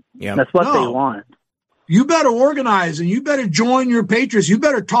want. Yeah. That's what they want. You better organize, and you better join your patriots. You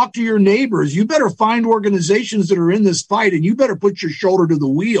better talk to your neighbors. You better find organizations that are in this fight, and you better put your shoulder to the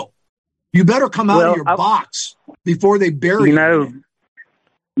wheel. You better come out of your box before they bury you.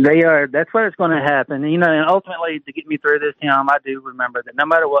 They are. That's what it's going to happen. And ultimately, to get me through this, Tim, I do remember that no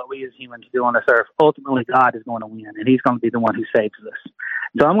matter what we as humans do on this earth, ultimately God is going to win, and He's going to be the one who saves us.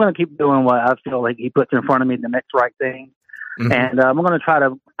 So I'm going to keep doing what I feel like He puts in front of me, the next right thing. Mm-hmm. And I am going to try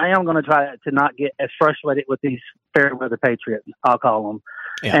to not get as frustrated with these fair weather patriots, I'll call them.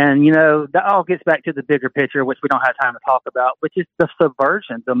 Yeah. And, that all gets back to the bigger picture, which we don't have time to talk about, which is the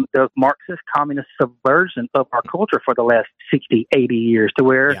subversion, the Marxist communist subversion of our culture for the last 60, 80 years, to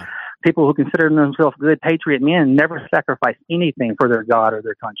where people who consider themselves good patriot men never sacrifice anything for their God or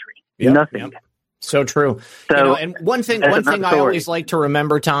their country. Nothing. Yep. So true. So, and one thing I always like to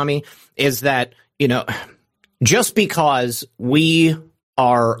remember, Tommy, is that, just because we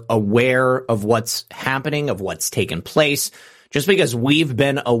are aware of what's happening, of what's taken place, just because we've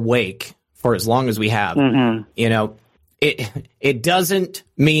been awake for as long as we have, it doesn't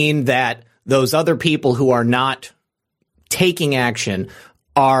mean that those other people who are not taking action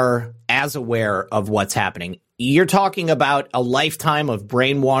are as aware of what's happening. You're talking about a lifetime of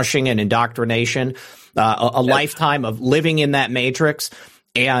brainwashing and indoctrination, a lifetime of living in that matrix.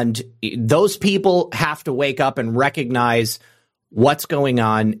 And those people have to wake up and recognize what's going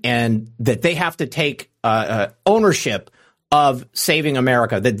on, and that they have to take ownership of saving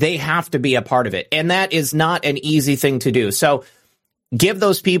America, that they have to be a part of it. And that is not an easy thing to do. So give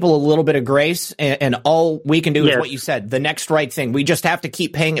those people a little bit of grace, and all we can do is what you said, the next right thing. We just have to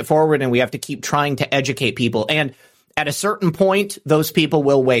keep paying it forward, and we have to keep trying to educate people. And at a certain point, those people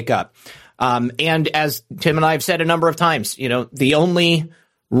will wake up. And as Tim and I have said a number of times, the only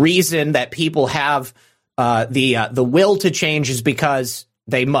reason that people have the will to change is because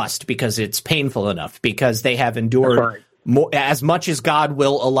they must, because it's painful enough, because they have endured more, as much as God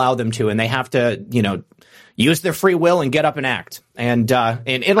will allow them to, and they have to, use their free will and get up and act, and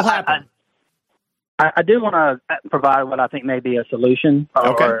it'll happen. I do want to provide what I think may be a solution,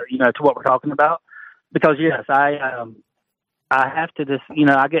 or to what we're talking about, because yes, I have to just,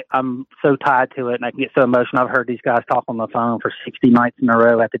 I'm so tied to it, and I can get so emotional. I've heard these guys talk on the phone for 60 nights in a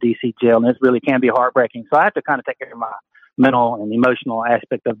row at the DC jail, and it really can be heartbreaking. So I have to kind of take care of my mental and emotional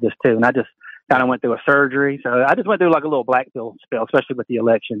aspect of this too. And I just kind of went through a surgery. So I just went through like a little black pill spell, especially with the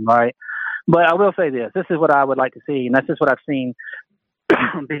election, right? But I will say this is what I would like to see, and that's just what I've seen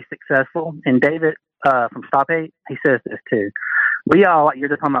be successful. And David from Stop Hate, he says this too. We all, like you're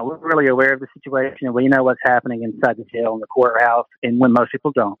just talking about, we're really aware of the situation, and we know what's happening inside the jail and the courthouse, and when most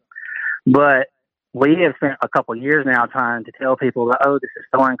people don't. But we have spent a couple of years now trying to tell people that, oh, this is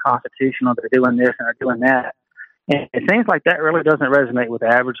so unconstitutional, they're doing this and they're doing that. And it seems like that really doesn't resonate with the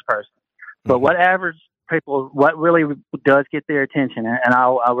average person. But what average people, what really does get their attention, and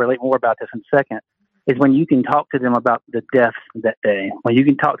I'll relate more about this in a second, is when you can talk to them about the deaths that day, when you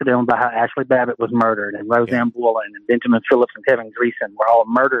can talk to them about how Ashley Babbitt was murdered and Roseanne Bullen and Benjamin Phillips and Kevin Greason were all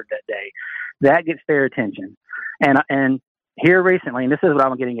murdered that day. That gets their attention. And here recently, and this is what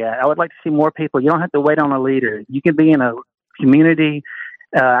I'm getting at, I would like to see more people. You don't have to wait on a leader. You can be in a community.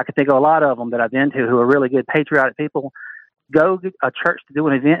 I can think of a lot of them that I've been to who are really good patriotic people. Go to a church to do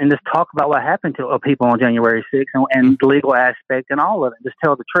an event and just talk about what happened to people on January 6th and the legal aspect and all of it. Just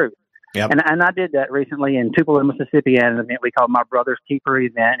tell the truth. Yep. And I did that recently in Tupelo, Mississippi, at an event we called My Brother's Keeper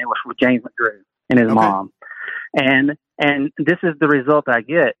event, and it was with James McGrew and his mom. And this is the result I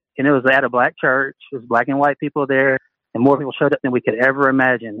get. And it was at a black church. It was black and white people there, and more people showed up than we could ever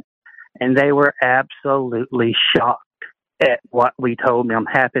imagine. And they were absolutely shocked at what we told them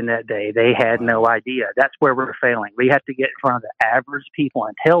happened that day. They had no idea. That's where we're failing. We have to get in front of the average people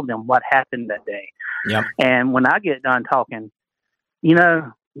and tell them what happened that day. Yep. And when I get done talking, you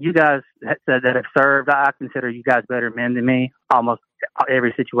know, you guys that have served, I consider you guys better men than me, almost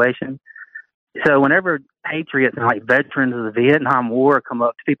every situation. So whenever patriots and like veterans of the Vietnam War come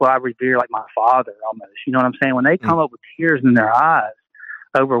up to people I revere, like my father almost, you know what I'm saying? When they come up with tears in their eyes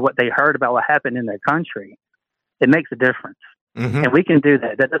over what they heard about what happened in their country, it makes a difference. And we can do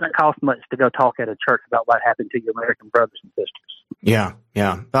that. That doesn't cost much to go talk at a church about what happened to your American brothers and sisters. Yeah,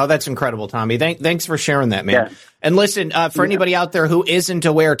 yeah. Oh, that's incredible, Tommy. Thanks for sharing that, man. Yeah. And listen, for anybody out there who isn't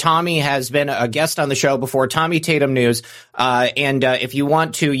aware, Tommy has been a guest on the show before, Tommy Tatum News. And if you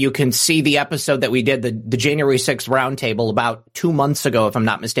want to, you can see the episode that we did, the January 6th roundtable about 2 months ago, if I'm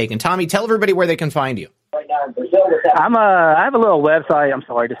not mistaken. Tommy, tell everybody where they can find you. I have a little website. I'm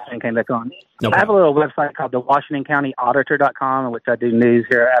sorry, this thing came back on. I have a little website called the WashingtonCountyAuditor.com, in which I do news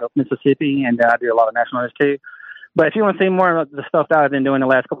here out of Mississippi, and I do a lot of national news too. But if you want to see more of the stuff that I've been doing the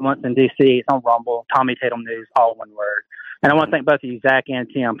last couple months in D.C., it's on Rumble, Tommy Tatum News, all one word. And I want to thank both of you, Zach and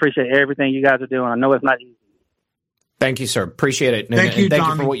Tim. Appreciate everything you guys are doing. I know it's not easy. Thank you, sir. Appreciate it. Thank you, thank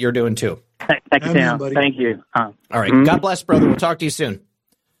you for what you're doing too. Thank you, Tim. Thank you. All right. God bless, brother. We'll talk to you soon.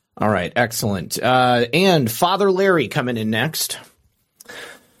 All right, excellent. And Father Larry coming in next.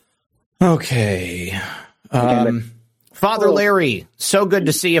 Okay. Father Larry, so good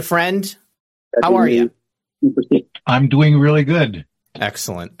to see you, friend. How are you? I'm doing really good.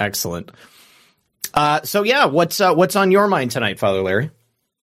 Excellent, excellent. So yeah, what's on your mind tonight, Father Larry?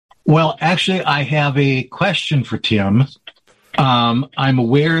 Well, actually, I have a question for Tim. I'm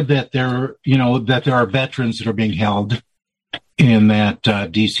aware that there are veterans that are being held in that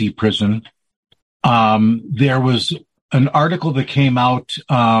DC prison. There was an article that came out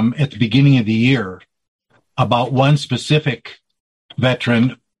at the beginning of the year about one specific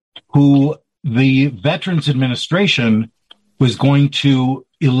veteran who the Veterans Administration was going to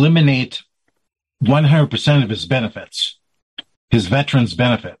eliminate 100% of his benefits, his veterans'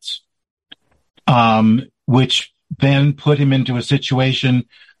 benefits, which then put him into a situation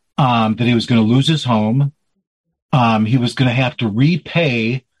that he was going to lose his home. He was going to have to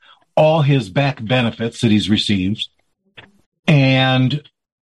repay all his back benefits that he's received. And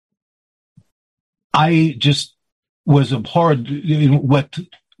I just was abhorred in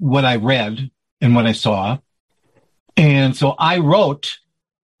what I read and what I saw. And so I wrote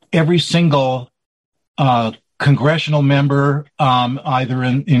every single congressional member, either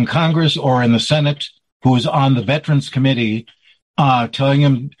in Congress or in the Senate, who was on the Veterans Committee, telling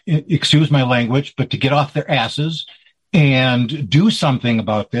them, excuse my language, but to get off their asses and do something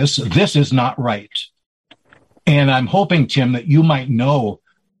about this. This is not right. And I'm hoping, Tim, that you might know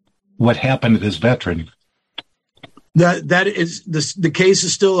what happened to this veteran. That is the case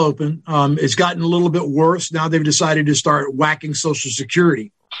is still open. It's gotten a little bit worse. Now they've decided to start whacking Social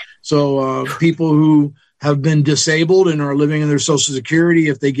Security. So people who have been disabled and are living in their Social Security,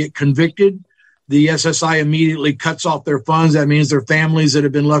 if they get convicted, the SSI immediately cuts off their funds. That means their families that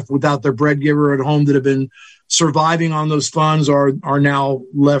have been left without their bread giver at home that have been surviving on those funds are now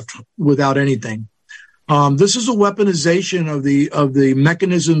left without anything. This is a weaponization of the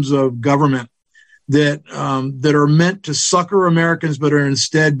mechanisms of government that are meant to succor Americans, but are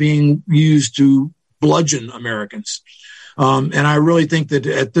instead being used to bludgeon Americans. And I really think that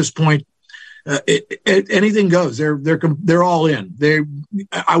at this point, anything goes. They're all in.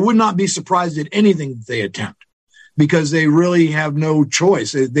 I would not be surprised at anything that they attempt, because they really have no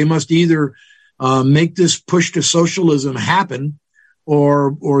choice. They must either make this push to socialism happen,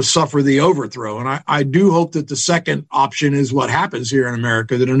 or suffer the overthrow. And I do hope that the second option is what happens here in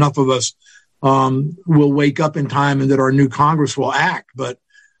America, that enough of us will wake up in time and that our new Congress will act. But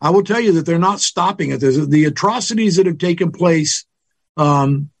I will tell you that they're not stopping it. There's the atrocities that have taken place,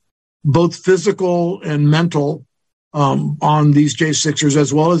 both physical and mental, on these J6ers,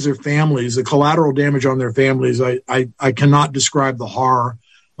 as well as their families, the collateral damage on their families. I cannot describe the horror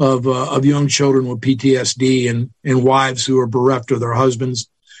of young children with PTSD and wives who are bereft of their husbands.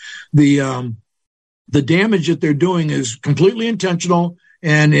 The damage that they're doing is completely intentional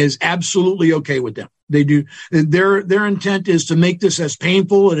and is absolutely okay with them. They do. Their intent is to make this as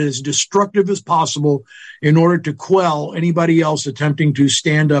painful and as destructive as possible in order to quell anybody else attempting to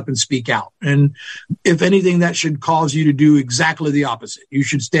stand up and speak out. And if anything, that should cause you to do exactly the opposite. You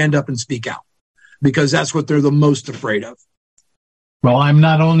should stand up and speak out, because that's what they're the most afraid of. Well, I'm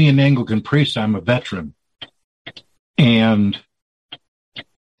not only an Anglican priest, I'm a veteran. And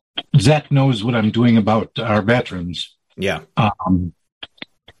Zach knows what I'm doing about our veterans. Yeah.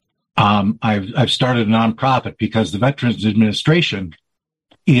 I've started a nonprofit because the Veterans Administration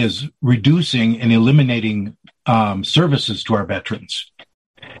is reducing and eliminating services to our veterans.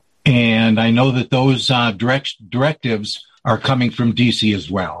 And I know that those directives are coming from DC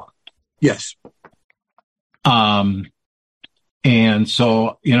as well. Yes. And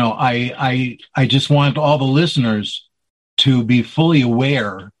so, I just want all the listeners to be fully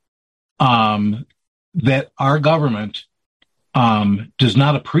aware that our government does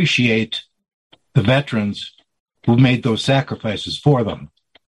not appreciate the veterans who made those sacrifices for them.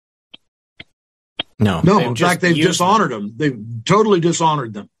 No, in fact, they've dishonored them. They've totally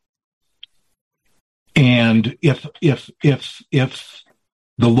dishonored them. And if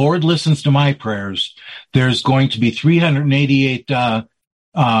the Lord listens to my prayers, there's going to be 388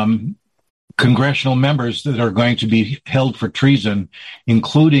 congressional members that are going to be held for treason,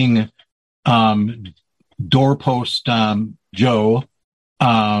 including Doorpost Joe,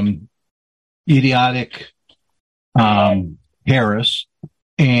 idiotic Harris,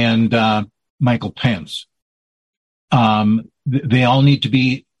 and Michael Pence. They all need to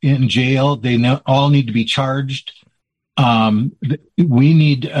be in jail. They all need to be charged. We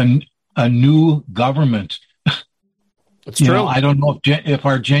need a new government. It's true. I don't know if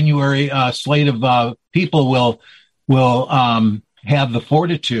our January slate of people will have the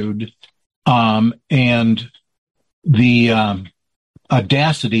fortitude and the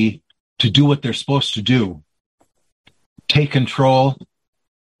audacity to do what they're supposed to do. Take control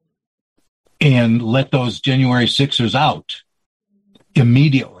and let those January 6ers out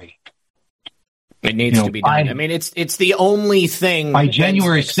immediately. It needs to be done. I mean, it's the only thing by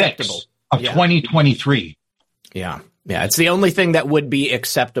January 6th of 2023. Yeah. It's the only thing that would be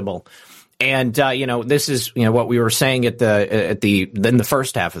acceptable. And this is what we were saying in the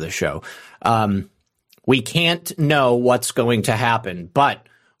first half of the show. We can't know what's going to happen, but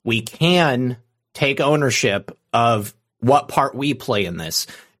we can take ownership of what part we play in this.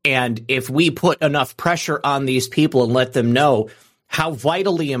 And if we put enough pressure on these people and let them know how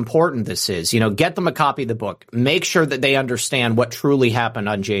vitally important this is, get them a copy of the book, make sure that they understand what truly happened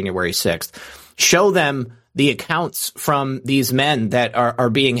on January 6th, show them the accounts from these men that are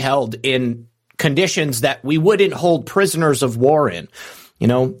being held in conditions that we wouldn't hold prisoners of war in,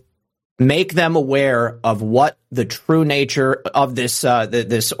 make them aware of what the true nature of this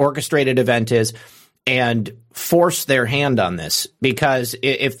orchestrated event is, and force their hand on this. Because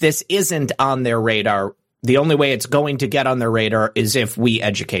if this isn't on their radar, the only way it's going to get on their radar is if we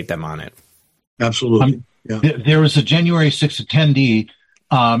educate them on it. Absolutely. There was a January 6th attendee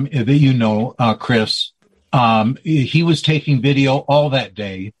that Chris. He was taking video all that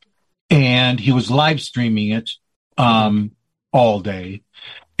day, and he was live streaming it all day.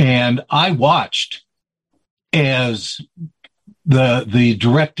 And I watched as the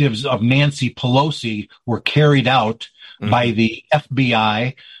directives of Nancy Pelosi were carried out by the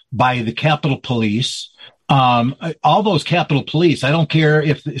FBI, by the Capitol Police. All those Capitol Police, I don't care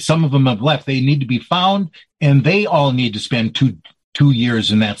if some of them have left, they need to be found, and they all need to spend two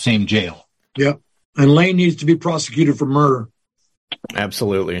years in that same jail. Yep. And Lane needs to be prosecuted for murder.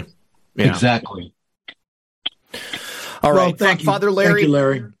 Absolutely. Yeah. Exactly. All right. Thank you. Father Larry. Thank you,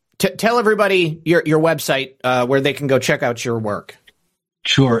 Larry. Tell everybody your website where they can go check out your work.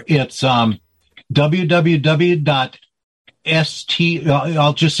 Sure. It's www.st.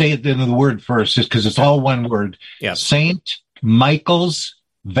 I'll just say it in the word first, just because it's all one word. Yeah. St. Michael's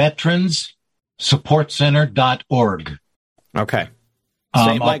Veterans supportcenter.org. Okay.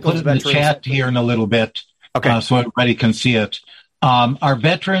 I'll put it in the chat here in a little bit, so everybody can see it. Our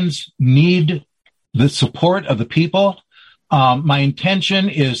veterans need the support of the people. My intention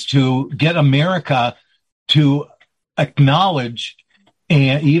is to get America to acknowledge,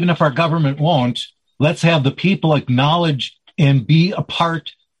 and even if our government won't, let's have the people acknowledge and be a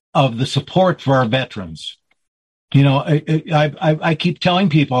part of the support for our veterans. You know, I keep telling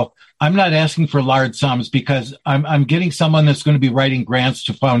people I'm not asking for large sums because I'm getting someone that's going to be writing grants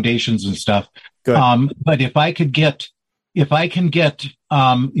to foundations and stuff. Good. But if I can get people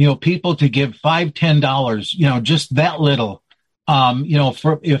to give $5, $10, just that little,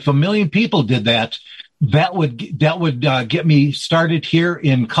 if 1 million people did that, that would get me started here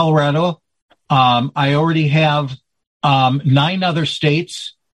in Colorado. I already have 9 other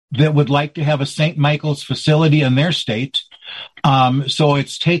states that would like to have a St. Michael's facility in their state. So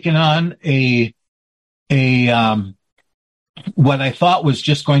it's taken on what I thought was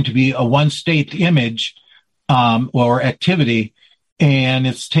just going to be a one state image, or activity, and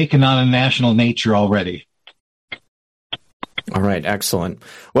it's taken on a national nature already. All right. Excellent.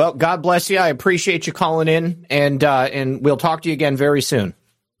 Well, God bless you. I appreciate you calling in, and we'll talk to you again very soon.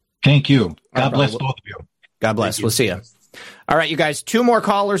 Thank you. God bless both of you. God bless. We'll see you. All right, you guys, 2 more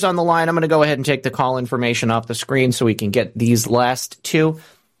callers on the line. I'm going to go ahead and take the call information off the screen so we can get these last 2.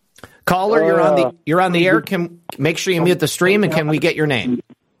 Caller, you're on the air. Make sure you mute the stream, and can we get your name?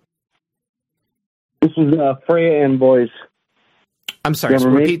 This is Freya and Boys. I'm sorry, so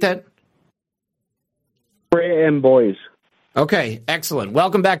repeat that? Freya and Boys. Okay, excellent.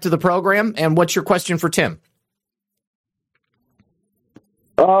 Welcome back to the program, and what's your question for Tim?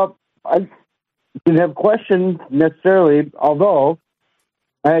 I didn't have a question necessarily, although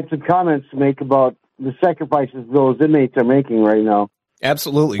I had some comments to make about the sacrifices those inmates are making right now.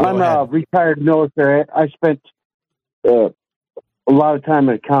 Absolutely. I'm a retired military. I spent a lot of time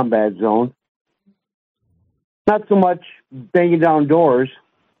in a combat zone. Not so much banging down doors,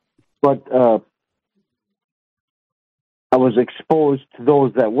 but I was exposed to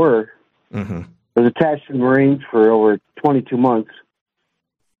those that were. Mm-hmm. I was attached to the Marines for over 22 months.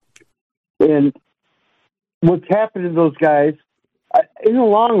 And what's happened to those guys, in the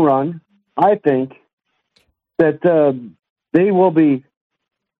long run, I think that they will be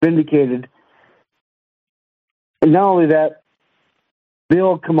vindicated. And not only that,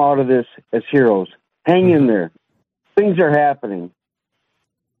 they'll come out of this as heroes. Hang in there. Things are happening.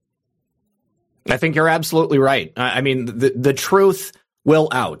 I think you're absolutely right. I mean, the truth will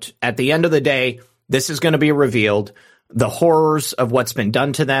out. At the end of the day, this is going to be revealed. The horrors of what's been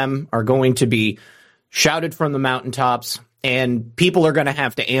done to them are going to be shouted from the mountaintops, and people are going to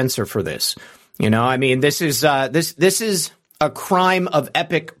have to answer for this. You know, I mean, this is a crime of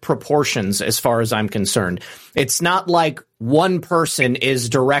epic proportions as far as I'm concerned. It's not like one person is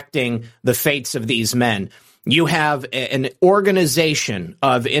directing the fates of these men. You have an organization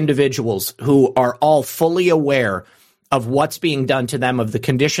of individuals who are all fully aware of what's being done to them, of the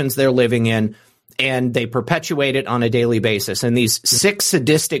conditions they're living in, and they perpetuate it on a daily basis. And these sick,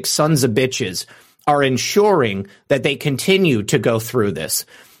 sadistic sons of bitches are ensuring that they continue to go through this.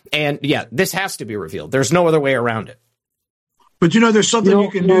 And yeah, this has to be revealed. There's no other way around it. But there's something you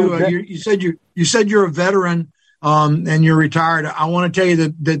can do. You said you're a veteran, and you're retired. I want to tell you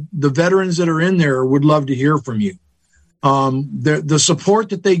that the veterans that are in there would love to hear from you. The support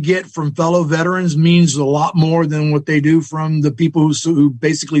that they get from fellow veterans means a lot more than what they do from the people who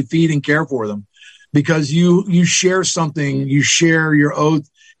basically feed and care for them, because you share something, you share your oath,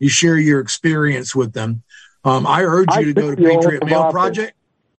 you share your experience with them. I urge you to go to Patriot Mail Project.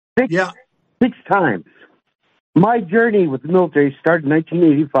 6 times. My journey with the military started in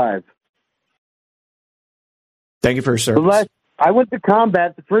 1985. Thank you for your service. I went to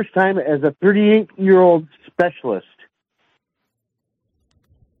combat the first time as a 38-year-old specialist.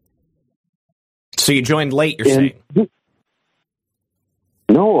 So you joined late, you're saying?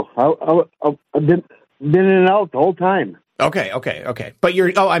 No, I've been in and out the whole time. Okay.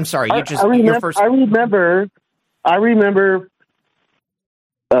 But I'm sorry. I remember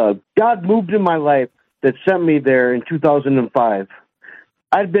God moved in my life that sent me there in 2005.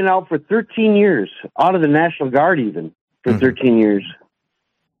 I'd been out for 13 years, out of the National Guard even, for 13 years.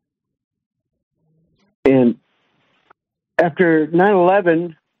 And after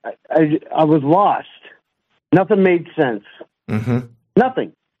 9/11, I was lost. Nothing made sense. Mm-hmm.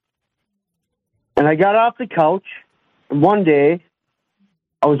 Nothing. And I got off the couch, and one day,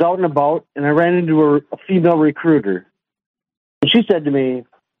 I was out and about, and I ran into a female recruiter. And she said to me,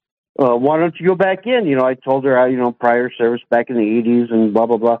 why don't you go back in? I told her, prior service back in the 80s and blah,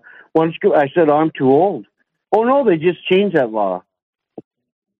 blah, blah. I said, oh, I'm too old. Oh, no, they just changed that law.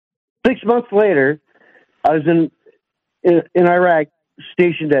 6 months later, I was in Iraq,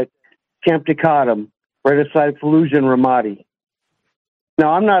 stationed at Camp Taqadum, right outside Fallujah and Ramadi.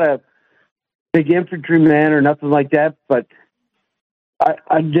 Now, I'm not a big infantryman or nothing like that, but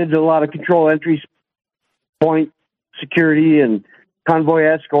I did a lot of control entry, point security, and convoy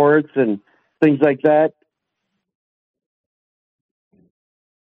escorts and things like that.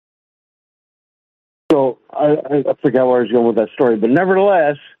 So I forgot where I was going with that story, but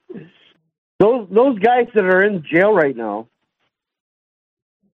nevertheless, those guys that are in jail right now,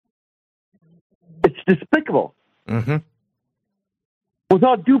 it's despicable. Mm-hmm.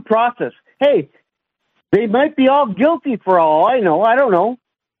 Without due process. Hey, they might be all guilty for all I know. I don't know.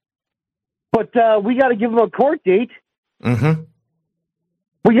 But we got to give them a court date. Mm-hmm.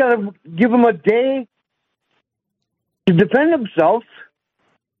 We got to give them a day to defend themselves.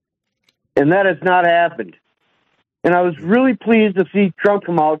 And that has not happened. And I was really pleased to see Trump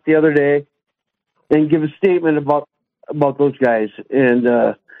come out the other day and give a statement about those guys.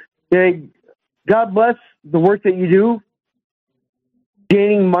 And hey, God bless the work that you do,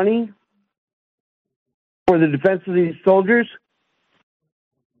 gaining money for the defense of these soldiers.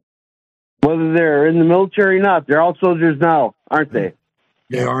 Whether they're in the military or not, they're all soldiers now, aren't they?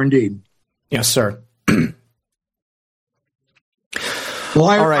 They are indeed. Yes, sir. Well,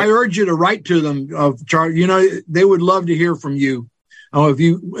 I urge you to write to them, Charlie. You know, they would love to hear from you. If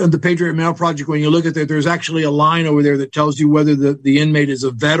you, the Patriot Mail Project, when you look at that, there's actually a line over there that tells you whether the inmate is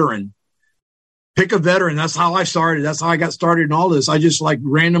a veteran. Pick a veteran. That's how I started. That's how I got started in all this. I just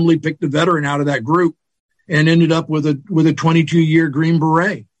randomly picked a veteran out of that group and ended up with a 22-year Green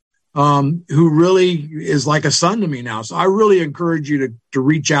Beret, who really is like a son to me now. So I really encourage you to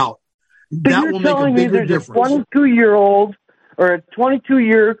reach out. That will make a bigger difference. A 22-year-old or a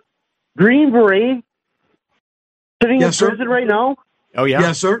 22-year Green Beret sitting in prison right now? Oh, yeah.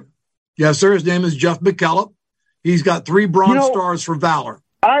 Yes, sir. Yes, sir. His name is Jeff McKellop. He's got 3 Bronze Stars for valor.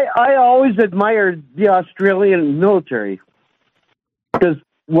 I always admired the Australian military because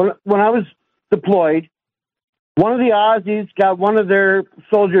when I was deployed, one of the Aussies got one of their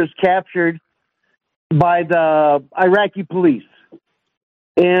soldiers captured by the Iraqi police.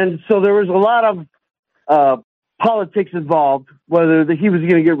 And so there was a lot of politics involved, whether he was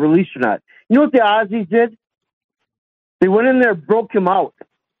going to get released or not. You know what the Aussies did? They went in there, broke him out.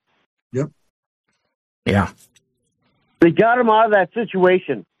 Yep. Yeah. They got him out of that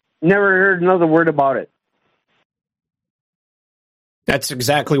situation. Never heard another word about it. That's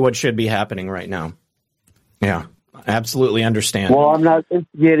exactly what should be happening right now. Yeah, absolutely understand. Well, I'm not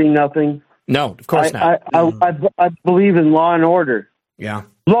instigating nothing. No, of course not. I believe in law and order. Yeah.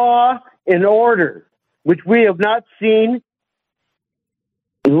 Law and order, which we have not seen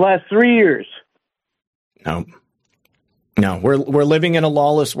in the last 3 years. No, we're living in a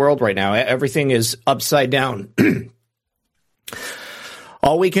lawless world right now. Everything is upside down.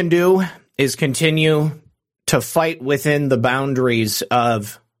 All we can do is continue to fight within the boundaries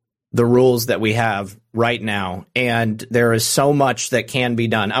of the rules that we have right now. And there is so much that can be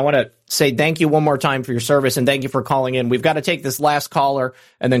done. I want to say thank you one more time for your service and thank you for calling in. We've got to take this last caller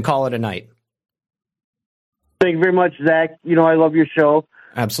and then call it a night. Thank you very much, Zach. You know, I love your show.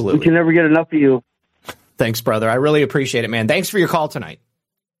 Absolutely. We can never get enough of you. Thanks, brother. I really appreciate it, man. Thanks for your call tonight.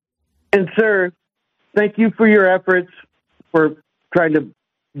 And, sir, thank you for your efforts for trying to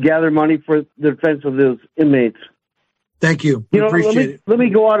gather money for the defense of those inmates. Thank you. Appreciate it. Let me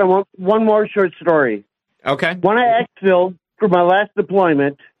go on one more short story. Okay. When I exfilled for my last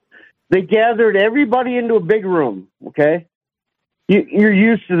deployment, they gathered everybody into a big room, okay? You're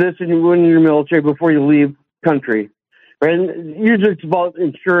used to this when you're in your military before you leave country. Right? And usually it's about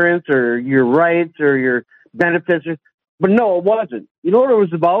insurance or your rights or your benefits. But no, it wasn't. You know what it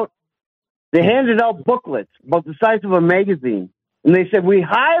was about? They handed out booklets about the size of a magazine. And they said, we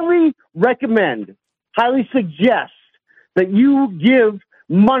highly recommend, highly suggest that you give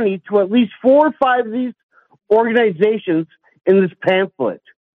money to at least 4 or 5 of these organizations in this pamphlet.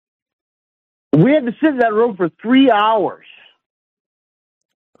 We had to sit in that room for 3 hours.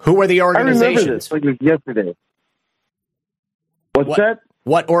 Who were the organizations? I remember this like it was yesterday. What's that?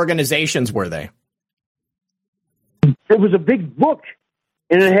 What organizations were they? It was a big book,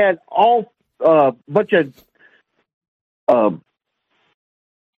 and it had all bunch of.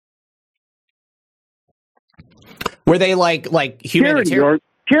 Were they like humanitarian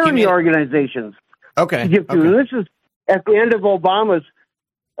charity organizations? Okay. This is at the end of Obama's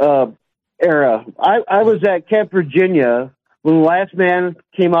era. I was at Camp Virginia when the last man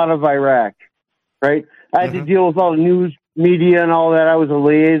came out of Iraq, right? I had to deal with all the news media and all that. I was a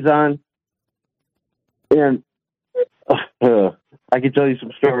liaison, and I could tell you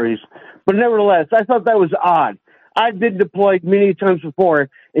some stories. But nevertheless, I thought that was odd. I'd been deployed many times before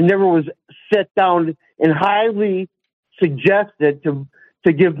and never was set down and highly suggested to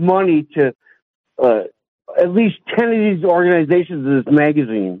give money to at least 10 of these organizations in this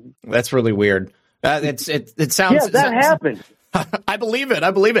magazine. That's really weird. It sounds... Yeah, that happened. I believe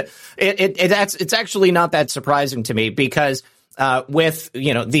it. It's actually not that surprising to me because when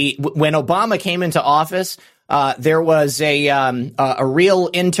Obama came into office, there was a real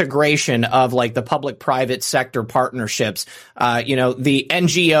integration of like the public-private sector partnerships. The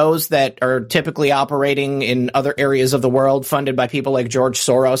NGOs that are typically operating in other areas of the world, funded by people like George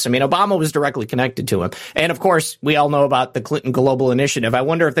Soros. I mean, Obama was directly connected to him. And of course, we all know about the Clinton Global Initiative. I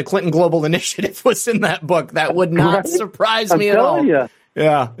wonder if the Clinton Global Initiative was in that book. That would not surprise me at all. You.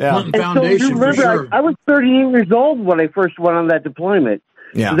 Yeah. And so remember, I was 38 years old when I first went on that deployment.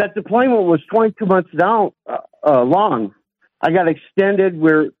 Yeah. That deployment was 22 months long. I got extended.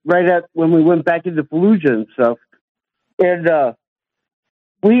 We're right at when we went back into Fallujah and stuff, and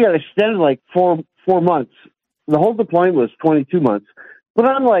we got extended like four months. The whole deployment was 22 months. But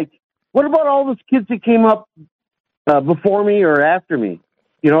I'm like, what about all those kids that came up before me or after me?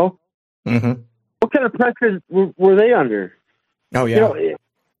 You know, what kind of pressure were they under? Oh yeah.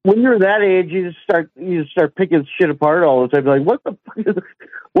 When you're that age, you just start picking shit apart all the time. Like,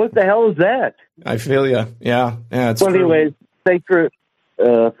 what the hell is that? I feel you. Yeah. It's well, anyways, thanks for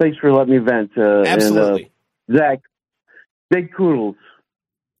letting me vent. Absolutely, and, Zach. Big kudos.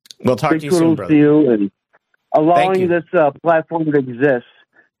 We'll talk to you soon, brother. To you and allowing this platform to exist.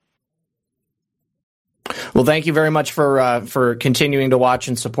 Well, thank you very much for continuing to watch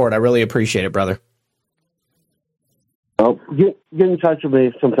and support. I really appreciate it, brother. Oh, get in touch with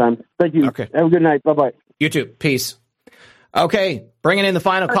me sometime. Thank you. Okay. Have a good night. Bye-bye. You too. Peace. Okay, bringing in the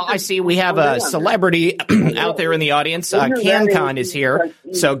final call. I see we have a celebrity out there in the audience. CanCon is here,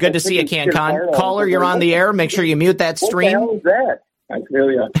 so good to see you, CanCon. Caller, you're on the air. Make sure you mute that stream. What the hell is that? I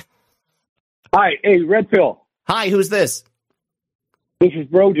feel you. Hi, hey, Red Pill. Hi, who's this? This is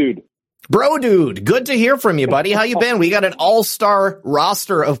Bro Dude. Bro Dude, good to hear from you, buddy. How you been? We got an all-star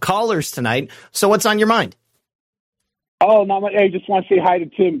roster of callers tonight, so what's on your mind? Oh, no, hey, just want to say hi to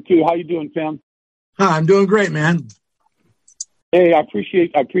Tim, too. How you doing, Tim? Hi, I'm doing great, man. Hey, I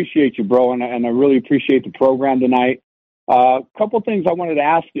appreciate you, bro, and I really appreciate the program tonight. A couple things I wanted to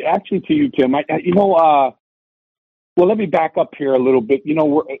ask you, actually, to you, Tim. Well, let me back up here a little bit.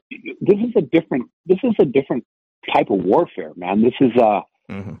 This is a different type of warfare, man. This is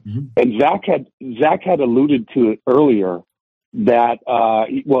and Zach had alluded to it earlier that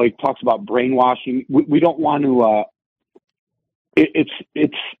he talks about brainwashing. We don't want to.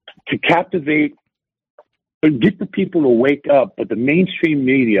 It's to captivate and get the people to wake up, but the mainstream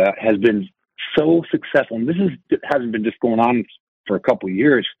media has been so successful, and hasn't been just going on for a couple of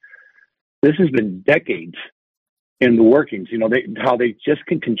years. This has been decades in the workings. How they just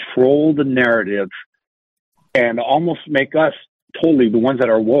can control the narrative and almost make us totally the ones that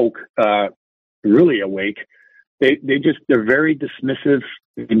are woke, really awake. They're very dismissive.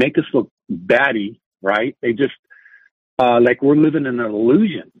 They make us look batty, right? They just like we're living in an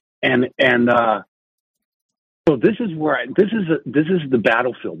illusion, and so this is the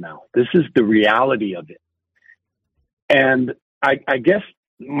battlefield now. This is the reality of it. And I guess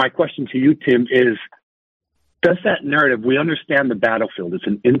my question to you, Tim, is: does that narrative? We understand the battlefield; it's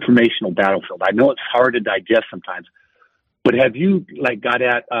an informational battlefield. I know it's hard to digest sometimes, but have you got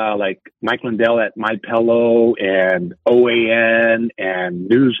at Mike Lindell at MyPillow and OAN and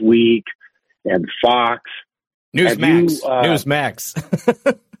Newsweek and Fox? Newsmax.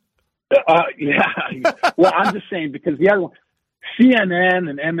 Yeah. Well, I'm just saying because the other one, CNN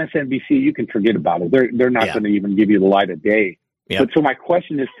and MSNBC, you can forget about it. They're not going to even give you the light of day. Yeah. But so my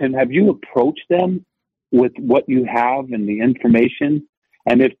question is, Tim, have you approached them with what you have and the information?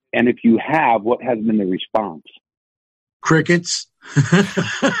 And if you have, what has been the response? Crickets.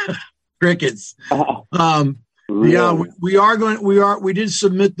 Crickets. Really? Yeah, we did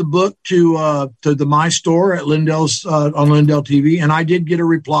submit the book to the My Store at Lindell's on Lindell TV, and I did get a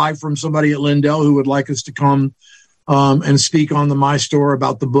reply from somebody at Lindell who would like us to come and speak on the My Store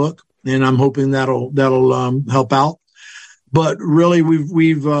about the book, and I'm hoping that'll help out. But really,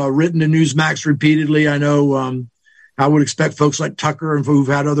 we've written to Newsmax repeatedly. I know I would expect folks like Tucker and who've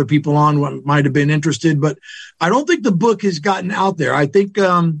had other people on what might have been interested, but I don't think the book has gotten out there. I think.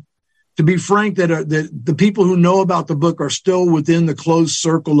 To be frank, that the people who know about the book are still within the closed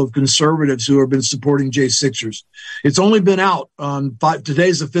circle of conservatives who have been supporting J6ers. It's only been out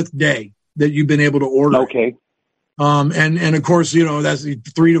today's the 5th day that you've been able to order. Okay. And of course, that's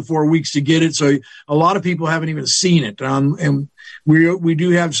 3 to 4 weeks to get it. So a lot of people haven't even seen it. And we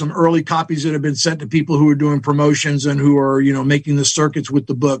do have some early copies that have been sent to people who are doing promotions and who are, making the circuits with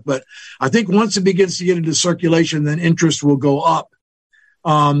the book. But I think once it begins to get into circulation, then interest will go up.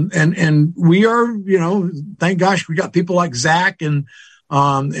 And we are, thank gosh, we got people like Zach and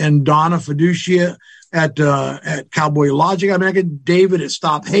Donna Fiducia at Cowboy Logic. I mean, I get David at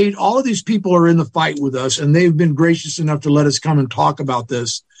Stop Hate. All of these people are in the fight with us, and they've been gracious enough to let us come and talk about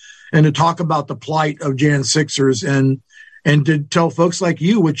this and to talk about the plight of Jan Sixers and to tell folks like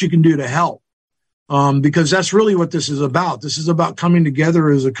you what you can do to help. Because that's really what this is about. This is about coming together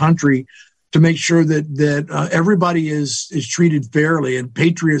as a country to make sure that everybody is treated fairly, and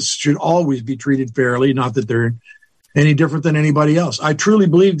patriots should always be treated fairly, not that they're any different than anybody else. I truly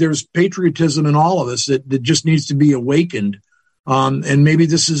believe there's patriotism in all of us that just needs to be awakened. And maybe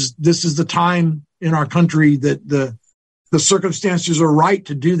this is the time in our country that the circumstances are right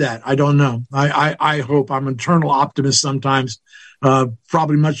to do that. I don't know. I hope. I'm an eternal optimist sometimes,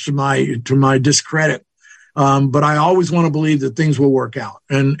 probably much to my discredit. But I always want to believe that things will work out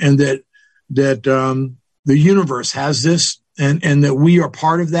and that the universe has this and that we are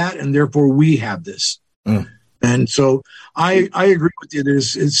part of that, and therefore we have this. And so I agree with you. It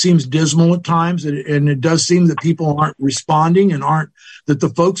seems dismal at times, and it does seem that people aren't responding and that the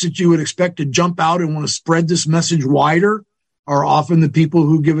folks that you would expect to jump out and want to spread this message wider are often the people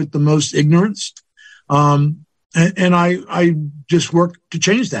who give it the most ignorance. And I just work to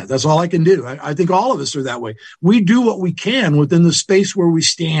change that. That's all I can do. I think all of us are that way. We do what we can within the space where we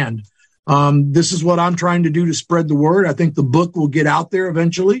stand. This is what I'm trying to do to spread the word. I think the book will get out there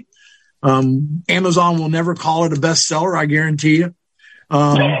eventually. Amazon will never call it a bestseller, I guarantee you.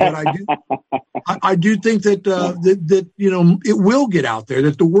 But I do think that it will get out there,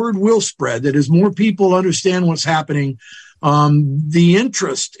 that the word will spread, that as more people understand what's happening, the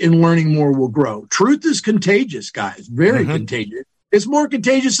interest in learning more will grow. Truth is contagious, guys, very contagious. It's more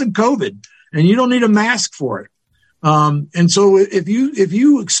contagious than COVID, and you don't need a mask for it. And so if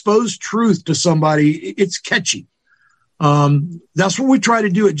you expose truth to somebody, it's catchy. That's what we try to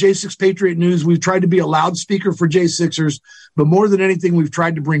do at J6 Patriot News. We've tried to be a loudspeaker for J6ers, but more than anything, we've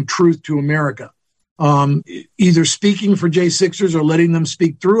tried to bring truth to America. Either speaking for J6ers or letting them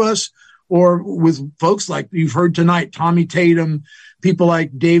speak through us, or with folks like you've heard tonight, Tommy Tatum, people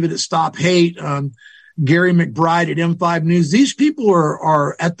like David at Stop Hate, Gary McBride at M5 News. These people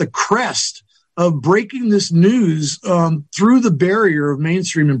are at the crest of breaking this news through the barrier of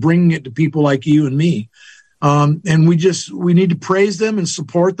mainstream and bringing it to people like you and me. And we need to praise them and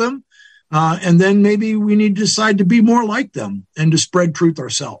support them. And then maybe we need to decide to be more like them and to spread truth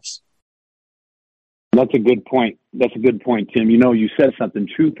ourselves. That's a good point. Tim. You said something.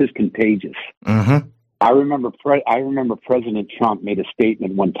 Truth is contagious. I remember President Trump made a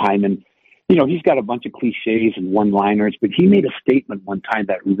statement one time, and, he's got a bunch of cliches and one-liners, but he made a statement one time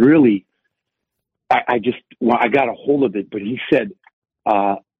that really, I got a hold of it, but he said,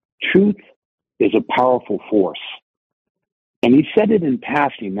 truth is a powerful force. And he said it in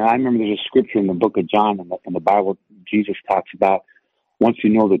passing. Now, I remember there's a scripture in the book of John in the Bible, Jesus talks about, once you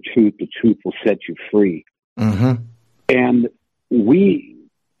know the truth will set you free. And when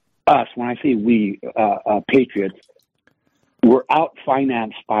I say we, patriots, we're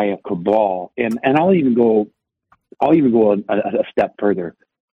out-financed by a cabal. And I'll even go a step further.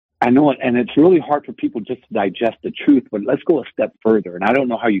 I know it, and it's really hard for people just to digest the truth, but let's go a step further. And I don't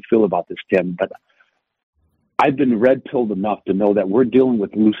know how you feel about this, Tim, but I've been red-pilled enough to know that we're dealing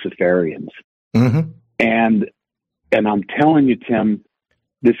with Luciferians. And I'm telling you, Tim,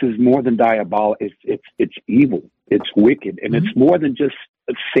 this is more than diabolical. It's evil. It's wicked. And it's more than just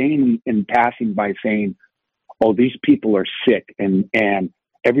saying in passing by saying, oh, these people are sick and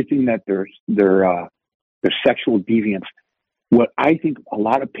everything that they're sexual deviants. What I think a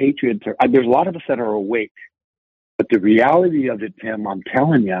lot of patriots are, there's a lot of us that are awake, but the reality of it, Tim, I'm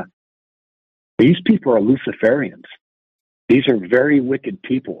telling you, these people are Luciferians. These are very wicked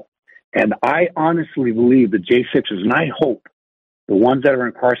people. And I honestly believe the J6ers, and I hope the ones that are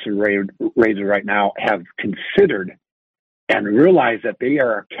incarcerated right now have considered and realized that they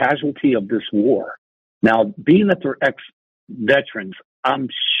are a casualty of this war. Now, being that they're ex-veterans, I'm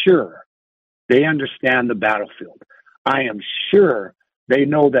sure they understand the battlefield. I am sure they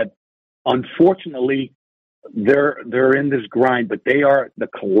know that, unfortunately, they're in this grind, but they are the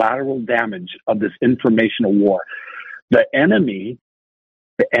collateral damage of this informational war. The enemy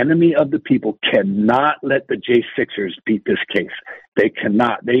of the people cannot let the J6ers beat this case. They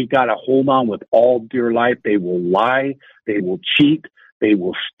cannot. They got to hold on with all dear life. They will lie. They will cheat. They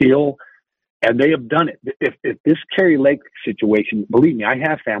will steal. And they have done it. If this Kerry Lake situation, believe me, I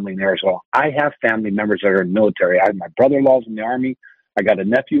have family in Arizona. I have family members that are in the military. I have my brother-in-law's in the Army. I got a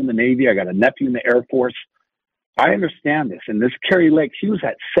nephew in the Navy. I got a nephew in the Air Force. I understand this. And this Kerry Lake, she was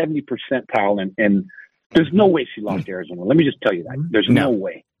at 70 percentile, and there's no way she lost Arizona. Let me just tell you that. There's no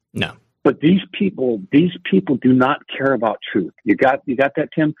way. No. But these people do not care about truth. You got that,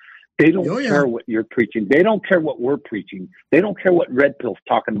 Tim? They don't care what you're preaching. They don't care what we're preaching. They don't care what Red Pill's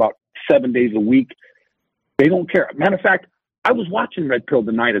talking about 7 days a week. They don't care. Matter of fact, I was watching Red Pill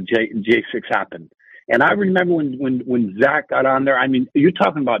the night of J6 happened. And I remember when Zach got on there, I mean, you're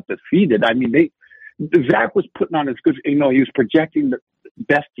talking about defeated. I mean, Zach was putting on his good, he was projecting the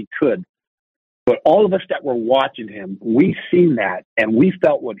best he could. But all of us that were watching him, we seen that and we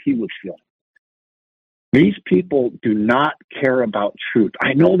felt what he was feeling. These people do not care about truth.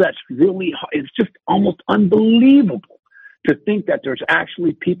 I know that's really hard. It's just almost unbelievable to think that there's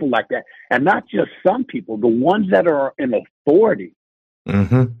actually people like that. And not just some people, the ones that are in authority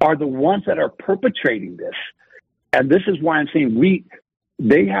are the ones that are perpetrating this. And this is why I'm saying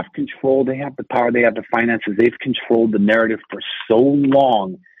they have control, they have the power, they have the finances, they've controlled the narrative for so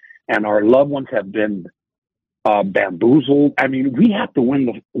long, and our loved ones have been bamboozled. I mean, we have to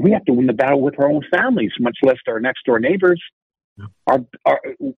win the battle with our own families, much less our next door neighbors.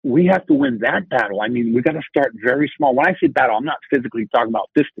 We have to win that battle. I mean, we got to start very small. When I say battle, I'm not physically talking about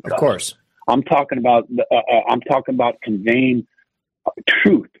fisticuffs. Of course, I'm talking about conveying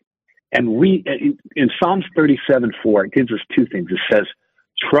truth. And we in Psalms 37:4, it gives us two things. It says,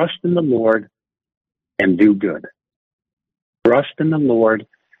 "Trust in the Lord and do good." Trust in the Lord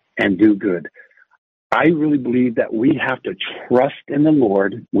and do good. I really believe that we have to trust in the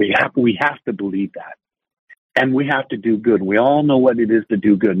Lord. We have to believe that. And we have to do good. We all know what it is to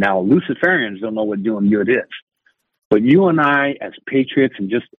do good. Now, Luciferians don't know what doing good is. But you and I, as patriots and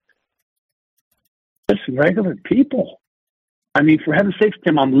just regular people, I mean, for heaven's sakes,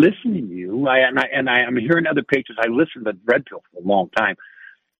 Tim, I'm listening to you. I'm hearing other patriots. I listened to Red Pill for a long time.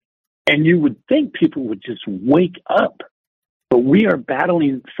 And you would think people would just wake up. But we are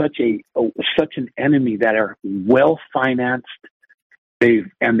battling such an enemy that are well-financed. They've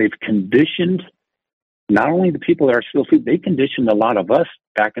conditioned not only the people that are still asleep, they conditioned a lot of us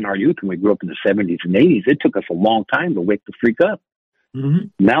back in our youth when we grew up in the 70s and 80s. It took us a long time to wake the freak up.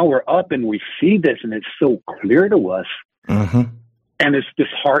 Now we're up and we see this, and it's so clear to us. And it's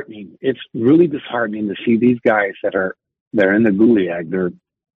disheartening. It's really disheartening to see these guys they're in the Gulag.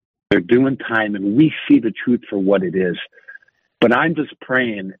 They're doing time, and we see the truth for what it is. But I'm just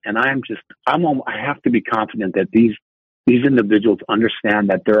praying, and I have to be confident that these individuals understand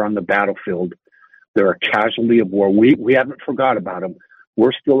that they're on the battlefield. They're a casualty of war. We haven't forgot about them.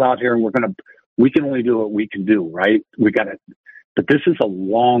 We're still out here, and we can only do what we can do, right? But this is a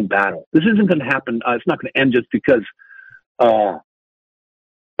long battle. This isn't going to happen. It's not going to end just because, what's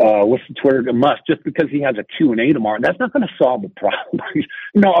the Twitter? Musk, just because he has a Q&A tomorrow. That's not going to solve the problem.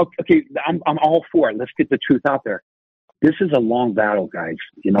 Okay, I'm all for it. Let's get the truth out there. This is a long battle, guys.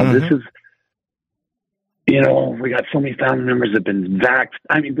 This is, we got so many family members that have been vaxxed.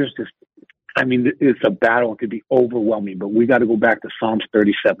 It's a battle. It could be overwhelming, but we got to go back to Psalms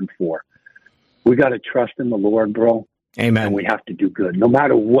 37:4. We got to trust in the Lord, bro. Amen. And we have to do good. No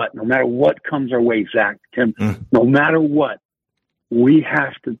matter what comes our way, Zach, Tim, no matter what, we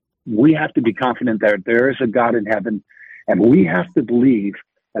have to be confident that there is a God in heaven, and we have to believe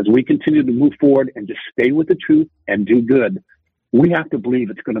as we continue to move forward and just stay with the truth and do good. We have to believe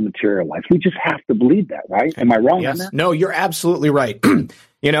it's going to materialize. We just have to believe that, right? Am I wrong on that? No, you're absolutely right. And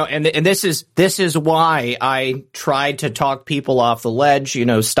this is why I tried to talk people off the ledge,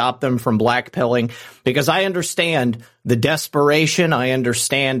 stop them from blackpilling, because I understand the desperation, I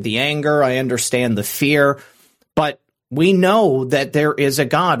understand the anger, I understand the fear, but we know that there is a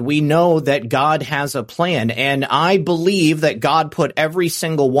God. We know that God has a plan, and I believe that God put every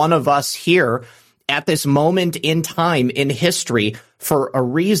single one of us here at this moment in time in history for a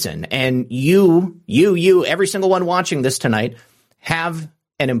reason. And you, every single one watching this tonight, have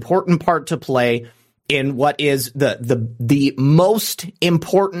an important part to play in what is the most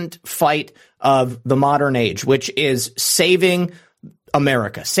important fight of the modern age, which is saving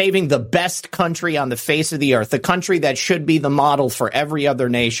America, saving the best country on the face of the earth, the country that should be the model for every other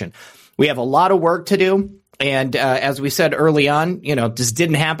nation. We have a lot of work to do. And as we said early on, this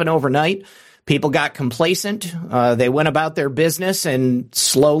didn't happen overnight. People got complacent. They went about their business, and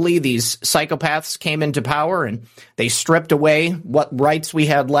slowly these psychopaths came into power, and they stripped away what rights we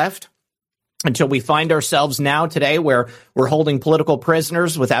had left until we find ourselves now today where we're holding political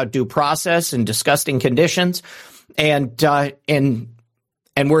prisoners without due process in disgusting conditions. And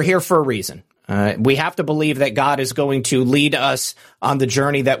we're here for a reason. We have to believe that God is going to lead us on the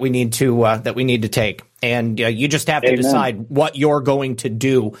journey that we need to take. And you just have to decide what you're going to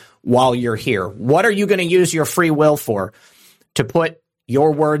do while you're here. What are you going to use your free will for to put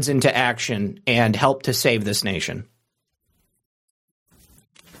your words into action and help to save this nation?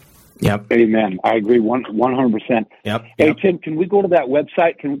 Yep. Amen. I agree 100%. Yep. Hey, Tim, can we go to that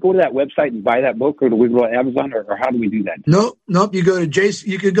website? Can we go to that website and buy that book, or do we go to Amazon, or how do we do that? Nope. You go to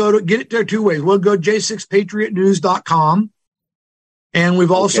you could go to get it there two ways. We'll go to j6patriotnews.com. And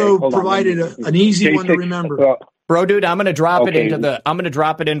we've also provided an easy one to remember. Bro, dude, I'm going to drop it into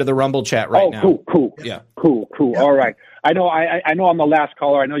the Rumble chat right now. Cool. Yeah. Cool. Yeah. All right. I know I'm the last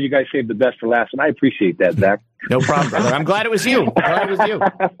caller. I know you guys saved the best for last, and I appreciate that, Zach. No problem, brother. I'm glad it was you.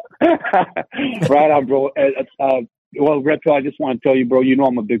 Right on, bro. Well, Redfield, I just want to tell you, bro,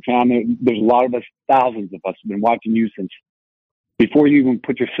 I'm a big fan. There's a lot of us, thousands of us, have been watching you since before you even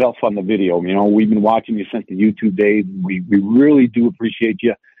put yourself on the video. We've been watching you since the YouTube days. We really do appreciate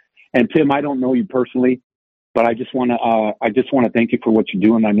you. And Tim, I don't know you personally, but I just want to thank you for what you're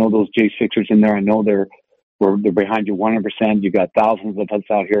doing. I know those J6ers in there. I know they're behind you 100%. You got thousands of us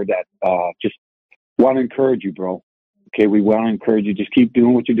out here that just want to encourage you, bro. Okay, we want to encourage you. Just keep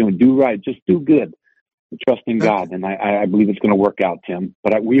doing what you're doing. Do right. Just do good. Trust in God, and I believe it's going to work out, Tim.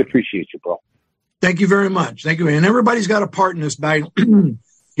 But we appreciate you, bro. Thank you very much. Thank you. And everybody's got a part in this battle.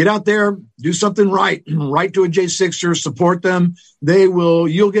 Get out there, do something right. Write to a J6er, support them.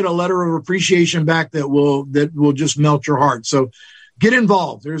 You'll get a letter of appreciation back that will just melt your heart. So get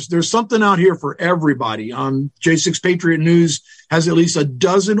involved. There's something out here for everybody. J6 Patriot News has at least a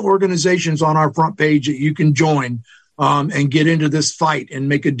dozen organizations on our front page that you can join and get into this fight and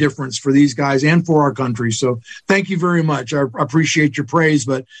make a difference for these guys and for our country. So thank you very much. I appreciate your praise,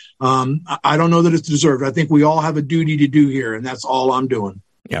 but I don't know that it's deserved. I think we all have a duty to do here, and that's all I'm doing.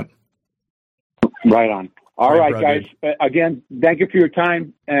 Yep. Right on. All right, guys. Again, thank you for your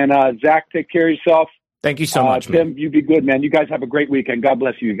time. And Zach, take care of yourself. Thank you so much, Tim, you be good, man. You guys have a great weekend. God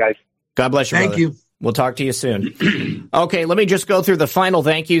bless you guys. God bless you, brother. Thank you. We'll talk to you soon. Okay, let me just go through the final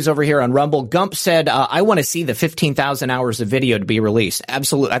thank yous over here on Rumble. Gump said, I want to see the 15,000 hours of video to be released.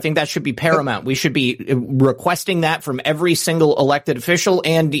 Absolutely. I think that should be paramount. We should be requesting that from every single elected official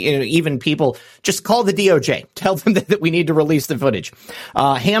and even people. Just call the DOJ. Tell them that we need to release the footage.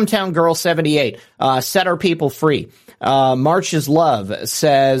 Hamtown Girl 78, set our people free. March's Love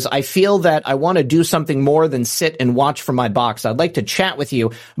says, I feel that I want to do something more than sit and watch from my box. I'd like to chat with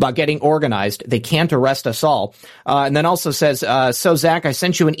you about getting organized. They can't arrest us all. And then also says, so Zach, I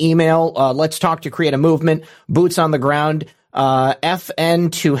sent you an email. Let's talk to create a movement. Boots on the ground.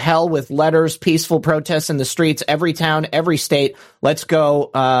 FN to hell with letters, peaceful protests in the streets, every town, every state. Let's go.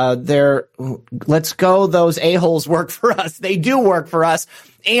 Let's go. Those a-holes work for us. They do work for us.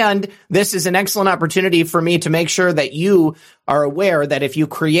 And this is an excellent opportunity for me to make sure that you are aware that if you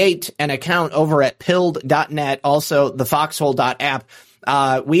create an account over at pilled.net, also the foxhole.app,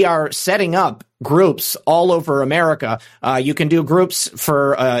 we are setting up groups all over America. You can do groups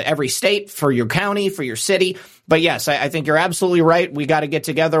for every state, for your county, for your city. But yes, I think you're absolutely right. We got to get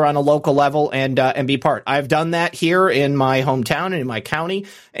together on a local level and be part. I've done that here in my hometown and in my county,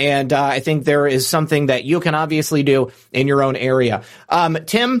 and I think there is something that you can obviously do in your own area.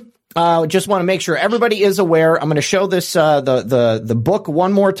 Tim, just want to make sure everybody is aware. I'm going to show this the book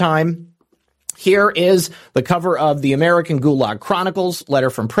one more time. Here is the cover of the American Gulag Chronicles,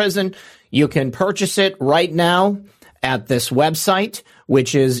 Letter from Prison. You can purchase it right now at this website,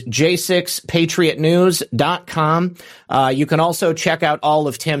 which is j6patriotnews.com. You can also check out all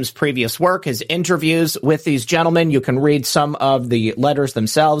of Tim's previous work, his interviews with these gentlemen. You can read some of the letters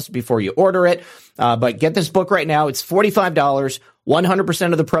themselves before you order it. But get this book right now. It's $45.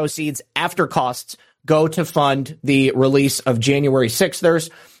 100% of the proceeds after costs go to fund the release of January 6thers.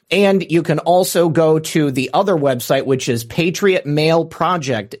 And you can also go to the other website, which is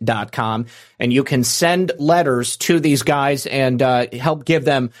patriotmailproject.com, and you can send letters to these guys and help give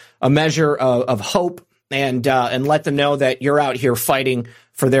them a measure of hope and let them know that you're out here fighting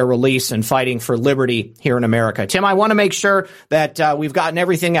for their release and fighting for liberty here in America. Tim, I want to make sure that we've gotten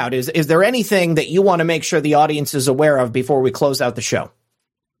everything out. Is there anything that you want to make sure the audience is aware of before we close out the show?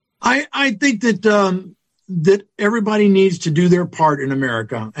 I think that that everybody needs to do their part in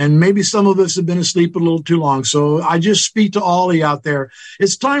America. And maybe some of us have been asleep a little too long. So I just speak to all of you out there.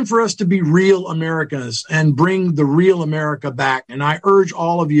 It's time for us to be real Americans and bring the real America back. And I urge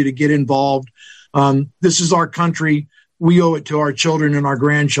all of you to get involved. This is our country. We owe it to our children and our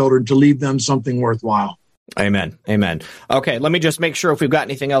grandchildren to leave them something worthwhile. Amen. Amen. Okay, let me just make sure if we've got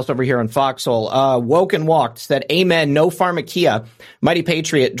anything else over here on Foxhole. Woke and Walked said, amen, no pharmakia. Mighty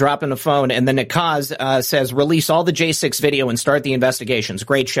Patriot dropping the phone. And then Nikaz says, release all the J6 video and start the investigations.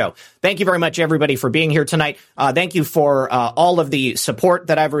 Great show. Thank you very much, everybody, for being here tonight. Thank you for all of the support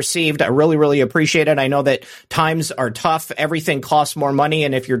that I've received. I really, really appreciate it. I know that times are tough. Everything costs more money.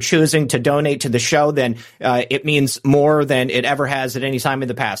 And if you're choosing to donate to the show, then it means more than it ever has at any time in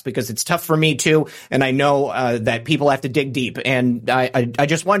the past, because it's tough for me, too. And I know that people have to dig deep. And I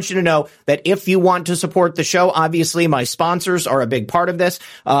just want you to know that if you want to support the show, obviously my sponsors are a big part of this.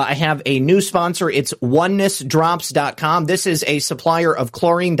 I have a new sponsor. It's onenessdrops.com. This is a supplier of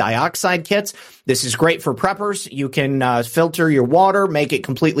chlorine dioxide kits. This is great for preppers. You can filter your water, make it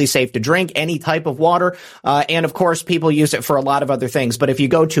completely safe to drink, any type of water. And of course, people use it for a lot of other things. But if you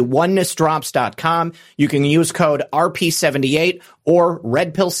go to onenessdrops.com, you can use code RP78 or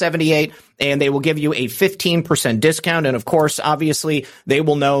RedPill78, and they will give you a 15% discount. And of course, obviously, they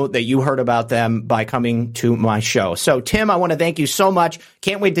will know that you heard about them by coming to my show. So, Tim, I want to thank you so much.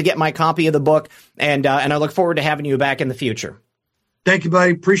 Can't wait to get my copy of the book, and I look forward to having you back in the future. Thank you,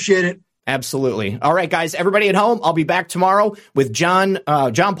 buddy. Appreciate it. Absolutely. All right, guys, everybody at home, I'll be back tomorrow with John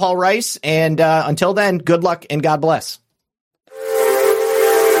Paul Rice. And until then, good luck and God bless.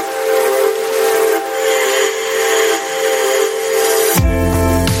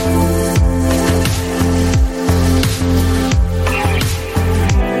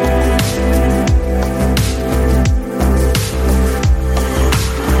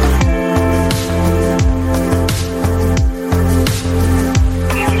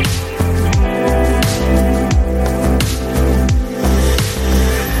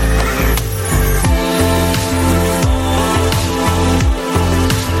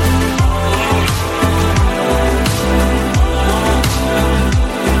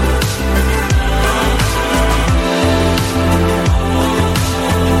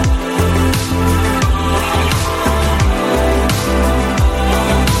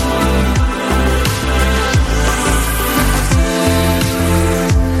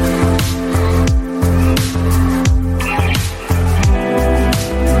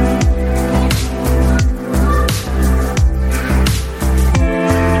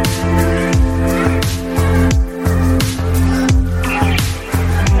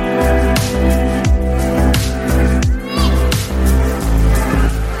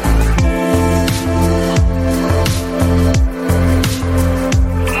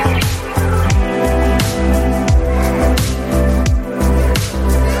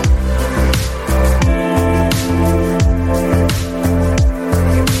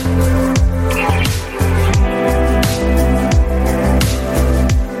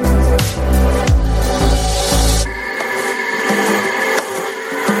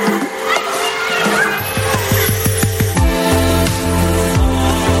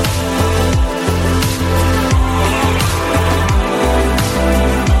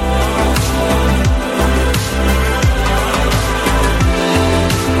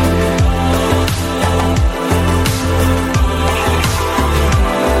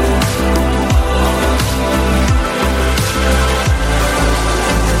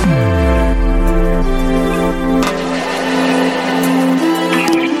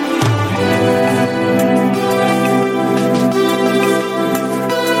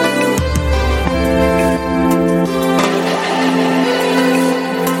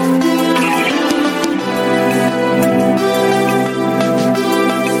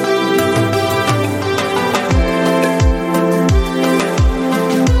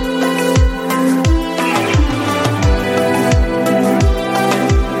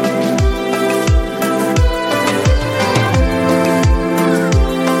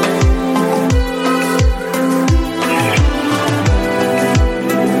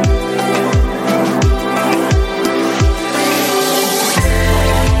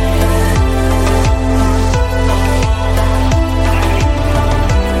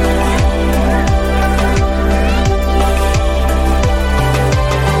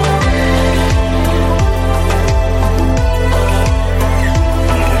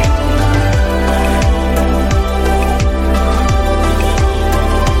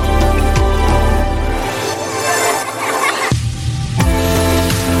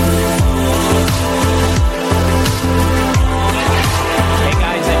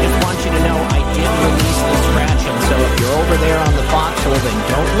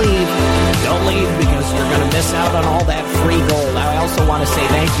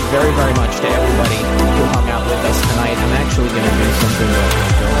 very, very much to everybody who hung out with us tonight. I'm actually going to do something that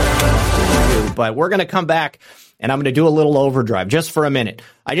I don't often do, but we're going to come back and I'm going to do a little overdrive just for a minute.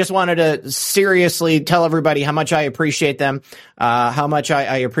 I just wanted to seriously tell everybody how much I appreciate them, how much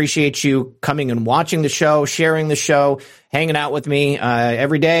I appreciate you coming and watching the show, sharing the show, hanging out with me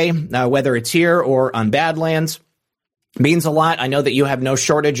every day, whether it's here or on Badlands. Means a lot. I know that you have no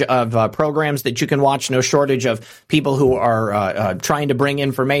shortage of programs that you can watch, no shortage of people who are trying to bring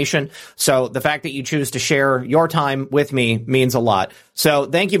information. So the fact that you choose to share your time with me means a lot. So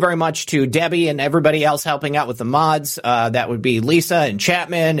thank you very much to Debbie and everybody else helping out with the mods. That would be Lisa and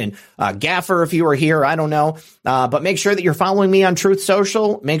Chapman and Gaffer if you were here. I don't know. But make sure that you're following me on Truth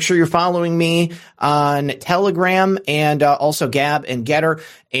Social. Make sure you're following me on Telegram and also Gab and Getter.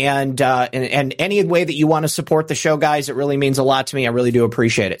 And any way that you want to support the show, guys, it really means a lot to me. I really do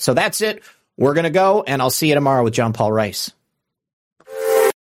appreciate it. So that's it. We're going to go, and I'll see you tomorrow with John Paul Rice.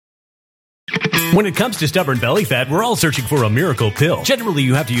 When it comes to stubborn belly fat, we're all searching for a miracle pill. Generally,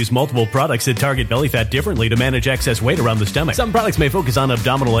 you have to use multiple products that target belly fat differently to manage excess weight around the stomach. Some products may focus on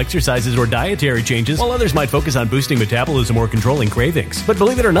abdominal exercises or dietary changes, while others might focus on boosting metabolism or controlling cravings. But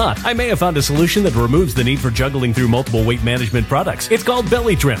believe it or not, I may have found a solution that removes the need for juggling through multiple weight management products. It's called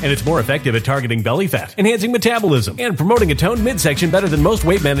Belly Trim, and it's more effective at targeting belly fat, enhancing metabolism, and promoting a toned midsection better than most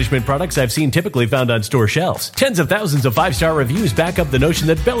weight management products I've seen typically found on store shelves. Tens of thousands of 5-star reviews back up the notion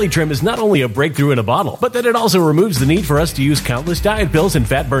that Belly Trim is not only a breakthrough in a bottle, but that it also removes the need for us to use countless diet pills and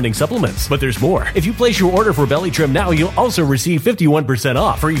fat-burning supplements. But there's more. If you place your order for Belly Trim now, you'll also receive 51%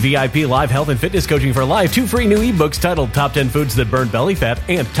 off, free VIP live health and fitness coaching for life, 2 free new ebooks titled Top 10 Foods That Burn Belly Fat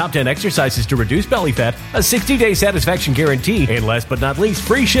and Top 10 Exercises to Reduce Belly Fat, a 60-day satisfaction guarantee, and last but not least,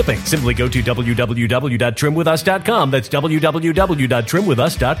 free shipping. Simply go to www.trimwithus.com. That's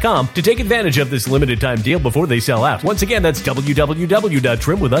www.trimwithus.com to take advantage of this limited time deal before they sell out. Once again, that's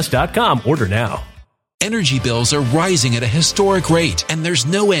www.trimwithus.com. Order now. Energy bills are rising at a historic rate, and there's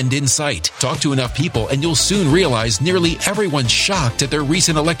no end in sight. Talk to enough people, and you'll soon realize nearly everyone's shocked at their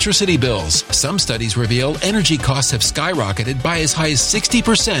recent electricity bills. Some studies reveal energy costs have skyrocketed by as high as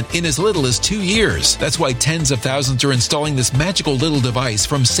 60% in as little as 2 years. That's why tens of thousands are installing this magical little device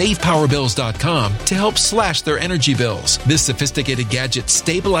from SavePowerBills.com to help slash their energy bills. This sophisticated gadget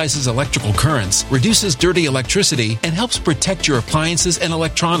stabilizes electrical currents, reduces dirty electricity, and helps protect your appliances and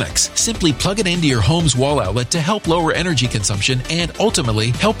electronics. Simply plug it into your home's wall outlet to help lower energy consumption and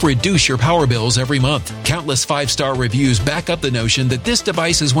ultimately help reduce your power bills every month. Countless 5-star reviews back up the notion that this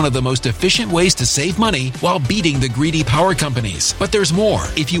device is one of the most efficient ways to save money while beating the greedy power companies. But there's more.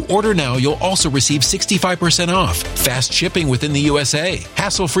 If you order now, you'll also receive 65% off, fast shipping within the USA,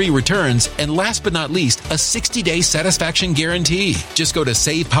 hassle-free returns, and last but not least, a 60-day satisfaction guarantee. Just go to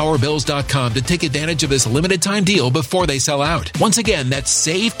SavePowerBills.com to take advantage of this limited time deal before they sell out. Once again, that's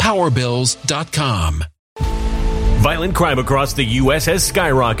SavePowerBills.com. Violent crime across the U.S. has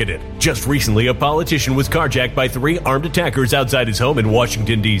skyrocketed. Just recently, a politician was carjacked by 3 armed attackers outside his home in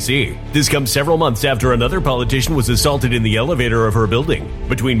Washington, D.C. This comes several months after another politician was assaulted in the elevator of her building.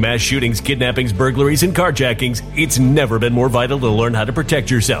 Between mass shootings, kidnappings, burglaries, and carjackings, it's never been more vital to learn how to protect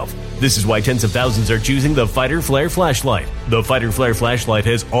yourself. This is why tens of thousands are choosing the Fighter Flare flashlight. The Fighter Flare flashlight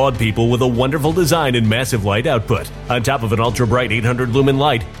has awed people with a wonderful design and massive light output. On top of an ultra-bright 800-lumen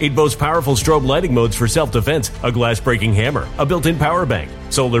light, it boasts powerful strobe lighting modes for self-defense, a glass-breaking hammer, a built-in power bank,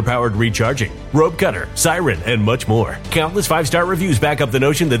 solar-powered recharging, rope cutter, siren, and much more. Countless 5-star reviews back up the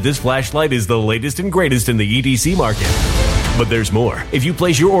notion that this flashlight is the latest and greatest in the EDC market. But there's more. If you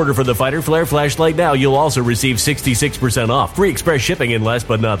place your order for the Fighter Flare flashlight now, you'll also receive 66% off, free express shipping, and last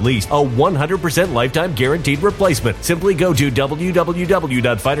but not least, a 100% lifetime guaranteed replacement. Simply go to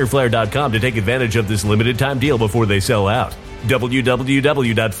www.fighterflare.com to take advantage of this limited time deal before they sell out.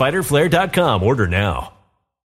 www.fighterflare.com. Order now.